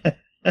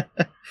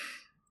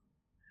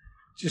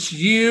 Just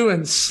you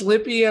and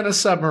Slippy and a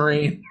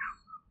submarine.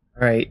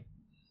 All right.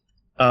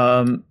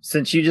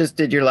 Since you just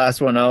did your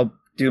last one, I'll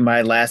do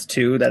my last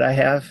two that I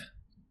have.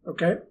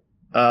 Okay.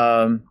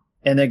 And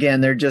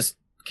again, they're just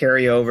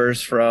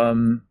carryovers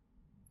from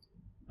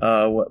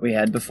what we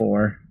had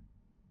before.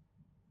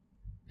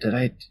 Did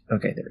I?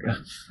 Okay, there we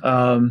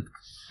go.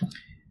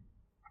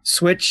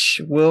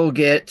 Switch will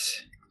get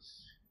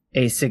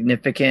a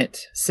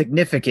significant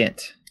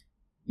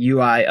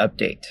UI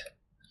update.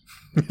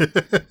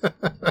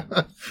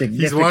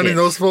 He's wanting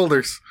those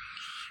folders.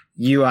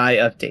 UI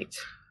update.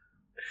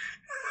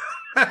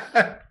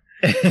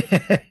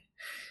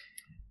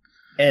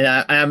 And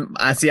I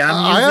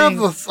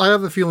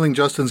have the feeling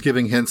Justin's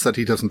giving hints that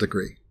he doesn't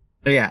agree.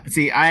 Yeah.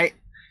 See,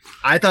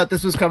 I thought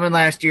this was coming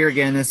last year.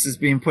 Again, this is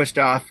being pushed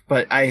off,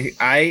 but I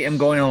am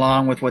going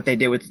along with what they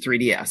did with the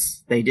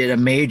 3DS. They did a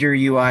major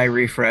UI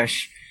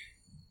refresh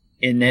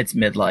in its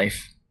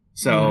midlife.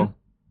 So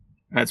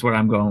that's what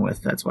I'm going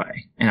with. That's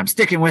why. And I'm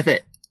sticking with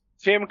it.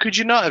 Tim, could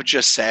you not have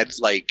just said,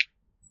 like,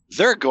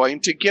 they're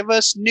going to give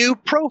us new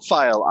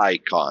profile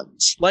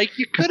icons? Like,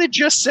 you could have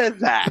just said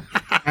that.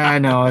 I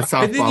know, it's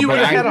softball. And then you would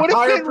have had a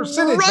higher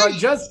percentage like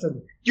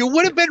Justin. You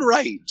would have been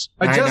right.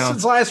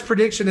 Justin's last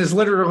prediction is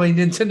literally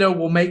Nintendo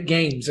will make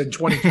games in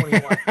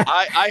 2021.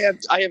 I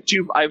have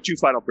two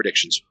final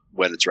predictions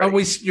when it's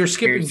ready. You're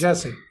skipping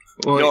Jesse.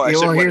 Well,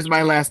 here's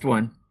my last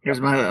one.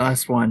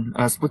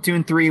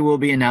 Splatoon 3 will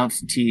be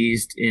announced and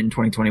teased in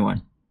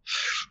 2021.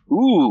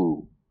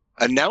 Ooh.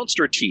 Announced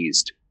or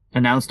teased?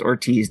 Announced or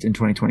teased in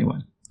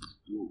 2021.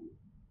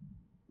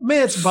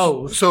 Man, it's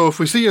both. So if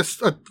we see if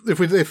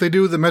they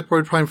do the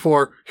Metroid Prime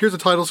 4, here's a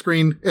title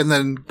screen and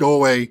then go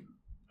away,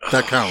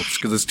 that counts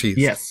because it's teased.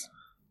 Yes.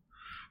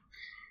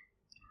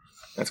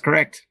 That's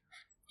correct.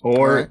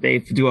 Or they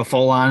do a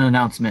full-on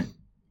announcement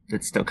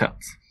that still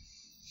counts.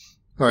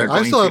 All right,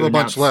 I still have a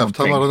bunch left.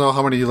 I want to know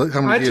how many do you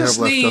have left,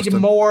 Justin? I just need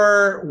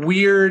more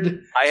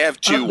weird I have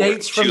two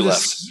updates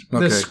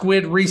from the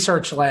Squid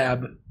Research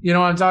Lab. You know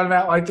what I'm talking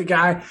about? Like the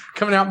guy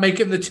coming out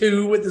making the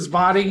two with his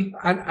body.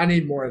 I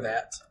need more of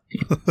that.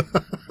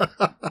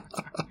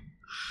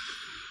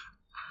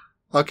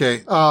 Okay,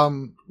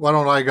 why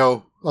don't I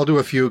go? I'll do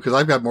a few because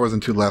I've got more than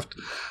two left.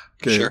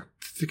 Okay. Sure.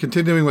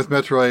 Continuing with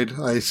Metroid,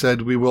 I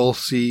said we will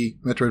see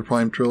Metroid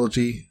Prime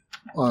Trilogy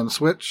on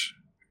Switch.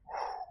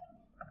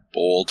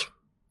 Bold.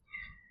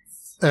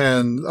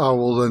 And I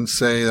will then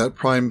say that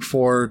Prime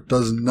 4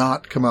 does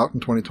not come out in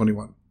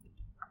 2021.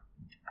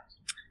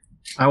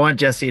 I want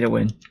Jesse to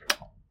win.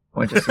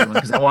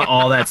 Because I want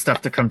all that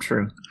stuff to come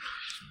true.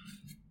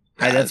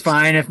 That's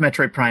fine if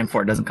Metroid Prime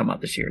 4 doesn't come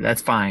out this year.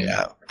 That's fine.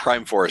 Yeah,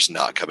 Prime 4 is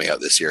not coming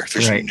out this year.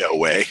 There's no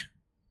way.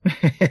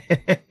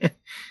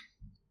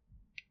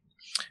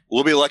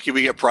 We'll be lucky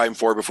we get Prime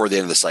 4 before the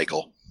end of the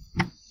cycle.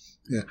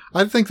 Yeah,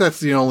 I think that's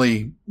the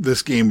only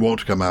this game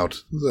won't come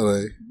out.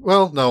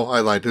 No, I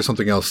lied. There's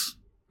something else.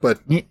 But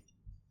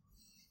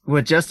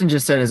what Justin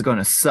just said is going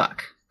to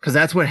suck because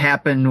that's what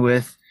happened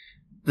with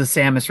the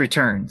Samus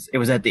Returns. It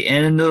was at the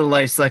end of the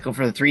life cycle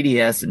for the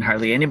 3DS, and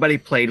hardly anybody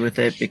played with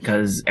it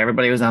because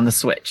everybody was on the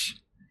Switch.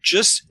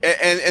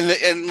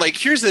 And like,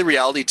 here's the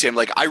reality, Tim.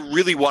 Like, I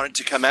really want it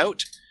to come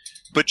out,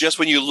 but just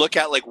when you look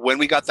at like when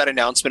we got that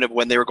announcement of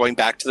when they were going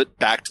back to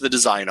the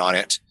design on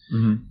it,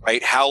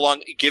 right? How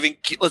long?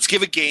 Let's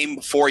give a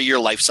game 4-year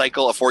life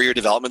cycle, a 4-year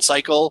development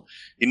cycle,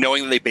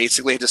 knowing that they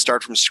basically had to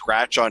start from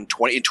scratch in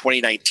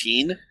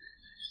 2019.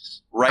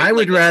 Right? I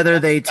would rather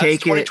they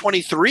take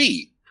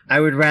 2023. I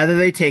would rather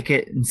they take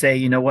it and say,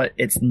 you know what?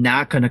 It's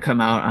not going to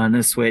come out on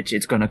the Switch.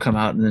 It's going to come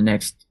out in the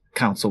next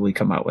console we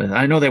come out with.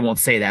 I know they won't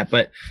say that,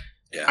 but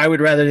I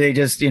would rather they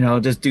just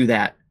do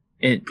that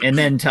and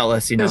then tell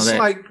us, it's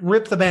like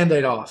rip the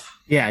Band-Aid off.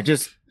 Yeah,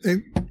 just.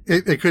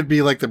 It could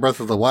be like the Breath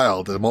of the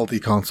Wild, a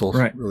multi-console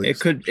release. It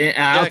could.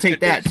 I'll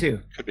take that too.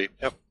 Could be.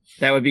 Yep.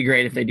 That would be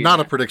great if they do. Not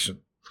a prediction.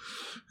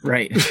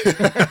 Right.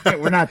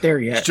 We're not there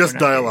yet. Just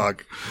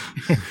dialogue.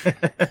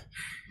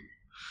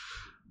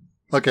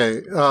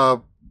 Okay.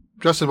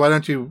 Justin, why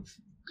don't you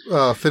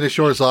finish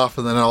yours off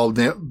and then I'll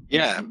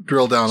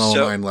drill down all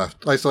mine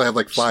left. I still have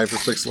like 5 or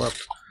 6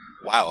 left.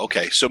 Wow.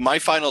 Okay. So my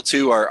final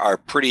two are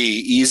pretty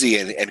easy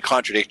and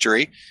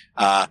contradictory.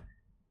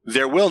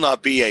 There will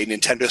not be a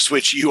Nintendo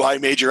Switch UI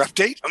major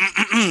update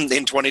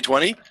in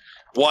 2020.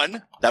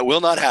 One, that will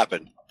not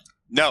happen.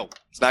 No,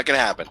 it's not going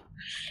to happen.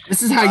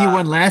 This is how you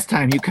won last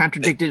time. You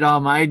contradicted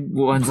all my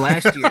ones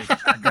last year.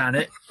 I got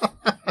it.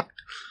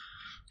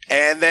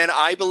 And then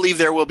I believe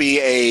there will be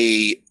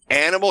a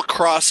Animal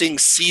Crossing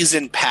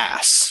Season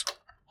Pass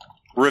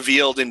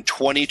revealed in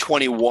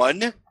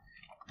 2021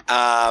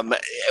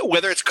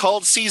 Whether it's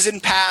called Season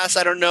Pass,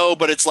 I don't know,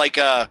 but it's like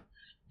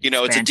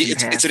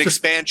it's an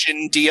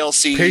expansion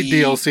DLC. Paid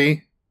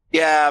DLC.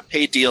 Yeah,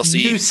 paid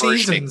DLC. New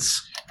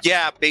seasons.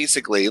 Yeah,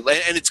 basically. And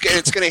it's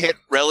going to hit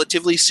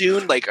relatively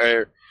soon, like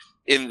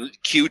in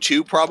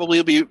Q2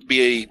 probably will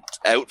be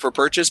out for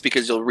purchase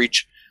because you'll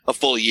reach a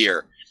full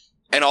year.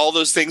 And all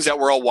those things that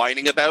we're all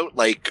whining about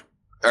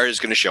are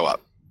just going to show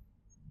up.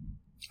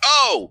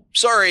 Oh,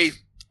 sorry.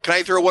 Can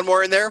I throw one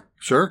more in there?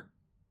 Sure.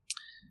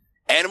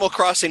 Animal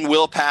Crossing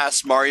will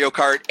pass Mario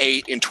Kart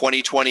 8 in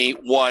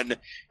 2021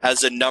 as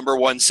the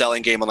 #1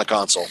 selling game on the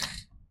console.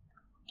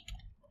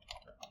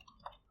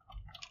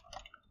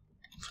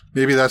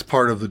 Maybe that's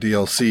part of the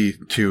DLC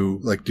to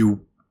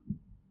do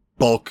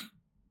bulk.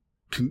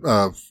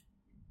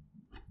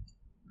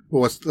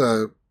 What's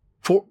the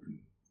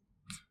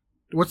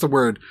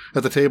word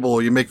at the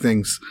table? You make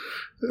things.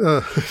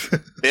 Build?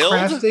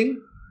 Crafting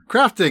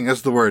Crafting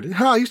is the word.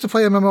 I used to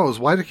play MMOs.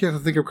 Why can't I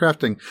think of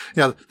crafting?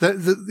 Yeah,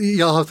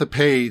 you'll have to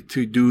pay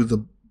to do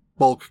the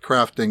bulk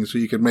crafting so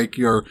you can make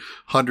your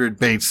 100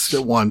 baits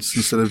at once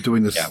instead of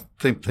doing the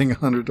same thing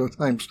 100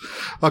 times.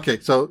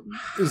 Okay, so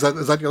is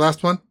that your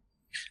last one?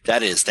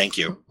 That is. Thank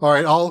you. All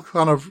right, I'll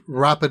kind of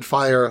rapid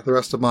fire the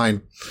rest of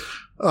mine.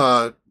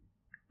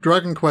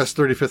 Dragon Quest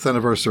 35th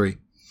anniversary.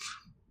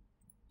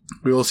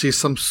 We will see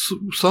some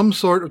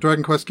sort of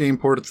Dragon Quest game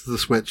ported to the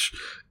Switch,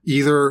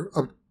 either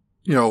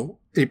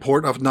a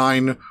port of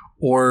 9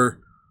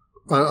 or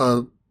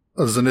a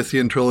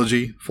Zenithian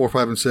trilogy, 4,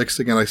 5, and 6.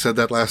 Again, I said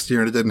that last year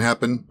and it didn't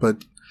happen,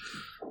 but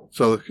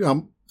so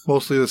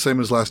mostly the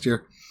same as last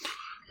year.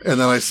 And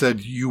then I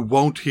said you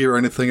won't hear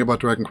anything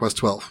about Dragon Quest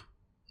 12.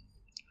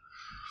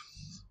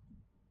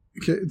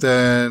 Okay,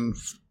 then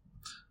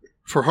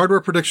for hardware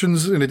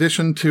predictions, in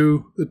addition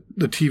to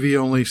the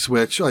TV-only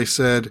Switch, I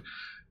said,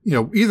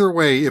 either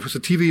way, if it's a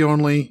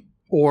TV-only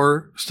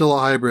or still a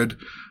hybrid,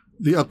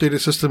 the updated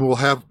system will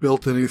have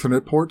built-in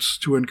Ethernet ports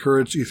to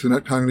encourage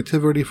Ethernet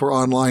connectivity for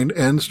online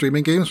and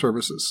streaming game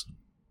services.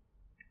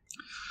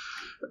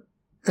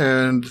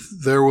 And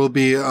there will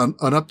be an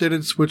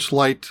updated Switch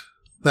Lite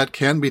that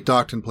can be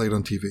docked and played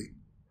on TV.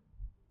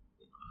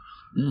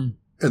 And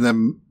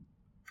then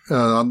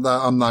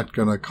I'm not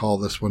going to call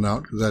this one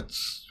out because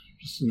that's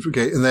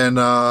okay. And then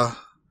the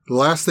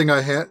last thing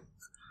I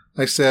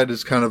said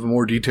is kind of a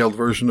more detailed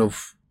version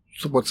of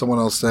what someone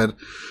else said.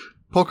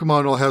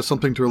 Pokemon will have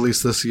something to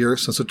release this year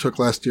since it took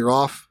last year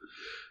off.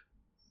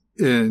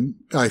 And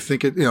I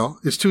think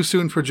it's too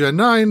soon for Gen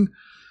 9.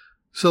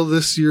 So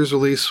this year's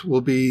release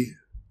will be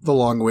the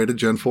long-awaited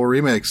Gen 4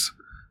 remakes.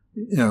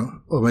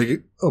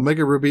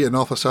 Omega Ruby and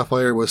Alpha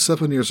Sapphire was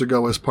 7 years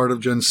ago as part of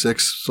Gen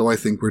 6, so I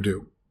think we're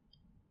due.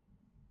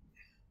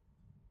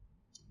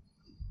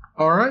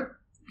 All right.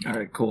 All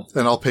right, cool.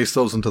 And I'll paste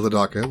those into the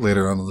docket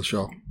later on in the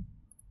show.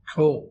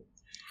 Cool.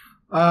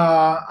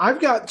 I've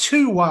got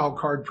 2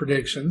 wildcard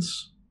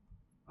predictions.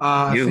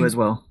 As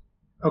well.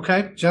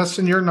 Okay.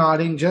 Justin, you're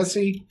nodding.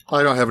 Jesse?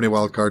 I don't have any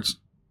wild cards.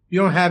 You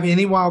don't have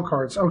any wild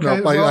cards. Okay.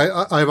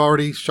 No, I've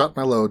already shot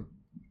my load.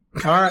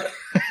 All right.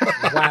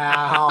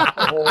 Wow.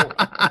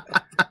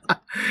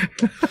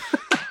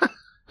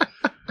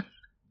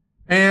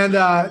 And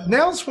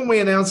now's when we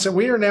announce that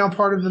we are now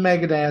part of the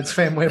Megadads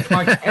family of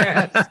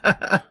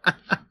podcasts.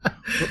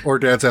 Or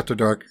Dads After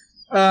Dark.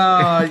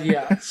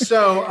 Yeah.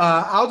 So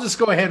I'll just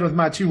go ahead with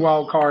my 2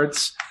 wild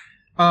cards.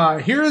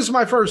 Here is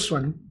my first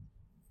one.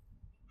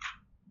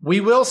 We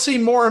will see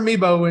more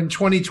Amiibo in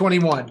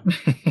 2021.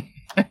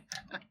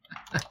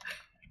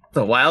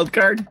 The wild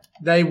card?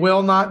 They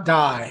will not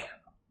die.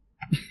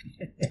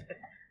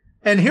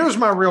 And here's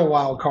my real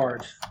wild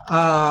card.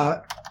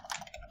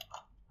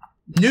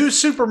 New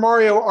Super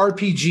Mario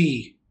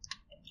RPG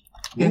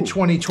in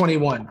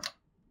 2021.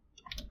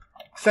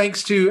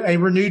 Thanks to a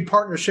renewed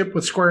partnership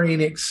with Square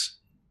Enix,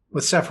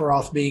 with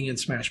Sephiroth being in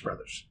Smash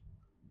Brothers.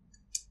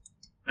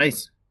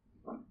 Nice.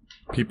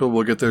 People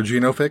will get their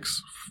Geno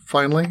fix,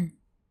 finally.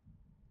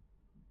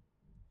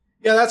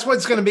 Yeah, that's what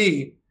it's going to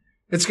be.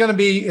 It's going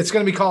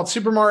to be called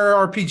Super Mario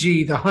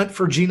RPG: The Hunt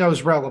for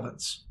Geno's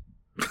Relevance.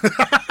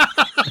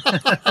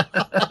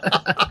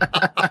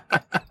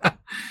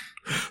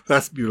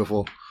 That's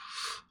beautiful.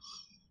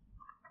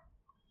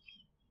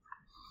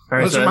 All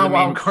right, Those are my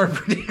wild card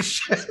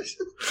predictions.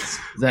 Does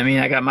that mean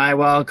I got my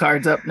wild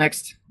cards up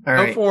next? All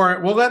right. Go for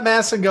it. We'll let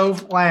Masson go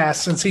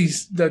last since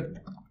he's the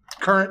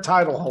current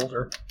title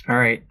holder. All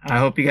right. I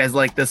hope you guys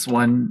like this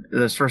one.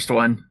 This first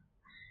one.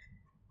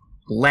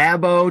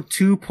 Labo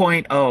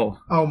 2.0.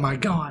 Oh my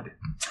God.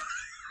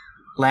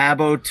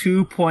 Labo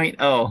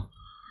 2.0.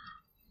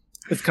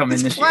 It's coming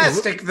It's this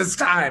plastic this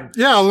time.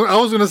 Yeah, I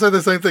was going to say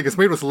the same thing. It's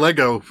made with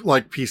Lego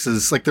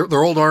pieces, like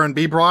they're old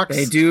R&B blocks.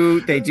 They do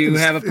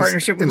have a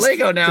partnership with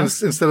Lego now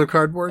instead of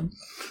cardboard.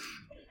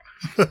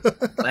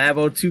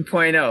 Labo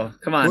 2.0.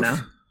 Come on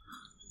now.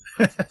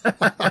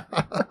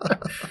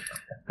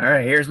 All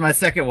right, here's my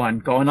second one.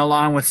 Going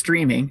along with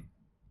streaming,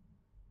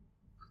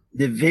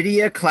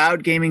 NVIDIA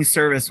Cloud Gaming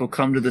Service will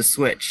come to the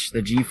Switch.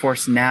 The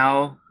GeForce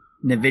Now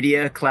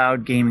NVIDIA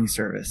Cloud Gaming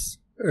Service.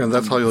 And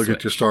that's how you'll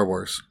get your Star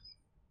Wars.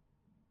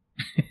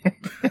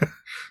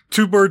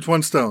 Two birds,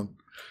 one stone.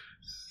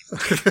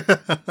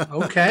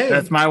 Okay.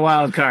 That's my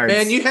wild card.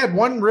 Man, you had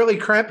one really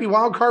crappy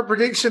wild card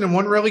prediction and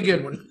one really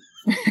good one.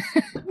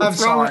 I'm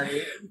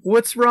sorry.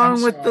 What's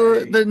wrong with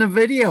sorry. the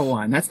NVIDIA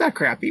one? That's not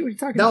crappy. What are you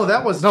talking about?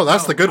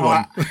 That's the good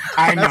one.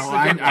 I know. That's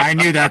the good one. I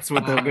knew that's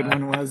what the good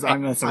one was.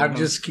 I'm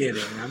just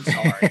kidding. I'm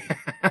sorry.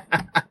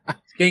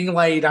 It's getting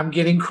late. I'm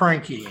getting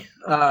cranky.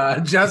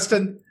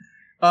 Justin,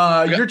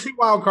 your two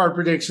wild card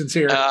predictions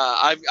here.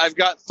 I've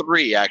got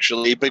 3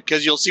 actually,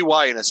 because you'll see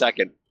why in a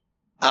second.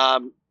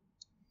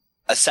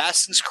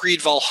 Assassin's Creed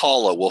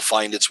Valhalla will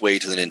find its way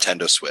to the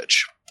Nintendo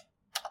Switch.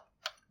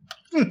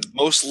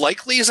 Most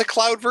likely is a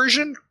cloud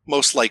version.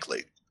 Most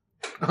likely.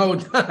 Oh,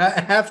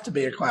 have to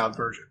be a cloud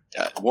version.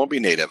 Yeah, it won't be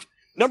native.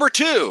 Number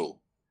 2,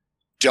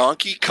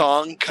 Donkey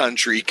Kong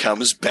Country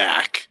comes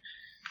back.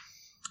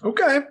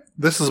 Okay.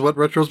 This is what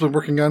Retro's been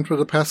working on for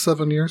the past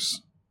 7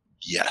 years?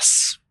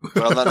 Yes.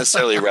 Well, not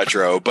necessarily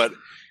retro, but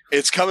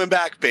it's coming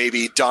back,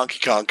 baby. Donkey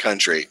Kong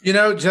Country. You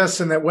know,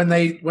 Justin, that when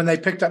they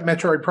picked up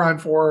Metroid Prime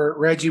 4,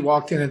 Reggie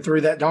walked in and threw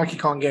that Donkey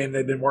Kong game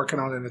they've been working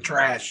on in the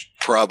trash.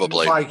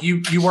 Probably. Like,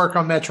 you work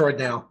on Metroid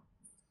now.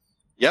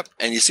 Yep,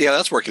 and you see how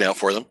that's working out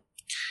for them.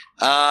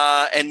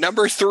 And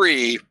number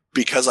 3,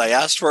 because I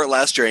asked for it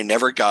last year, I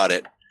never got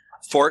it.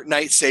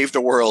 Fortnite Save the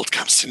World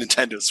comes to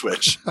Nintendo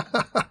Switch.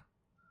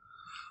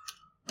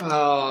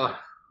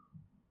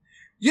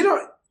 You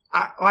know,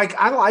 I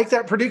like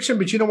that prediction,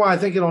 but you know why I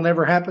think it'll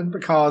never happen?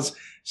 Because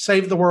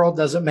Save the World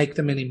doesn't make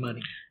them any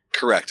money.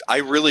 Correct. I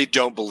really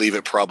don't believe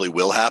it probably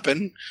will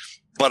happen,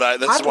 but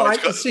that's why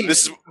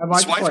it's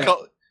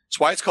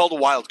why it's called a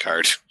wild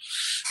card.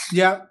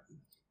 Yep.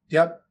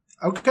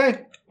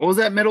 Okay. What was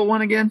that middle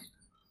one again?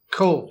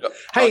 Cool.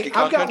 Hey,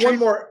 I've got one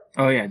more.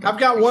 Oh yeah, I've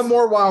got one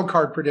more wild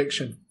card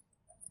prediction.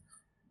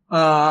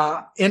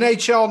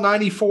 NHL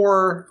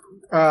 94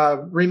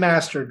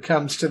 remastered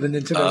comes to the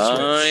Nintendo Switch.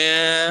 Oh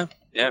yeah.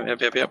 Yep.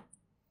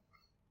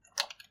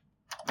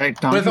 Like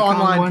Donkey With Kong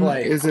online one,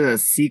 play. Is it a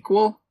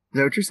sequel? Is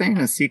that what you're saying?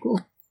 A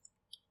sequel?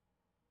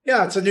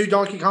 Yeah, it's a new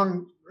Donkey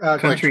Kong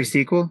Country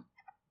sequel?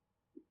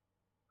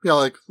 Yeah,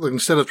 like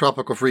instead of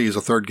Tropical Freeze,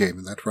 a third game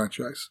in that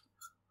franchise.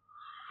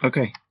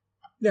 Okay.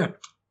 Yeah,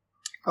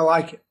 I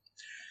like it.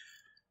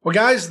 Well,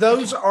 guys,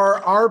 those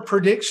are our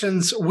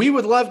predictions. We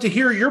would love to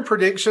hear your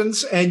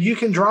predictions, and you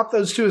can drop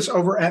those to us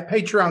over at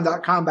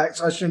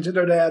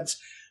patreon.com/NintendoDads,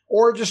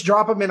 or just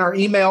drop them in our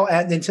email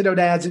at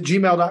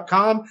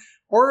nintendodads@gmail.com,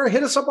 or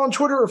hit us up on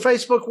Twitter or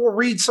Facebook. We'll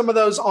read some of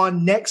those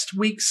on next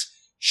week's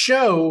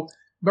show.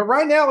 But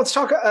right now, let's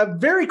talk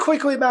very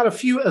quickly about a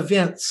few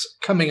events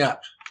coming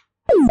up.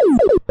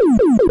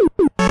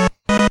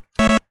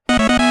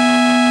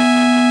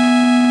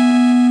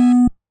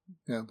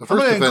 Yeah, the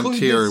first event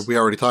here we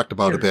already talked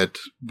about a bit,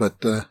 but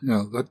the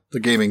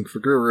gaming for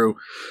Guru.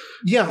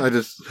 Yeah,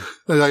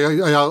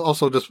 I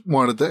also just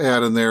wanted to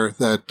add in there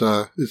that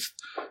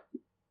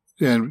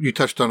and you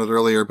touched on it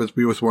earlier, but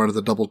we just wanted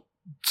to double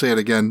say it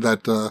again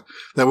that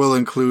that will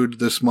include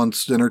this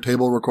month's dinner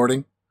table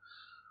recording.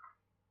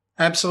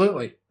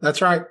 Absolutely,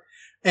 that's right.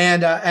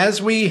 And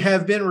as we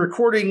have been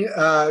recording,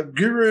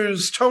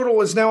 Guru's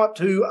total is now up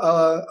to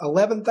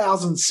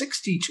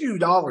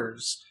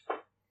 $11,062.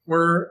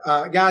 We're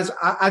guys,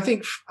 I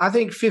think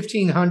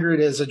 $1,500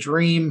 is a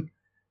dream,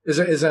 is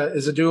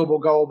a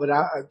doable goal, but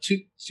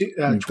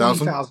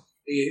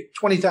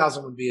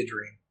 20,000 would be a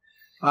dream.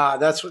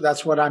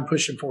 That's what I'm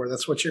pushing for.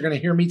 That's what you're going to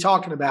hear me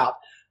talking about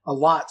a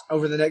lot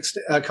over the next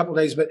couple of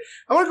days. But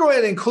I want to go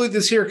ahead and include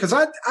this here because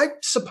I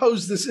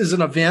suppose this is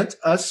an event,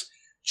 us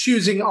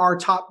choosing our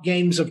top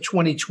games of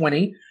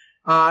 2020.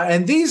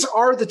 And these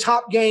are the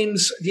top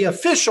games, the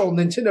official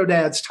Nintendo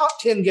Dads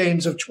top 10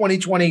 games of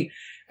 2020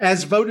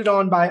 as voted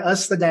on by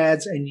us, the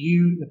dads, and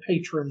you, the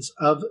patrons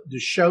of the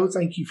show.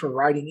 Thank you for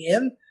writing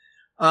in.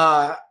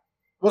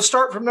 We'll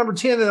start from number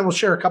 10 and then we'll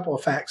share a couple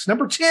of facts.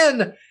 Number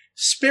 10,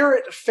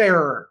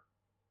 Spiritfarer.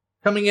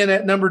 Coming in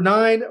at number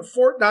 9,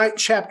 Fortnite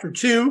Chapter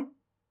 2.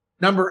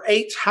 Number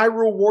 8,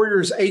 Hyrule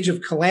Warriors Age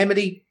of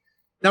Calamity.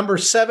 Number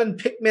 7,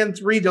 Pikmin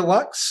 3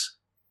 Deluxe.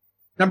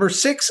 Number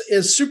 6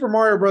 is Super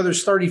Mario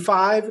Bros.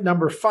 35.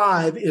 Number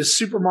 5 is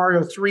Super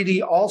Mario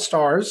 3D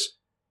All-Stars.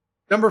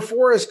 Number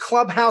 4 is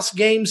Clubhouse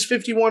Games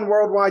 51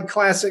 Worldwide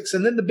Classics.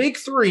 And then the big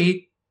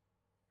 3,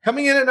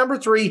 coming in at number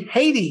 3,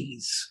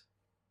 Hades,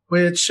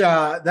 which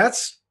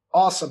that's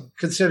awesome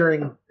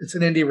considering it's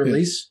an indie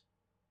release.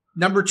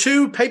 Number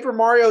 2, Paper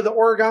Mario, The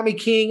Origami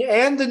King,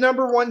 and the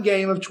number 1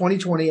 game of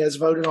 2020 as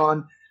voted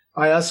on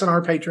by us and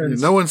our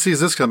patrons. No one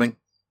sees this coming.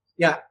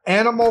 Yeah,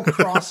 Animal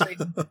Crossing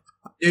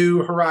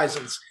New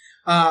Horizons.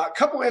 A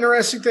couple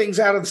interesting things.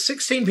 Out of the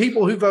 16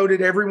 people who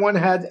voted, everyone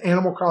had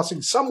Animal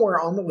Crossing somewhere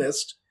on the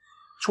list.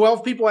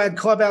 12 people had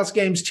Clubhouse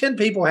Games. 10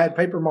 people had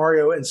Paper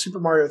Mario and Super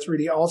Mario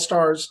 3D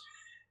All-Stars.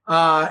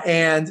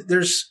 And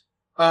there's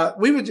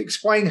we would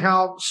explain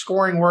how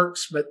scoring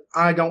works, but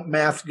I don't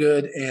math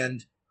good,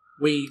 and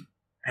we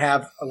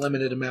have a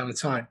limited amount of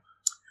time.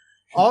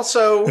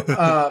 Also,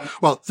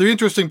 well, the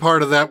interesting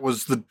part of that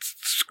was the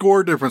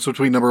score difference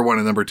between number 1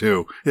 and number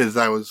 2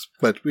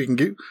 but we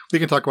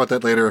can talk about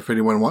that later if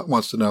anyone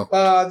wants to know.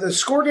 The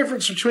score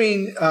difference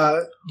between,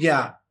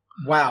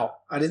 wow,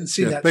 I didn't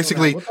see that.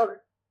 Basically,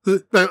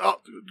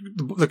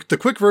 the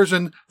quick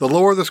version, the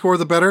lower the score,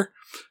 the better.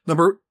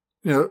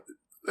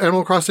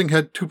 Animal Crossing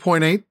had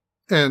 2.8.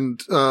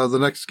 And the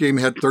next game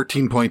had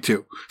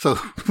 13.2. So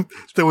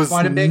there was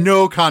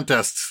no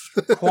contests.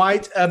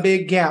 Quite a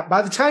big gap.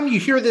 By the time you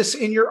hear this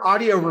in your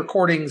audio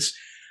recordings,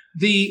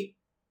 the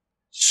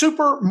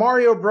Super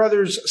Mario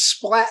Brothers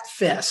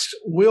Splatfest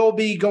will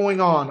be going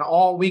on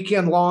all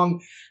weekend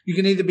long. You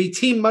can either be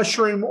Team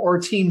Mushroom or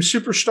Team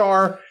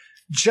Superstar.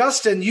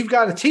 Justin, you've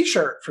got a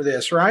T-shirt for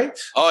this, right?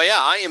 Oh, yeah.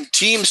 I am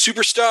Team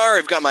Superstar.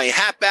 I've got my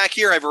hat back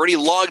here. I've already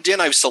logged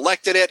in. I've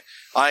selected it.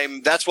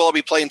 That's what I'll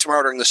be playing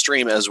tomorrow during the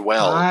stream as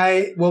well.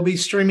 I will be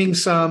streaming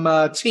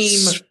some Team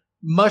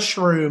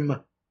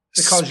Mushroom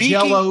because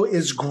yellow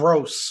is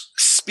gross.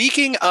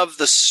 Speaking of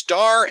the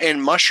Star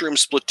and Mushroom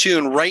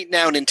Splatoon, right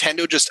now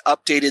Nintendo just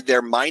updated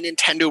their My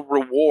Nintendo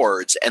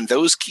Rewards, and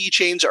those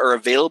keychains are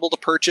available to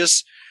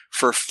purchase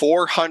for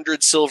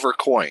 400 silver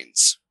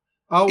coins.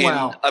 Oh,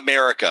 wow. In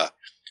America.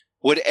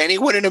 Would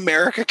anyone in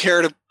America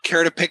care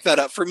to pick that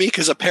up for me?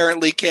 Because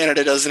apparently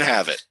Canada doesn't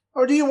have it.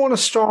 Or do you want a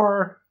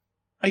star?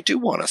 I do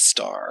want a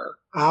star.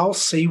 I'll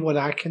see what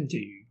I can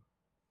do.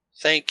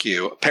 Thank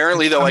you.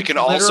 Apparently, though, I can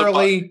also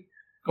literally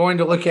going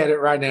to look at it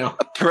right now.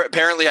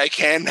 Apparently, I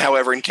can,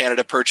 however, in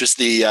Canada, purchase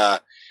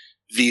the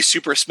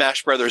Super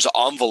Smash Brothers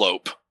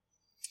envelope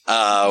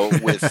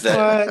with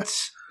the.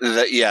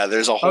 What? Yeah,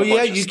 there's a whole. Oh, yeah,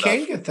 bunch of you stuff.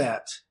 can get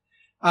that.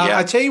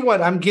 I tell you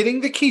what, I'm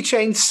getting the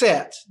keychain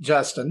set,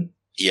 Justin.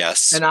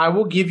 Yes. And I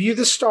will give you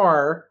the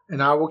star,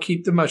 and I will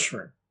keep the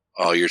mushroom.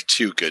 Oh, you're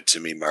too good to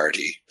me,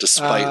 Marty.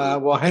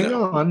 Despite well, hang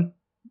on.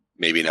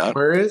 Maybe not.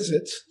 Where is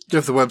it?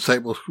 If the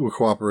website will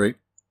cooperate.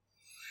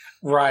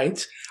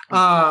 Right.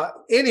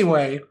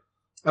 Anyway,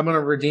 I'm going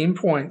to redeem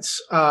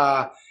points.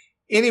 Also,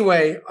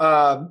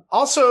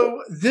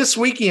 this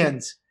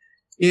weekend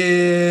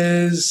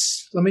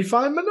is, let me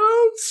find my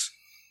notes.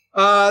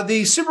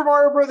 The Super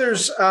Mario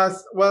Brothers,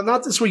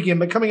 not this weekend,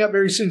 but coming up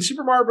very soon,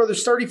 Super Mario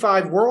Brothers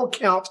 35 World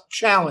Count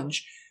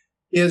Challenge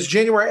is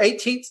January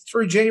 18th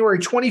through January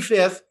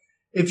 25th.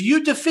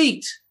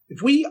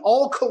 If we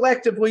all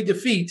collectively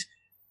defeat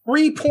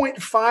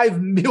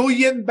 3.5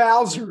 million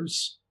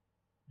Bowsers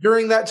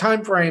during that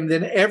time frame,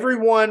 then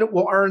everyone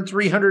will earn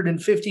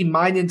 350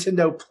 My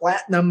Nintendo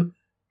Platinum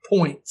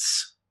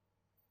points.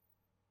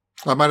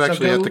 I might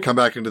actually have to come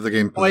back into the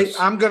game.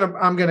 I'm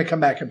gonna come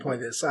back and play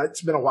this.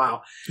 It's been a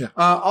while. Yeah.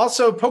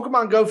 Also,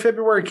 Pokemon Go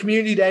February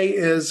Community Day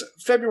is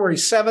February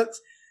 7th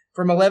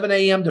from 11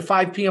 a.m. to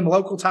 5 p.m.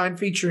 local time,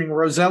 featuring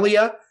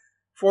Roselia,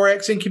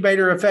 4X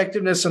Incubator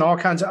Effectiveness, and all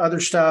kinds of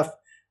other stuff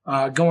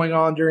going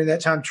on during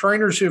that time.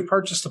 Trainers who have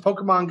purchased the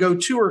Pokemon Go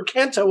Tour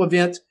Kanto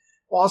event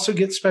will also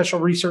get special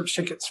research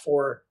tickets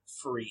for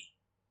free.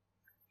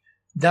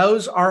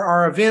 Those are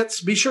our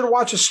events. Be sure to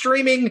watch us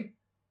streaming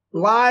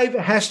live,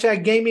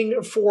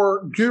 #gaming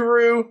for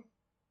Guru.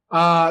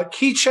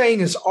 Keychain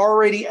is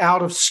already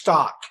out of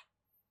stock.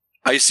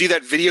 I see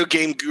that Video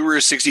Game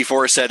Guru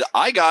 64 said,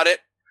 I got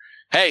it.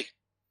 Hey.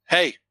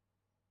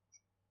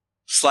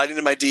 Slide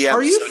into my DM.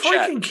 Are you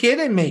freaking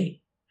kidding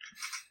me?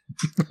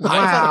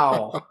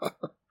 Wow.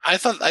 I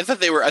thought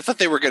they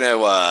were going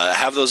to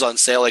have those on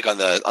sale, like on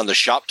the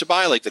shop to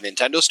buy, like the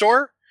Nintendo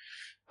store.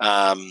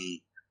 Oh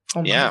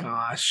my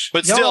gosh!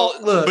 But still,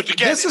 look. But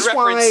again, this is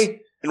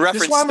why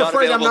I'm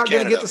afraid I'm not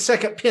going to get the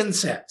second pin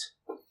set.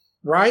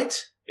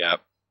 Right? Yeah.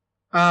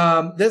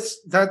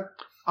 That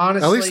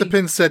honestly, at least the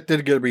pin set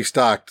did get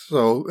restocked.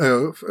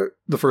 So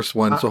the first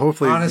one. So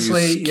hopefully,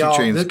 honestly, these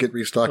keychains get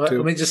restocked too.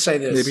 Let me just say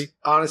this. Maybe.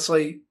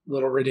 Honestly, a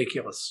little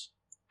ridiculous.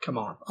 Come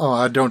on. Oh,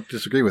 I don't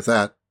disagree with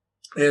that.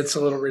 It's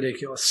a little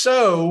ridiculous.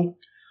 So,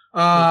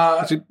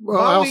 before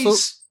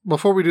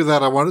we do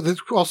that, I wanted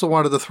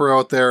to throw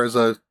out there as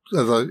a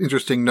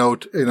interesting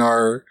note in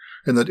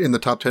the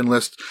top 10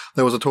 list.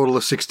 There was a total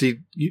of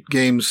 60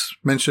 games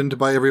mentioned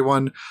by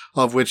everyone,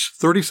 of which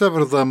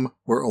 37 of them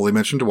were only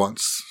mentioned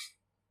once.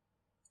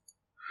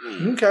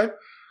 Okay.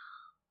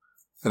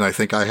 And I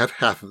think I had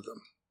half of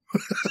them.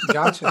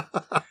 Gotcha.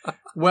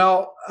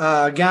 Well,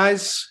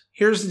 guys,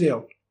 here's the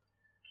deal.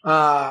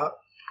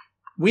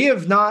 We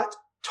have not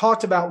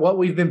talked about what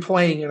we've been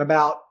playing in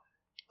about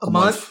a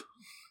month.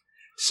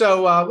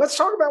 So let's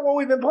talk about what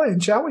we've been playing,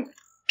 shall we?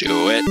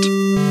 Do it.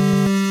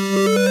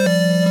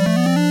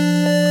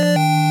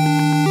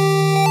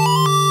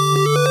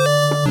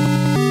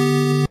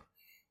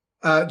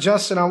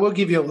 Justin, I will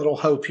give you a little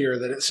hope here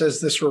that it says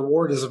this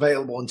reward is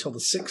available until the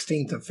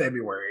 16th of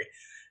February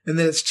and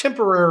that it's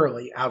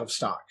temporarily out of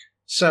stock.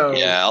 So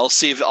yeah, I'll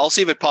see if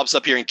it pops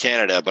up here in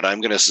Canada, but I'm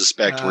going to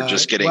suspect we're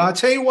just getting. Well, I'll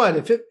tell you what,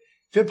 if it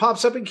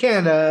pops up in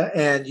Canada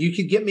and you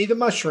could get me the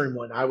mushroom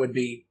one, I would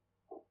be.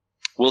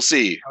 We'll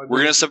see.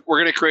 We're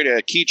gonna create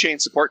a keychain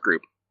support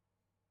group.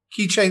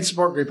 Keychain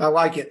support group. I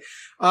like it.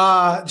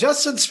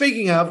 Justin,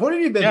 speaking of, what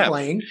have you been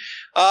playing?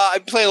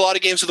 I've played a lot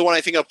of games. The one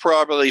I think I'll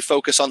probably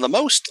focus on the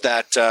most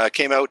that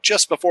came out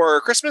just before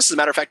Christmas. As a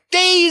matter of fact,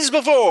 days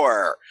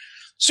before.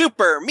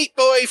 Super Meat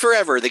Boy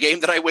Forever, the game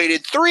that I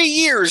waited 3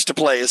 years to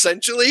play,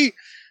 essentially,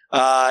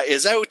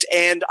 is out,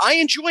 and I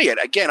enjoy it.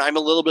 Again, I'm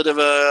a little bit of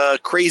a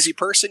crazy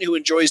person who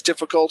enjoys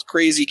difficult,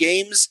 crazy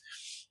games.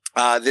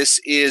 This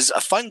is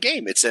a fun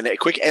game. It's a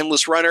quick,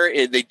 endless runner.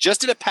 They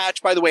just did a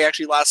patch, by the way,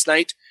 actually last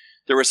night.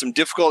 There were some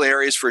difficult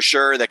areas for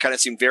sure that kind of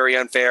seemed very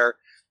unfair.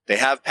 They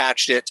have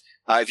patched it.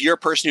 If you're a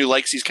person who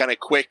likes these kind of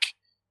quick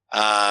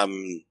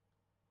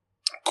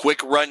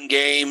run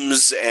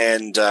games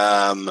and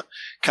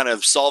kind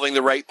of solving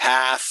the right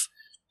path,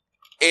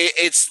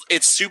 it's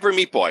Super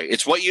Meat Boy.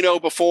 It's what you know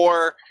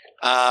before.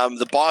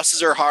 The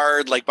bosses are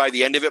hard. Like by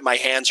the end of it, my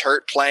hands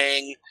hurt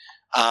playing.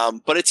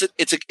 But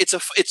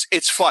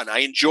it's fun. I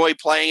enjoy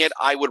playing it.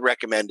 I would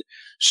recommend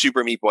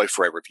Super Meat Boy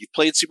Forever. If you've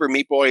played Super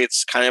Meat Boy,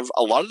 it's kind of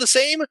a lot of the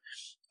same.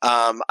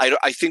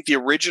 I think the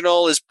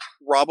original is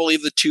probably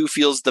the two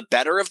feels the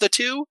better of the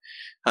two,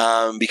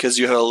 because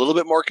you have a little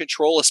bit more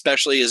control,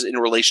 especially as in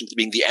relation to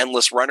being the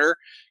endless runner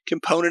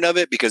component of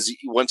it. Because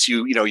once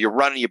you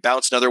run and you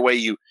bounce another way,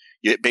 you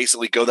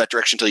basically go that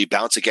direction until you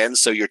bounce again.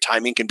 So your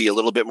timing can be a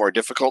little bit more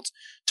difficult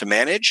to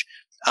manage.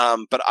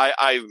 But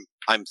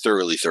I'm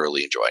thoroughly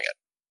enjoying it.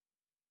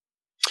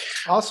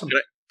 Awesome.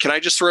 Can I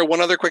just throw one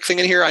other quick thing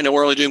in here? I know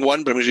we're only doing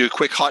one, but I'm going to do a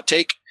quick hot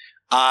take.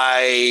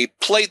 I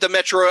played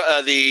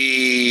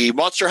the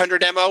Monster Hunter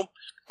demo.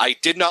 I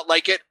did not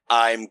like it.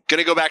 I'm going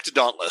to go back to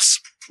Dauntless.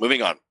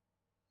 Moving on.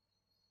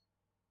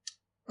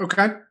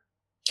 Okay.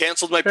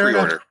 Canceled my Fair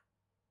pre-order. enough.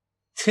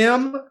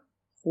 Tim,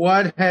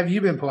 what have you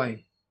been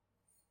playing?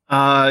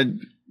 A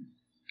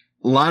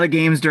lot of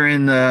games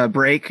during the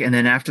break, and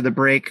then after the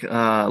break,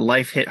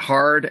 life hit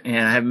hard,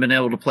 and I haven't been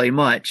able to play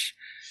much.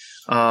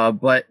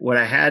 But what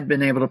I had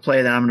been able to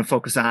play that I'm going to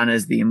focus on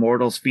is the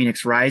Immortals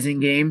Phoenix Rising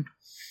game.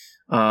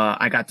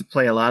 I got to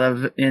play a lot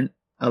of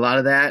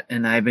that,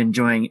 and I've been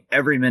enjoying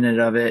every minute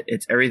of it.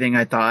 It's everything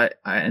I thought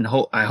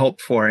I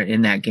hoped for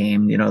in that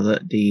game.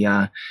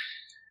 The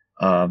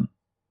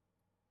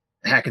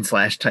hack and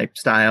slash type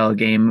style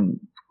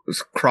game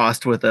was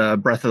crossed with a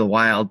Breath of the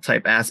Wild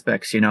type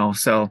aspects.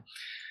 So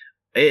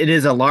it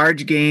is a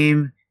large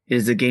game. It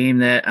is a game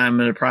that I'm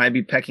going to probably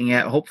be pecking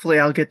at. Hopefully,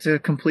 I'll get to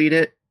complete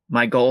it.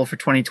 My goal for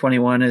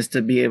 2021 is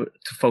to be able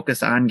to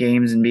focus on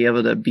games and be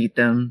able to beat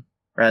them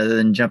rather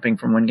than jumping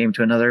from one game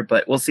to another.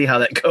 But we'll see how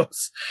that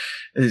goes.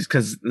 It's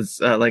because,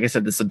 like I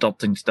said, this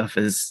adulting stuff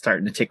is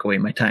starting to take away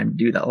my time to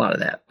do a lot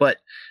of that. But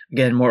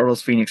again,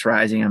 Immortals Phoenix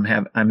Rising,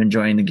 I'm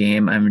enjoying the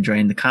game. I'm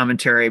enjoying the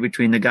commentary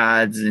between the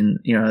gods and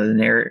the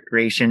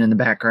narration in the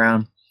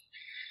background.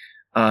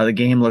 The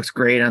game looks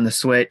great on the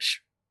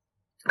Switch.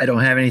 I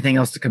don't have anything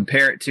else to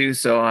compare it to,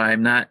 so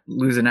I'm not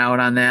losing out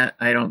on that.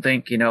 I don't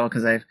think,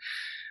 because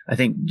I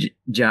think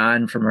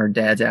John from our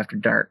Dad's After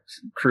Dark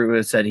crew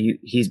has said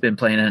he's been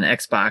playing on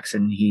Xbox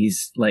and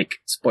he's like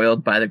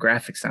spoiled by the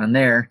graphics on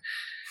there.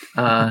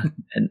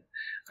 And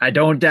I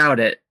don't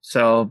doubt it.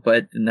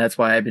 And that's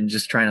why I've been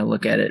just trying to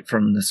look at it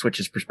from the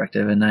Switch's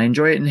perspective, and I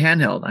enjoy it in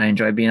handheld. I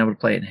enjoy being able to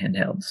play it in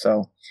handheld.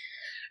 So,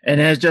 and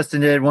as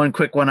Justin did, one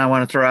quick one I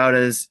want to throw out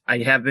is I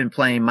have been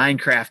playing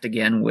Minecraft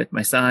again with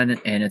my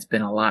son, and it's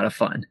been a lot of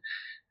fun.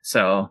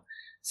 So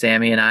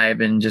Sammy and I have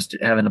been just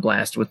having a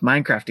blast with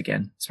Minecraft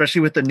again,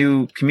 especially with the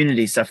new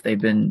community stuff they've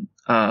been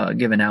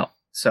giving out.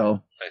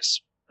 So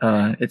nice.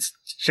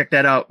 Check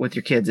that out with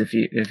your kids if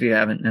you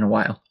haven't in a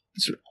while.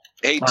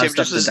 Hey Tim,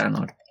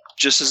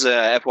 just as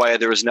a FYI,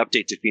 there was an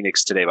update to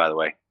Phoenix today, by the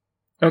way.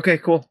 Okay,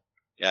 cool.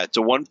 Yeah, it's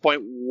a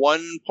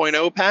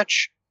 1.1.0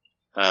 patch.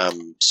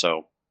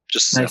 So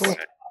just nice.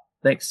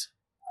 Thanks.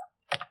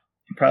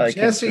 Probably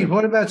Jesse,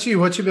 what about you?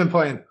 What you been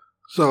playing?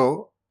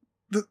 So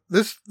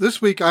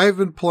this week I've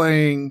been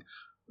playing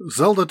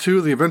Zelda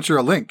 2: The Adventure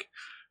of Link.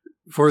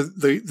 For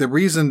the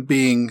reason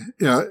being,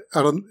 I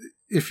don't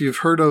if you've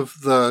heard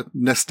of the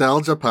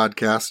Nostalgia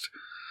podcast.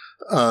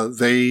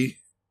 They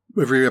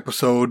every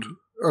episode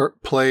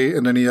play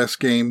an NES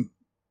game,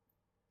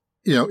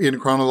 in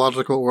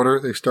chronological order.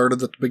 They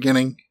started at the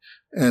beginning,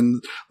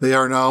 and they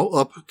are now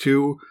up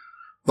to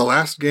the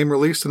last game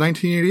released in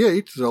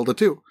 1988, Zelda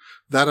 2.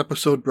 That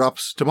episode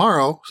drops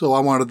tomorrow, so I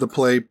wanted to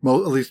play at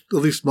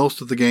least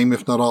most of the game,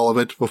 if not all of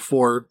it,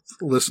 before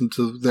listen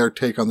to their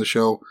take on the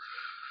show.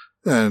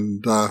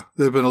 And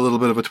there's been a little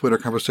bit of a Twitter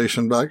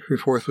conversation back and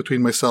forth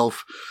between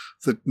myself,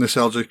 the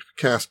Nostalgic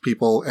Cast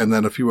people, and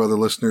then a few other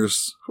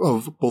listeners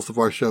of both of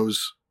our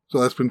shows. So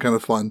that's been kind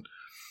of fun.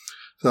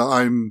 So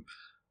I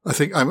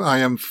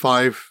am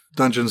 5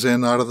 dungeons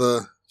in out of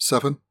the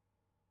 7.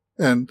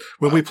 And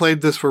when we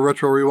played this for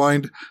Retro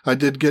Rewind, I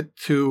did get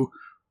through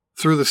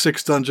the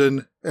 6th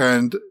dungeon,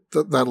 and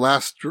that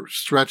last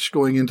stretch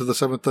going into the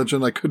 7th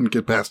dungeon, I couldn't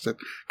get past it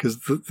because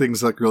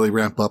things really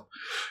ramp up.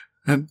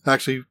 And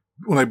actually,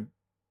 when I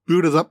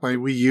booted up my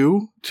Wii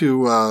U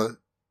to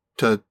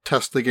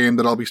test the game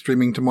that I'll be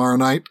streaming tomorrow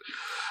night,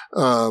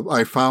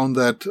 I found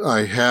that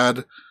I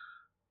had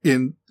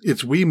in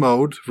its Wii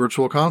mode,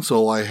 Virtual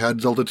Console, I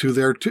had Zelda 2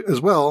 there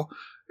as well,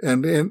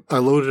 and I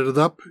loaded it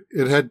up.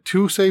 It had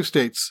 2 save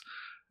states,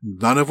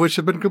 none of which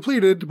have been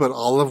completed, but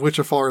all of which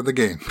are far in the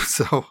game.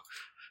 So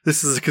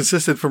this is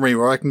consistent for me,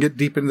 where I can get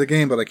deep into the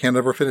game, but I can't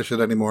ever finish it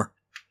anymore.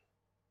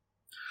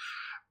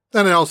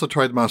 And I also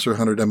tried the Monster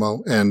Hunter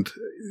demo, and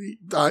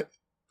I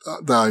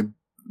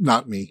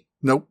not me.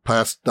 Nope,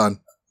 pass, done.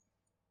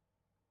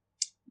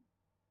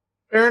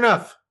 Fair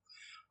enough.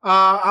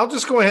 I'll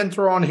just go ahead and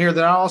throw on here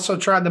that I also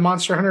tried the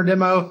Monster Hunter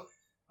demo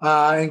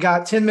and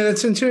got 10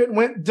 minutes into it and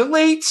went,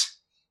 delete.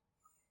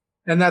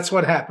 And that's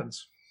what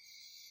happens.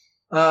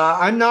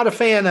 I'm not a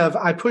fan of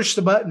I push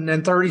the button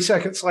and 30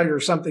 seconds later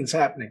something's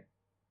happening.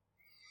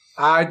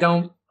 I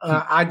don't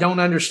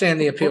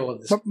understand the appeal of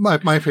this.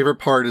 My favorite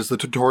part is the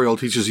tutorial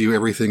teaches you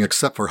everything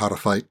except for how to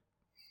fight.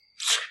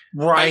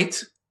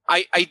 Right.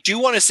 I do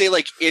want to say,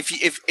 like, if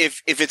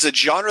it's a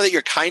genre that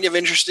you're kind of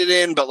interested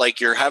in, but like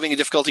you're having a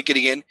difficulty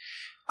getting in,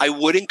 I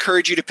would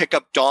encourage you to pick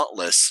up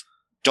Dauntless,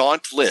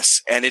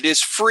 and it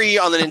is free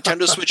on the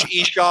Nintendo Switch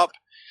eShop,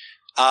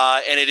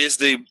 and it is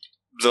the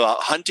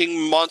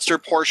hunting monster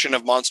portion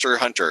of Monster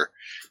Hunter,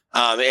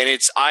 and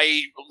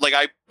I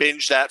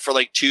binged that for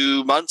like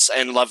 2 months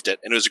and loved it,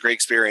 and it was a great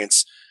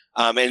experience.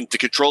 And the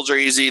controls are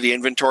easy, the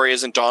inventory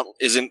isn't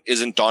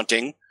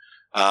daunting,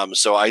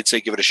 so I'd say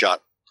give it a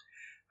shot.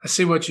 I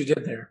see what you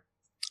did there.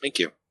 Thank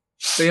you.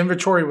 The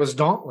inventory was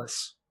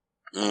dauntless.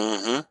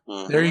 Mm-hmm,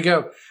 mm-hmm. There you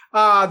go.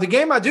 The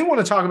game I do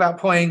want to talk about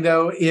playing,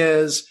 though,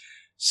 is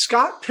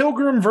Scott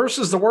Pilgrim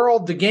versus the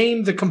World, the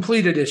game, the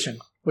complete edition,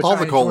 which all I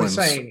the enjoy colons.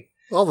 saying.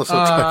 All the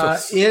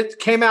subtitles. It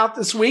came out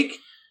this week,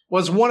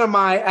 was one of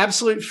my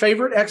absolute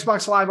favorite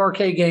Xbox Live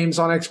Arcade games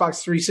on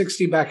Xbox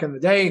 360 back in the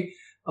day.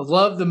 I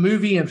love the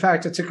movie. In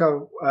fact, I took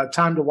a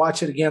time to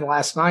watch it again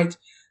last night.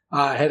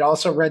 I had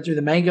also read through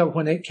the manga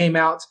when it came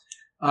out.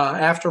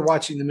 After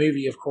watching the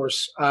movie, of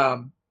course.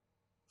 And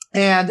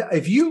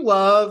if you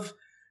love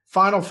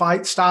Final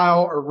Fight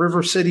style or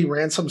River City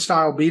Ransom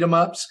style beat 'em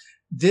ups,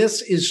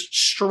 this is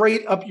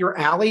straight up your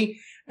alley.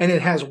 And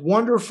it has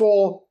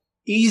wonderful,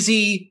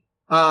 easy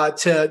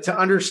to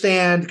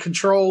understand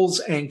controls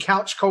and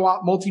couch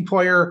co-op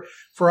multiplayer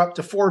for up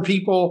to 4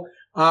 people.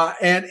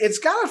 And it's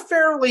got a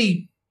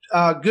fairly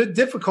good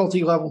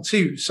difficulty level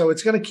too. So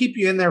it's going to keep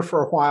you in there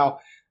for a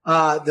while.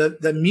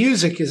 The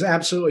music is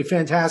absolutely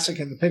fantastic,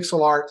 and the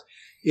pixel art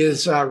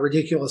is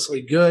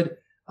ridiculously good.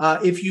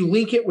 If you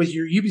link it with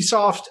your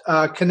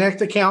Ubisoft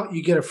Connect account,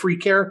 you get a free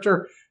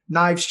character,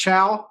 Knives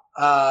Chow,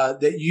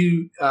 that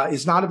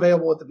is not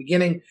available at the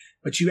beginning,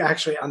 but you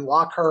actually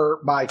unlock her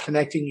by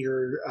connecting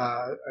your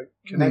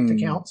Connect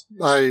account.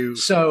 I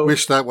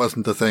wish that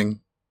wasn't the thing.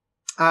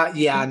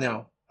 Yeah, I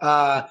know.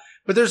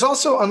 But there's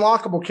also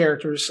unlockable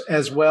characters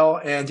as well,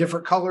 and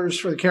different colors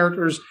for the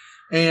characters,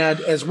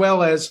 and as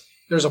well as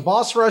there's a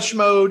boss rush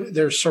mode.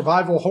 There's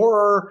survival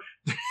horror.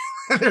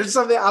 There's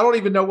something, I don't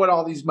even know what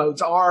all these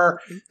modes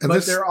are,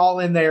 but they're all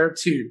in there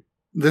too.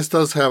 This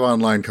does have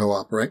online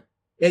co-op, right?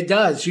 It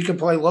does. You can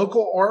play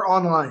local or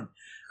online.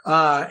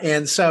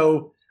 And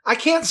so I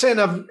can't say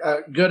enough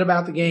good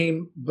about the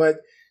game, but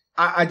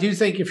I do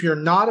think if you're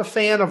not a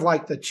fan of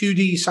like the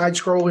 2D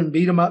side-scrolling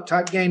beat 'em up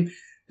type game,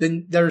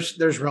 then there's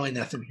really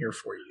nothing here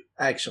for you,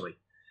 actually.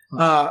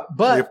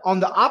 But on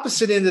the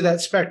opposite end of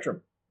that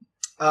spectrum,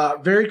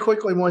 very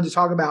quickly, wanted to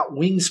talk about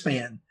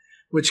Wingspan,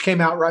 which came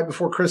out right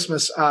before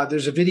Christmas.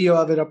 There's a video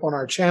of it up on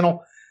our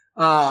channel.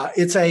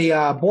 It's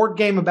a board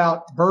game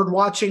about bird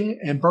watching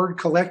and bird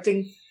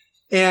collecting.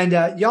 And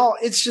y'all,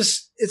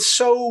 it's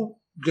so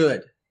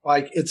good.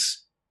 Like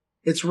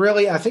it's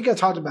really, I think I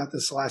talked about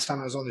this the last time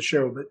I was on the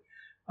show, but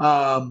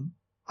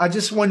I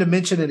just wanted to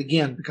mention it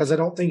again because I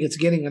don't think it's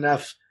getting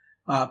enough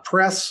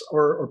press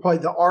or play.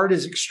 The art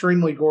is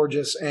extremely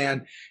gorgeous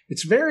and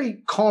it's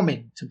very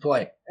calming to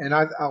play. And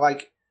I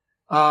like,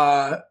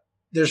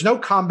 there's no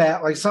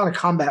combat. Like it's not a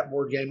combat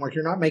board game. Like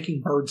you're not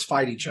making birds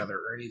fight each other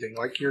or anything.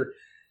 Like you're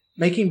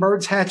making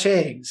birds hatch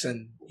eggs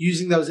and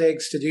using those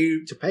eggs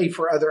to pay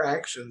for other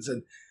actions.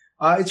 And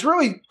it's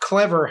really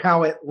clever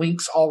how it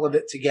links all of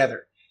it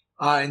together.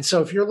 And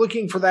so if you're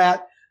looking for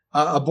that,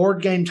 a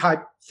board game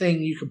type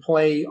thing you can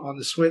play on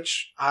the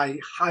Switch, I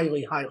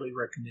highly, highly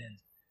recommend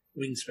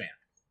Wingspan.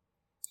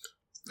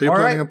 Are you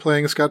planning on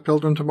playing Scott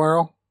Pilgrim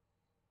tomorrow?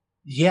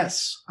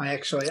 Yes, I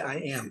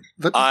am.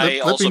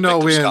 Let me know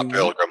when. Scott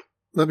Pilgrim.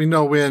 Let me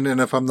know when, and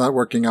if I'm not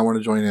working, I want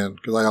to join in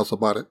because I also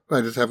bought it.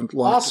 I just haven't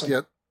launched it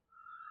yet.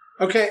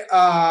 Okay,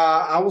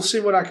 I will see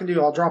what I can do.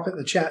 I'll drop it in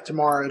the chat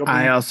tomorrow.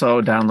 I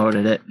also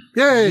downloaded it.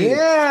 Yay!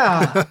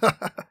 Yeah.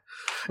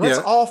 Let's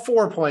all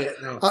 4 play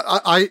it now.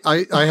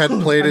 I had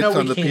played it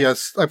on the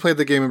PS. I played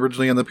the game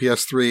originally on the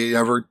PS3.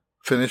 Never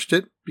finished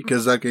it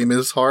because that game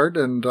is hard,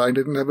 and I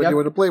didn't have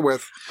anyone to play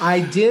with. I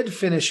did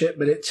finish it,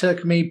 but it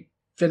took me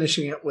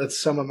finishing it with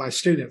some of my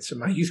students in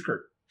my youth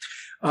group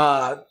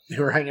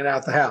who were hanging out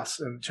at the house,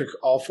 and it took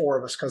all 4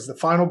 of us because the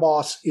final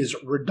boss is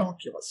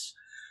ridiculous.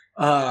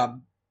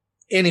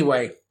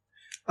 Anyway,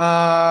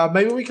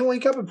 maybe we can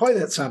link up and play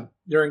that some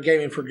during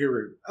Gaming for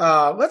Guru.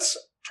 Let's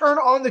turn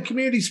on the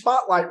community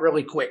spotlight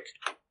really quick.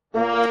 The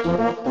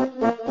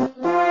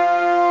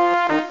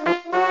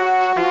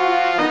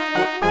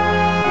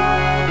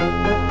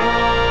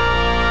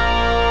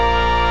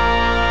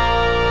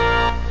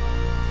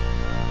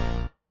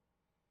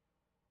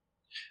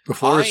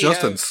floor is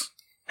Justin's.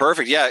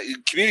 Perfect. Yeah.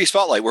 Community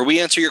Spotlight, where we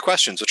answer your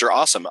questions, which are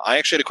awesome. I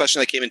actually had a question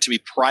that came into me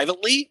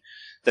privately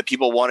that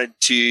people wanted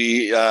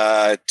to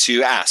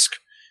ask.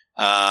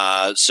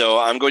 So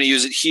I'm going to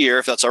use it here,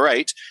 if that's all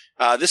right.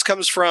 This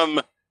comes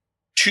from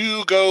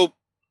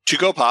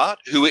Tugopa,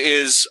 who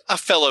is a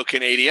fellow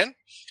Canadian,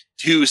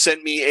 who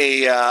sent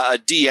me a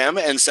DM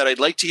and said, I'd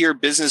like to hear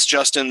Business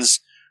Justin's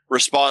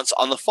response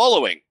on the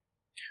following.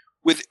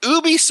 With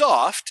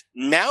Ubisoft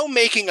now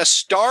making a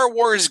Star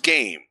Wars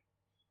game,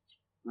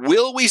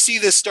 will we see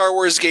this Star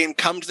Wars game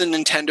come to the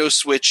Nintendo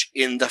Switch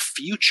in the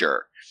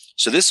future?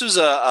 So this was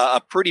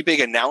a pretty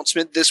big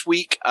announcement this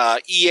week.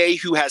 EA,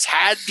 who has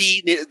had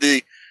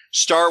the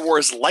Star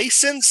Wars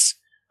license,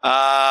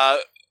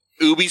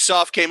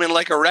 Ubisoft came in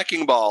like a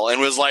wrecking ball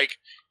and was like,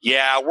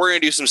 yeah, we're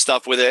going to do some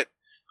stuff with it.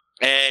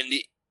 And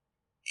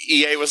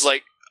EA was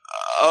like,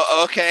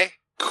 okay,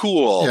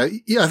 cool.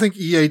 Yeah, I think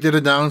EA did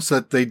announce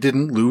that they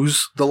didn't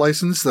lose the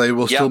license. They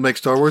will still make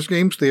Star Wars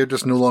games. They are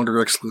just no longer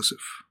exclusive.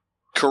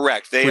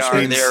 Correct. They're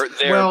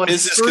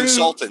business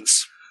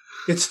consultants.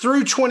 It's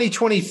through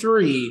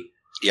 2023.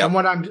 Yep.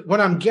 And what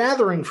I'm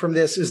gathering from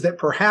this is that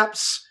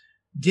perhaps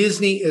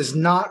Disney is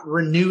not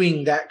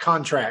renewing that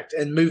contract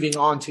and moving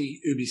on to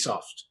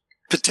Ubisoft.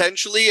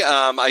 Potentially.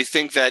 I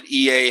think that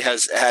EA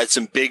has had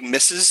some big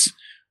misses,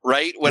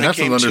 right? When it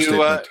came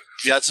to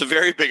that's a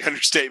very big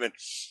understatement.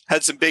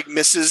 Had some big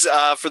misses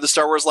for the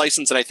Star Wars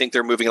license, and I think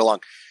they're moving it along.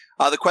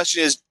 The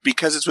question is,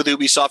 because it's with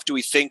Ubisoft, do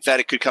we think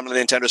that it could come to the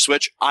Nintendo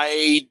Switch?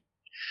 I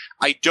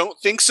don't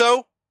think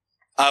so.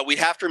 We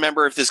have to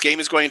remember, if this game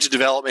is going into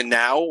development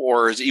now,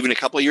 or is even a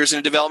couple of years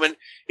into development,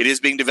 it is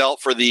being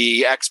developed for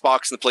the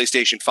Xbox and the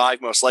PlayStation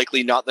 5, most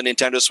likely, not the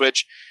Nintendo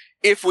Switch.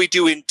 If we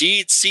do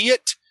indeed see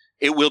it,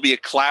 it will be a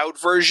cloud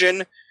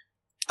version.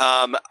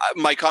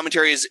 My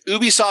commentary is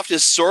Ubisoft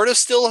is sort of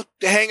still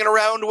hanging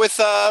around with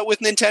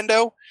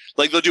Nintendo.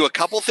 Like, they'll do a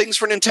couple things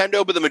for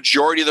Nintendo, but the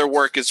majority of their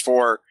work is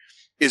for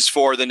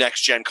the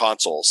next gen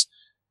consoles.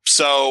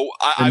 So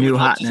the new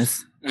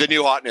hotness.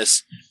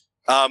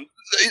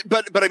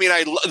 But I mean,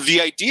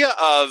 the idea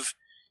of,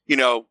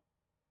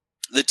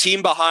 the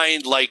team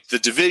behind like The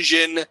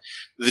Division,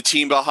 the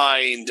team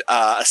behind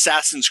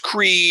Assassin's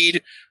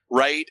Creed,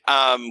 right?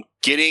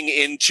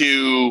 Getting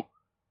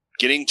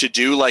to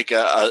do like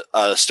a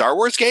Star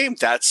Wars game,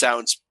 that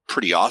sounds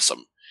pretty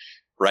awesome,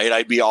 right?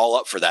 I'd be all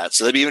up for that.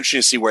 So that'd be interesting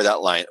to see where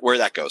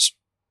that goes.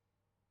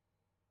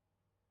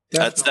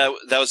 That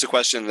was the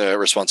question, the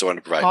response I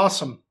wanted to provide.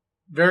 Awesome.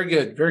 Very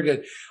good. Very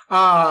good.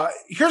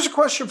 Here's a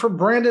question from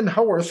Brandon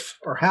Howarth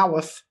or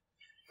Howarth.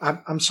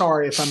 I'm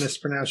sorry if I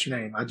mispronounce your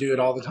name. I do it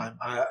all the time.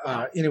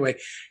 Anyway,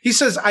 he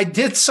says, I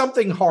did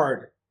something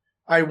hard.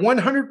 I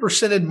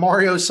 100%ed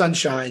Mario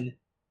Sunshine.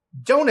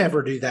 Don't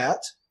ever do that.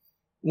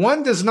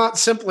 One does not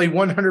simply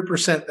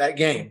 100% that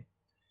game.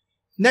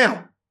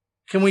 Now,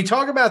 can we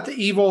talk about the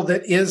evil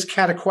that is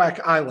Cataquack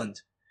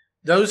Island?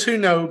 Those who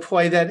know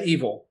play that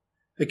evil.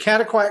 The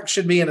Cataquack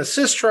should be an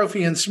assist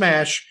trophy in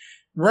Smash,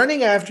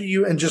 running after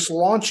you and just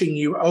launching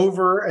you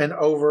over and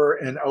over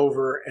and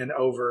over and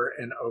over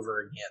and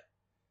over again.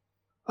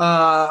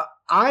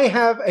 I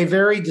have a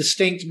very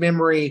distinct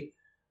memory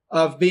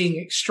of being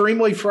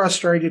extremely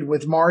frustrated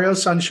with Mario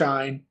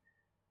Sunshine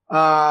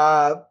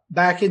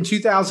back in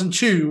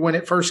 2002 when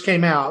it first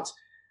came out.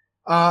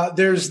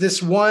 There's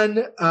this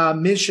one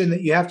mission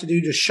that you have to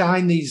do to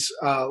shine these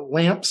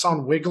lamps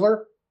on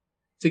Wiggler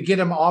to get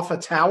him off a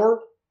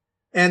tower.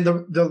 And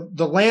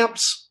the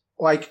lamps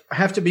like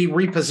have to be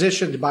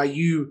repositioned by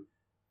you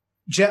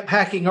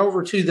jetpacking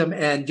over to them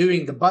and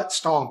doing the butt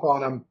stomp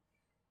on them.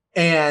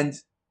 And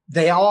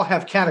they all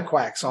have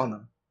cataquacks on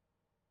them.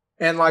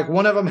 And like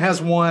one of them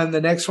has one,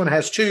 the next one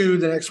has two,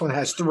 the next one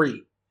has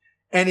three.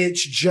 And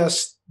it's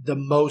just the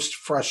most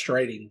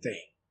frustrating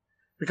thing.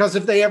 Because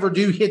if they ever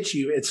do hit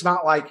you, it's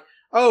not like,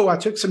 oh, I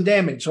took some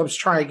damage, so let's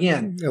try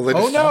again. No,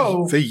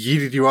 they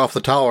yeeted you off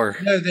the tower.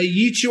 No, they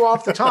yeet you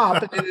off the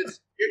top, and then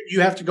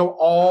you have to go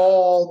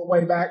all the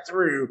way back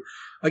through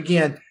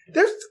again.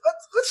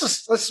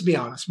 Let's be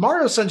honest.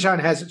 Mario Sunshine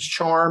has its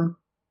charm,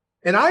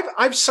 and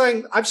I've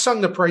sung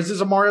the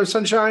praises of Mario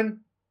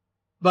Sunshine,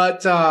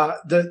 but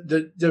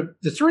the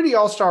 3D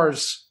All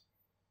Stars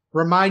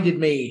reminded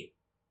me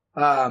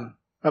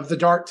of the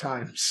dark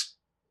times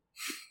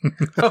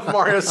of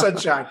Mario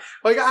Sunshine.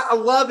 Like I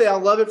love it. I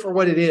love it for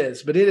what it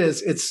is, but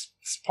it's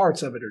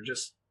parts of it are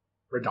just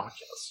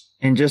ridiculous.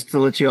 And just to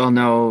let you all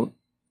know,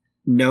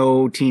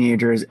 no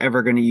teenager is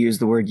ever going to use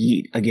the word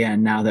yeet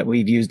again now that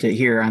we've used it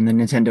here on the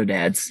Nintendo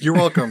Dads. You're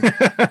welcome.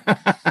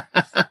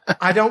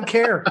 I don't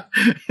care.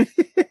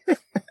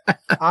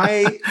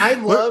 I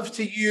love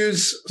to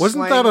use.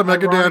 Wasn't that a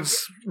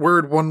Megadad's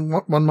word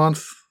one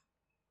month?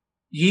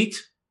 Yeet?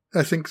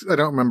 I think I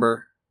don't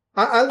remember.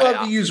 I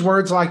love to use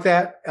words like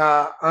that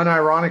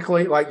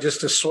unironically, like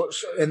just to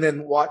and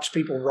then watch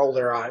people roll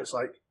their eyes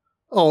like,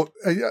 Oh,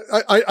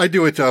 I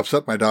do it to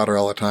upset my daughter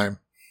all the time.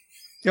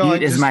 You know,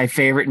 Yeet is my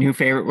new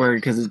favorite word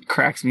because it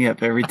cracks me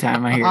up every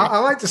time I hear it. I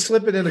like to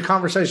slip it into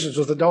conversations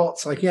with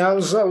adults. Like, I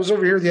was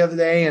over here the other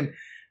day and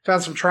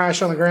found some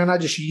trash on the ground. I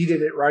just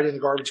yeeted it right in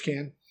the garbage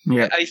can.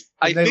 Yeah,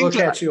 I they think look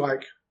at you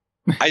like.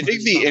 I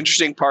think the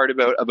interesting part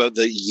about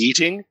the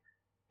yeeting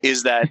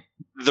is that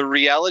the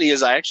reality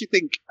is I actually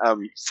think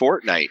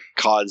Fortnite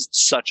caused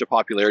such a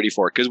popularity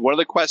for it because one of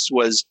the quests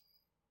was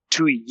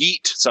to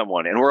yeet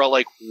someone, and we're all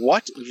like,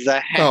 "What the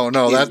heck?" Oh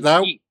no,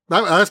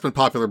 that's been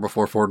popular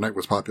before Fortnite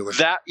was popular.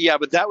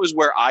 But that was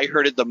where I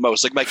heard it the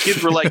most. Like my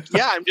kids were like,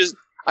 "Yeah,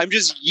 I'm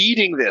just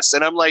yeeting this,"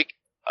 and I'm like,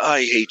 I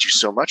hate you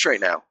so much right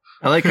now.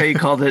 I like how you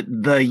called it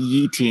the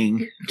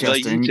yeeting,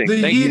 Justin. The yeeting.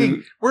 The Thank yeeting.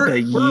 you. We're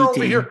yeeting.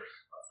 over here.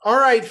 All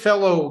right,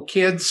 fellow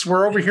kids,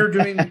 we're over here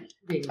doing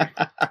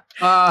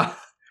yeeting.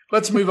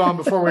 Let's move on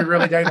before we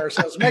really date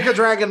ourselves. Mega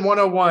Dragon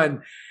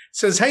 101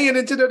 says, "Hey,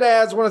 Nintendo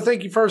Dads, want to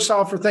thank you first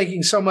off for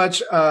thanking so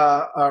much,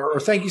 or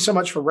thank you so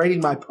much for rating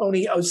my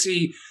Pony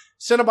OC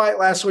Cinnabite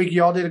last week.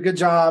 You all did a good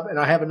job, and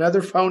I have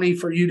another phony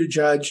for you to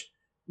judge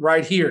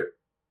right here."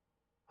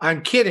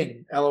 I'm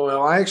kidding,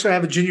 LOL. I actually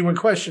have a genuine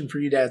question for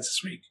you dads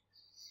this week.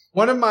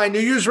 One of my New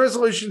Year's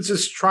resolutions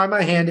is to try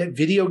my hand at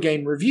video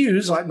game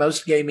reviews like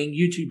most gaming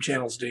YouTube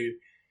channels do.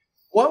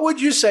 What would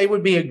you say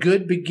would be a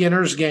good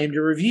beginner's game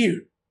to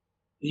review?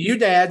 Do you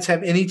dads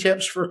have any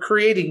tips for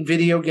creating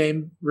video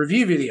game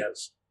review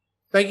videos?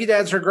 Thank you,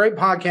 dads, for a great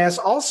podcast.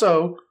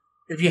 Also,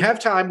 if you have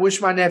time,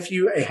 wish my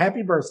nephew a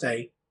happy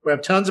birthday. We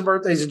have tons of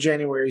birthdays in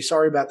January.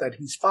 Sorry about that.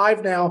 He's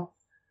 5 now.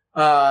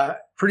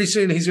 Pretty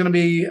soon he's going to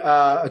be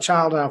a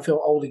child and I'll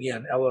feel old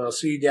again. LOL.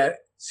 See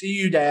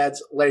you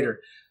dads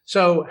later.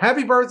 So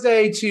happy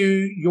birthday to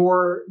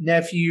your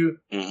nephew,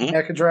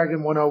 Mecha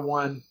Dragon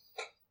 101.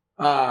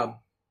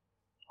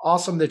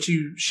 Awesome that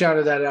you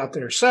shouted that out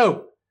there.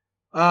 So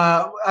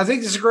I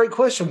think this is a great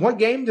question. What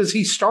game does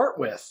he start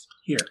with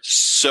here?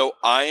 So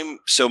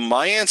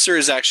my answer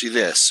is actually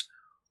this.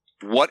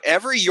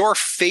 Whatever your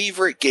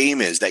favorite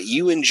game is that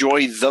you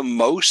enjoy the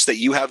most, that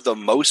you have the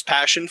most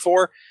passion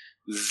for,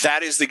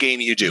 that is the game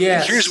you do.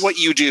 Yes. And here's what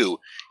you do.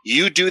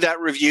 You do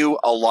that review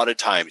a lot of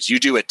times. You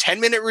do a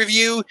 10-minute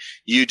review,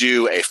 you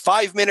do a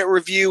 5-minute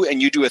review,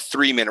 and you do a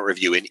 3-minute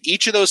review. And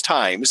each of those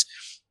times,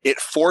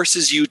 it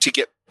forces you to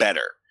get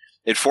better.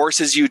 It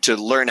forces you to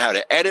learn how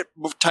to edit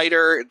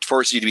tighter. It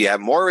forces you to have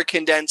more of a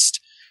condensed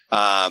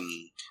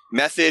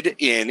method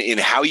in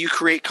how you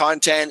create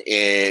content.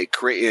 It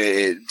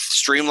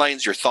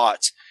streamlines your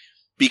thoughts,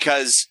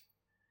 because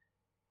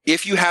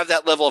if you have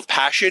that level of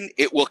passion,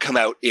 it will come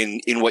out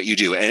in what you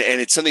do. And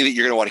it's something that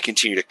you're going to want to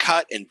continue to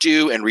cut and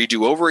do and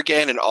redo over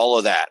again and all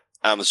of that.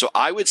 So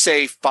I would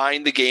say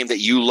find the game that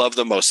you love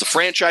the most, the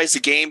franchise, the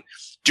game,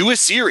 do a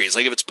series.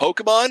 Like if it's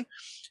Pokemon,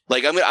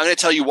 like I'm going to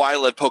tell you why I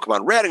love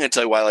Pokemon Red. I'm going to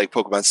tell you why I like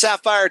Pokemon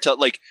Sapphire.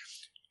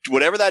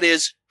 Whatever that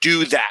is,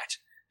 do that,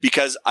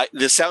 because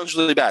this sounds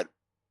really bad.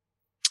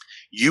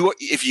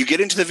 If you get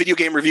into the video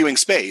game reviewing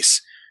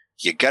space,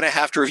 you're going to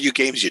have to review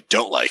games you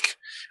don't like.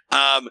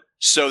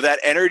 So that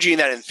energy and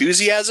that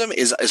enthusiasm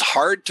is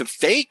hard to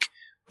fake,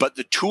 but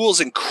the tools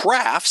and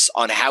crafts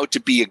on how to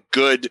be a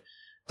good,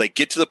 like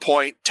get to the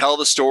point, tell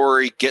the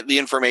story, get the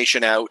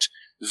information out.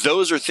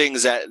 Those are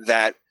things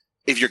that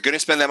if you're going to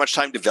spend that much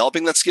time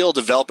developing that skill,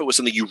 develop it with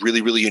something you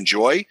really, really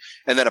enjoy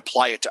and then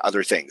apply it to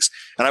other things.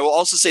 And I will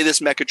also say this,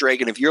 Mecha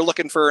Dragon, if you're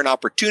looking for an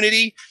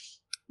opportunity,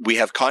 we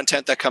have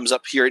content that comes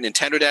up here at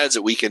Nintendo Dads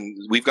that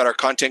we've got our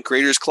content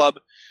creators club.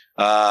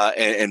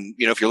 And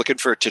if you're looking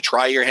to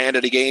try your hand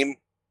at a game,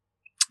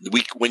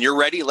 when you're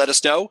ready, let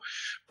us know.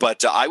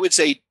 But I would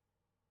say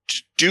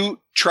do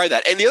try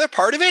that. And the other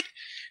part of it,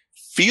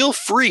 feel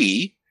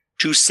free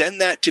to send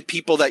that to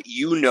people that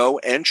you know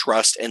and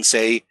trust and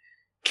say,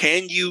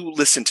 can you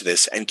listen to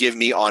this and give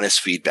me honest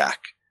feedback?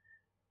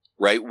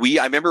 Right?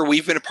 I remember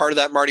we've been a part of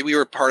that, Marty. We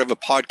were part of a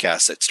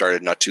podcast that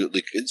started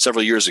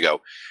several years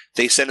ago.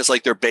 They sent us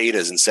their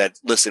betas and said,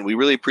 listen, we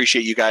really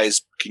appreciate you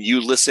guys. Can you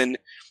listen?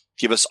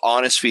 Give us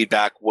honest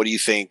feedback. What do you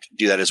think?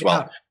 Do that as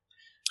well.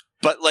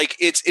 But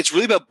it's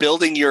really about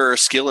building your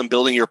skill and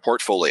building your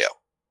portfolio.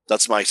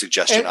 That's my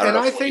suggestion. And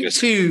I think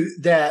too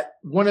that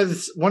one of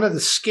the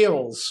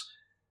skills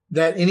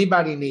that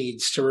anybody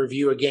needs to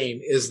review a game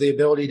is the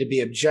ability to be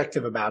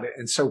objective about it.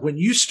 And so when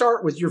you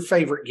start with your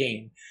favorite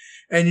game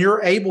and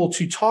you're able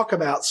to talk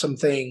about some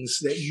things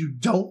that you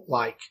don't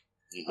like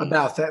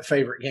about that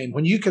favorite game,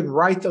 when you can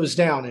write those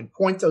down and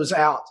point those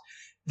out,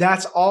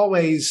 that's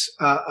always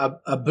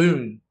a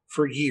boon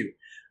for you.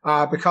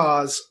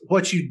 Because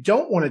what you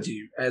don't want to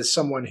do as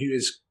someone who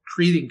is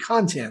creating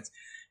content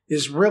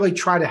is really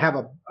try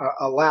to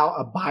allow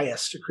a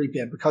bias to creep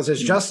in. Because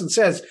as Justin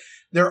says,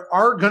 there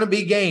are going to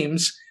be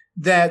games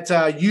that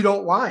you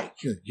don't like.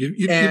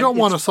 You don't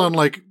want to sound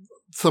like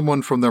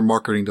someone from their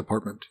marketing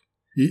department.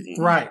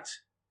 Right.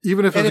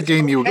 Even if it's a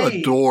game you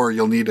adore,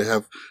 you'll need to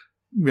have,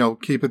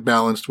 keep it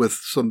balanced with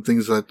some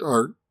things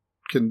that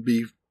can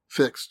be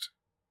fixed.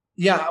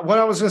 Yeah, what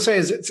I was going to say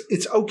is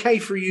it's okay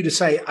for you to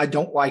say, I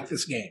don't like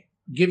this game.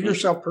 Give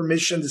yourself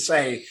permission to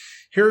say,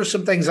 here are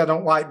some things I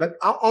don't like. But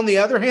on the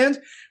other hand,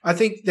 I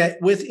think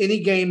that with any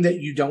game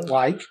that you don't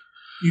like,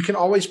 you can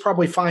always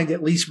probably find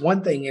at least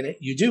one thing in it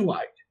you do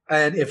like.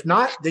 And if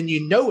not, then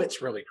you know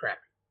it's really crappy.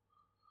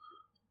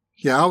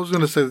 Yeah, I was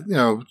going to say,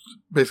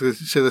 basically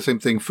say the same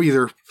thing.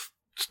 Either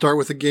start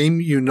with a game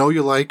you know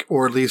you like,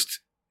 or at least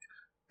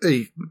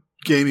a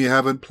game you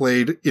haven't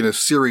played in a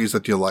series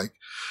that you like.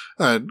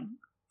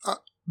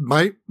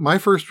 My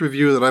first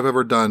review that I've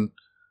ever done,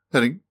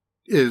 and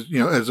is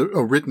as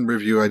a written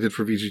review I did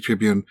for VG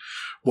Tribune,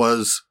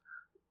 was,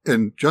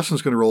 and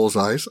Justin's going to roll his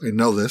eyes, I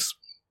know this,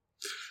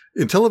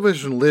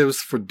 Intellivision lives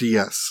for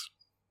DS,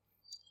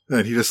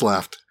 and he just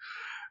laughed,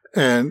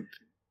 and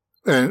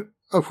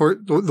of course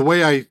the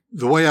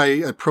way I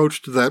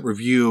approached that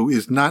review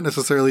is not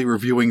necessarily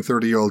reviewing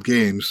 30-year-old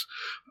games,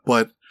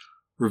 but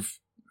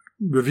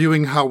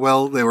reviewing how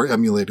well they were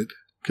emulated,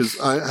 because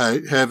I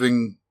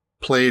having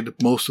played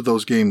most of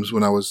those games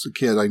when I was a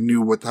kid, I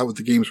knew what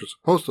the games were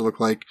supposed to look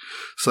like.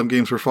 Some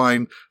games were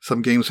fine.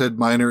 Some games had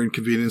minor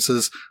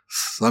inconveniences.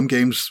 Some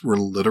games were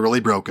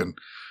literally broken.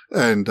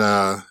 And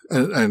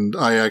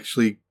I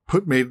actually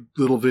made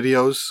little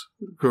videos.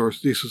 Of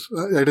course,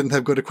 I didn't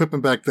have good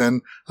equipment back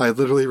then. I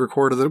literally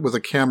recorded it with a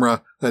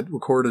camera that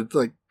recorded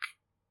like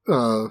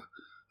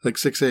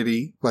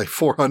 680 by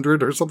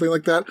 400 or something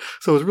like that.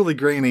 So it was really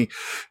grainy.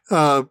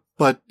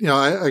 But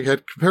I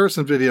had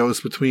comparison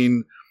videos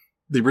between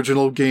the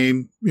original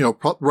game,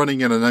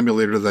 running in an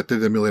emulator that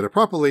did emulate it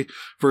properly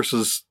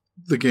versus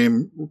the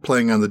game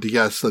playing on the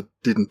DS that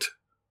didn't.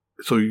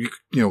 So you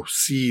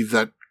see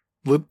that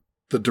the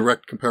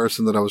direct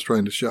comparison that I was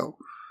trying to show.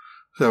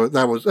 So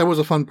that was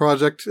a fun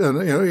project,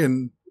 and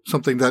in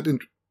something that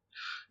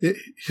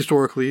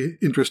historically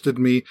interested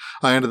me.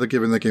 I ended up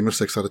giving that game a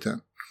 6 out of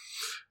 10.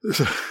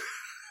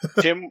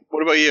 Tim,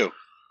 what about you?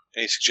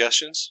 Any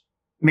suggestions?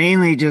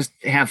 Mainly just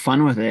have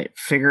fun with it.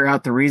 Figure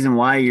out the reason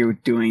why you're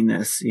doing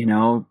this,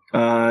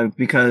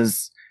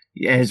 because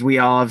as we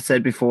all have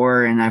said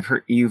before, and I've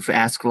heard you've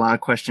asked a lot of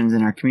questions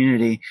in our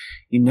community,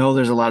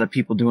 there's a lot of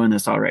people doing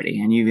this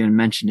already. And you even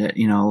mentioned it,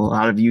 a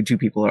lot of YouTube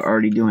people are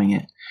already doing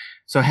it.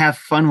 So have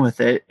fun with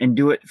it and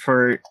do it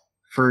for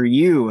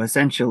you,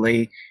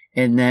 essentially.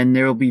 And then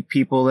there will be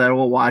people that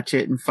will watch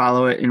it and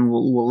follow it and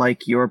will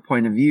like your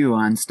point of view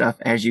on stuff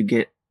as you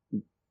get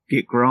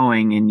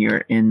growing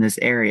in this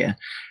area.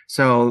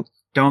 So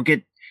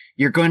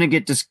you're going to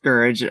get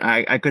discouraged.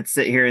 I could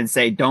sit here and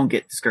say, don't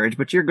get discouraged,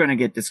 but you're going to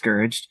get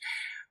discouraged.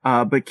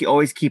 But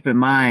always keep in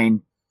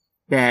mind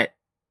that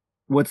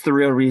what's the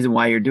real reason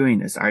why you're doing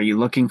this? Are you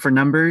looking for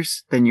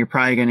numbers? Then you're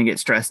probably going to get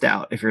stressed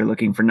out if you're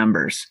looking for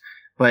numbers.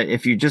 But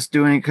if you're just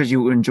doing it because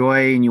you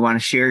enjoy and you want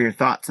to share your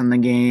thoughts on the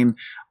game,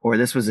 or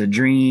this was a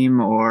dream,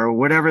 or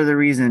whatever the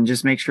reason,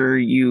 just make sure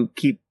you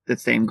keep the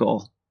same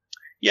goal.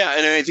 Yeah,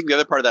 and I think the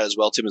other part of that as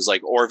well, Tim, is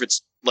or if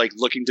it's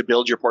looking to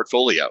build your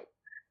portfolio,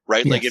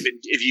 right? Yes.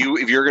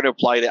 If you're going to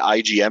apply to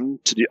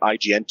IGN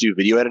to do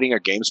video editing or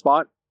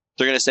GameSpot,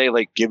 they're going to say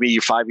give me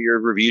your 5-year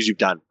reviews you've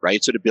done,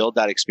 right? So to build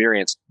that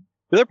experience.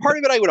 The other part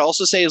of it I would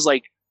also say is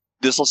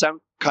this will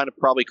sound kind of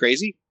probably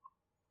crazy.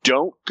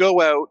 Don't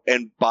go out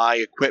and buy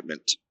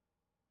equipment,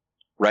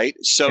 right?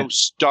 So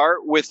start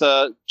with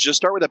a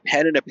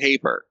pen and a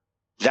paper.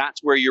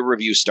 That's where your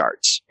review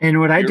starts. And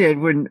what I did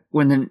when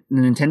the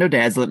Nintendo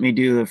dads let me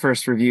do the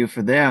first review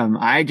for them,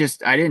 I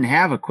didn't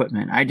have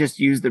equipment. I just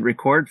used the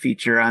record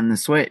feature on the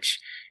Switch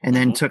and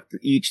then took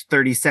each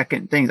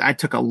 30-second things. I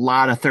took a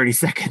lot of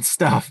 30-second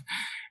stuff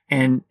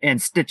and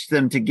stitched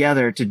them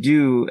together to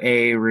do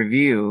a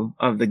review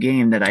of the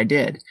game that I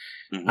did.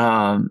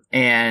 Mm-hmm.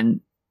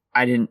 And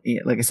I didn't,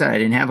 like I said, I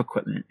didn't have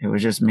equipment. It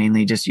was just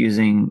mainly just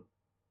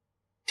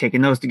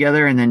taking those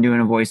together and then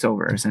doing a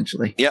voiceover,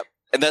 essentially. Yep.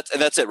 And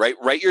that's it, right?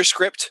 Write your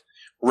script,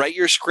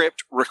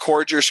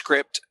 record your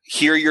script,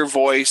 hear your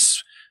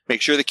voice,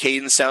 make sure the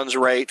cadence sounds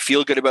right,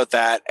 feel good about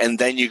that, and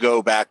then you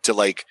go back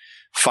to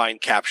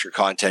find capture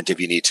content if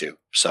you need to.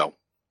 So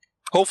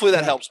hopefully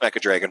that helps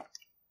Mecha Dragon.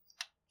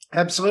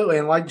 Absolutely.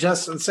 And like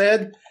Justin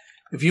said,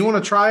 if you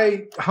want to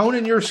try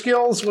honing your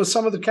skills with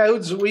some of the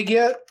codes that we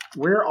get,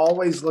 we're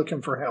always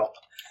looking for help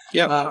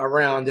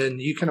around.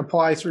 And you can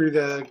apply through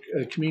the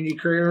Community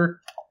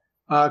Creator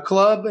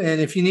Club.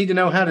 And if you need to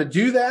know how to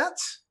do that,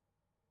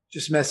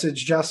 just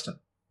message Justin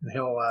and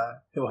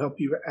he'll help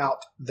you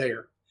out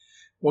there.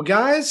 Well,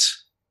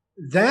 guys,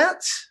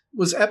 that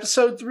was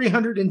episode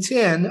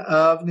 310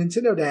 of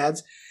Nintendo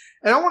Dads.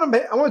 And I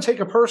want to take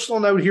a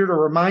personal note here to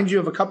remind you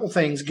of a couple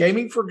things.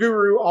 Gaming for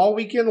Guru all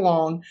weekend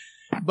long.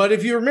 But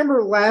if you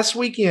remember last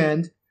week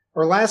on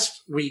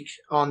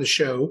the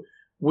show,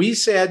 we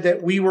said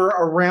that we were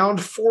around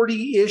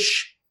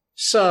 40-ish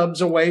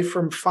subs away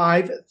from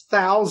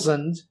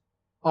 5,000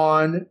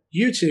 on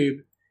YouTube.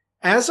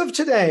 As of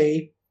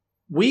today,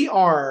 we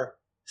are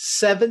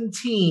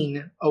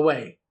 17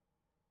 away.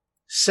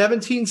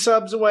 17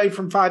 subs away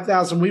from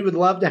 5,000. We would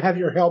love to have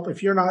your help.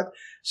 If you're not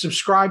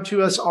subscribed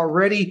to us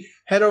already,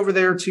 head over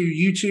there to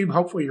YouTube.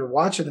 Hopefully you're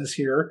watching us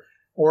here,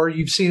 or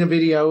you've seen a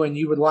video and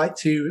you would like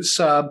to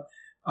sub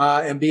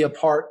and be a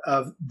part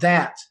of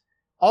that.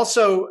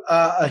 Also,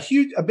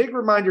 a big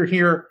reminder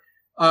here.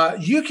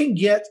 You can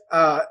get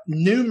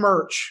new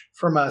merch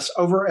from us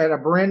over at a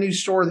brand new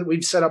store that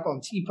we've set up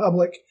on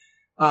TeePublic.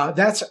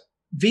 That's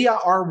via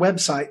our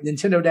website,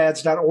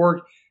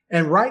 nintendodads.org.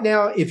 And right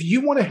now, if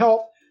you want to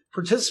help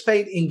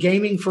participate in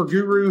Gaming for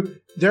Guru,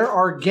 there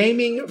are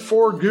Gaming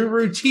for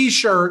Guru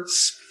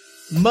t-shirts,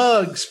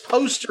 mugs,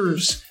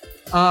 posters,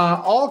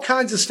 all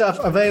kinds of stuff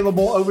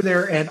available over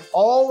there. And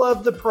all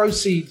of the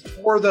proceeds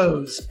for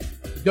those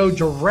go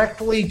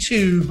directly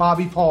to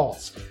Bobby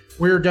Paul's.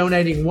 We're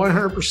donating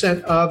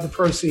 100% of the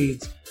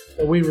proceeds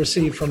that we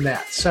receive from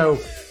that. So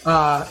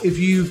if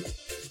you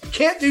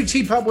can't do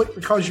TeePublic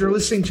because you're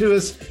listening to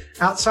us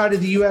outside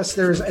of the U.S.,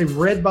 there's a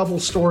Redbubble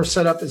store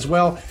set up as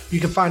well. You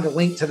can find a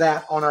link to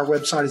that on our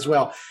website as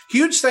well.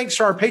 Huge thanks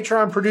to our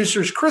Patreon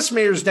producers, Chris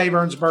Mears, Dave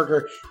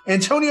Ernsberger,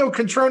 Antonio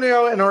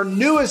Contronio, and our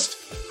newest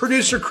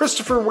producer,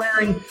 Christopher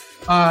Waring.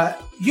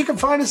 You can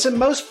find us in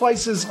most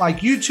places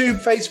like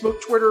YouTube,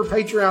 Facebook, Twitter,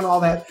 Patreon,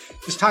 all that.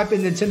 Just type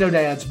in Nintendo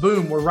Dads.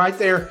 Boom, we're right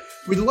there.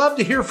 We'd love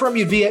to hear from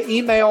you via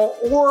email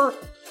or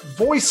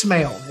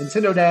voicemail,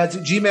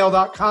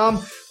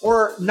 nintendodads@gmail.com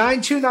or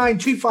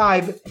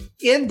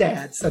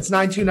 92925-NDADS. That's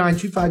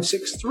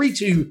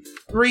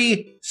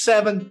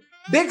 929-256-3237.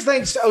 Big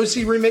thanks to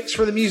OC Remix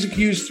for the music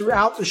used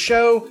throughout the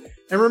show.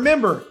 And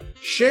remember,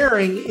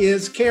 sharing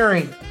is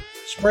caring.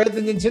 Spread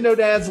the Nintendo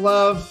Dads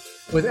love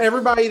with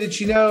everybody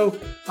that you know,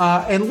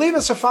 and leave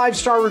us a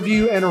 5-star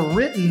review and a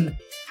written,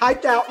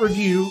 typed out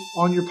review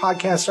on your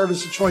podcast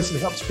service of choice. It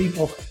helps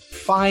people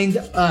find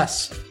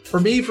us. For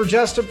me, for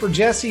Justin, for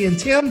Jesse, and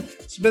Tim,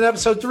 it's been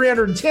episode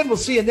 310. We'll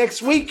see you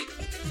next week.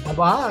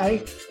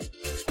 Bye-bye.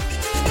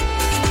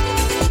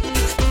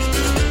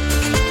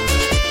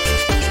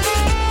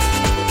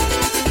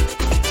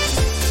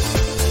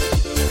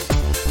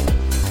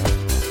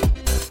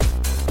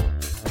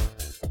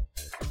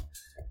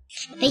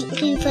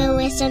 Thank you for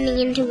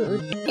listening to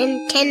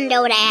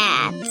Nintendo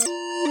Dads.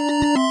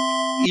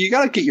 You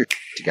gotta get your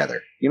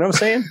together. You know what I'm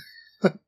saying?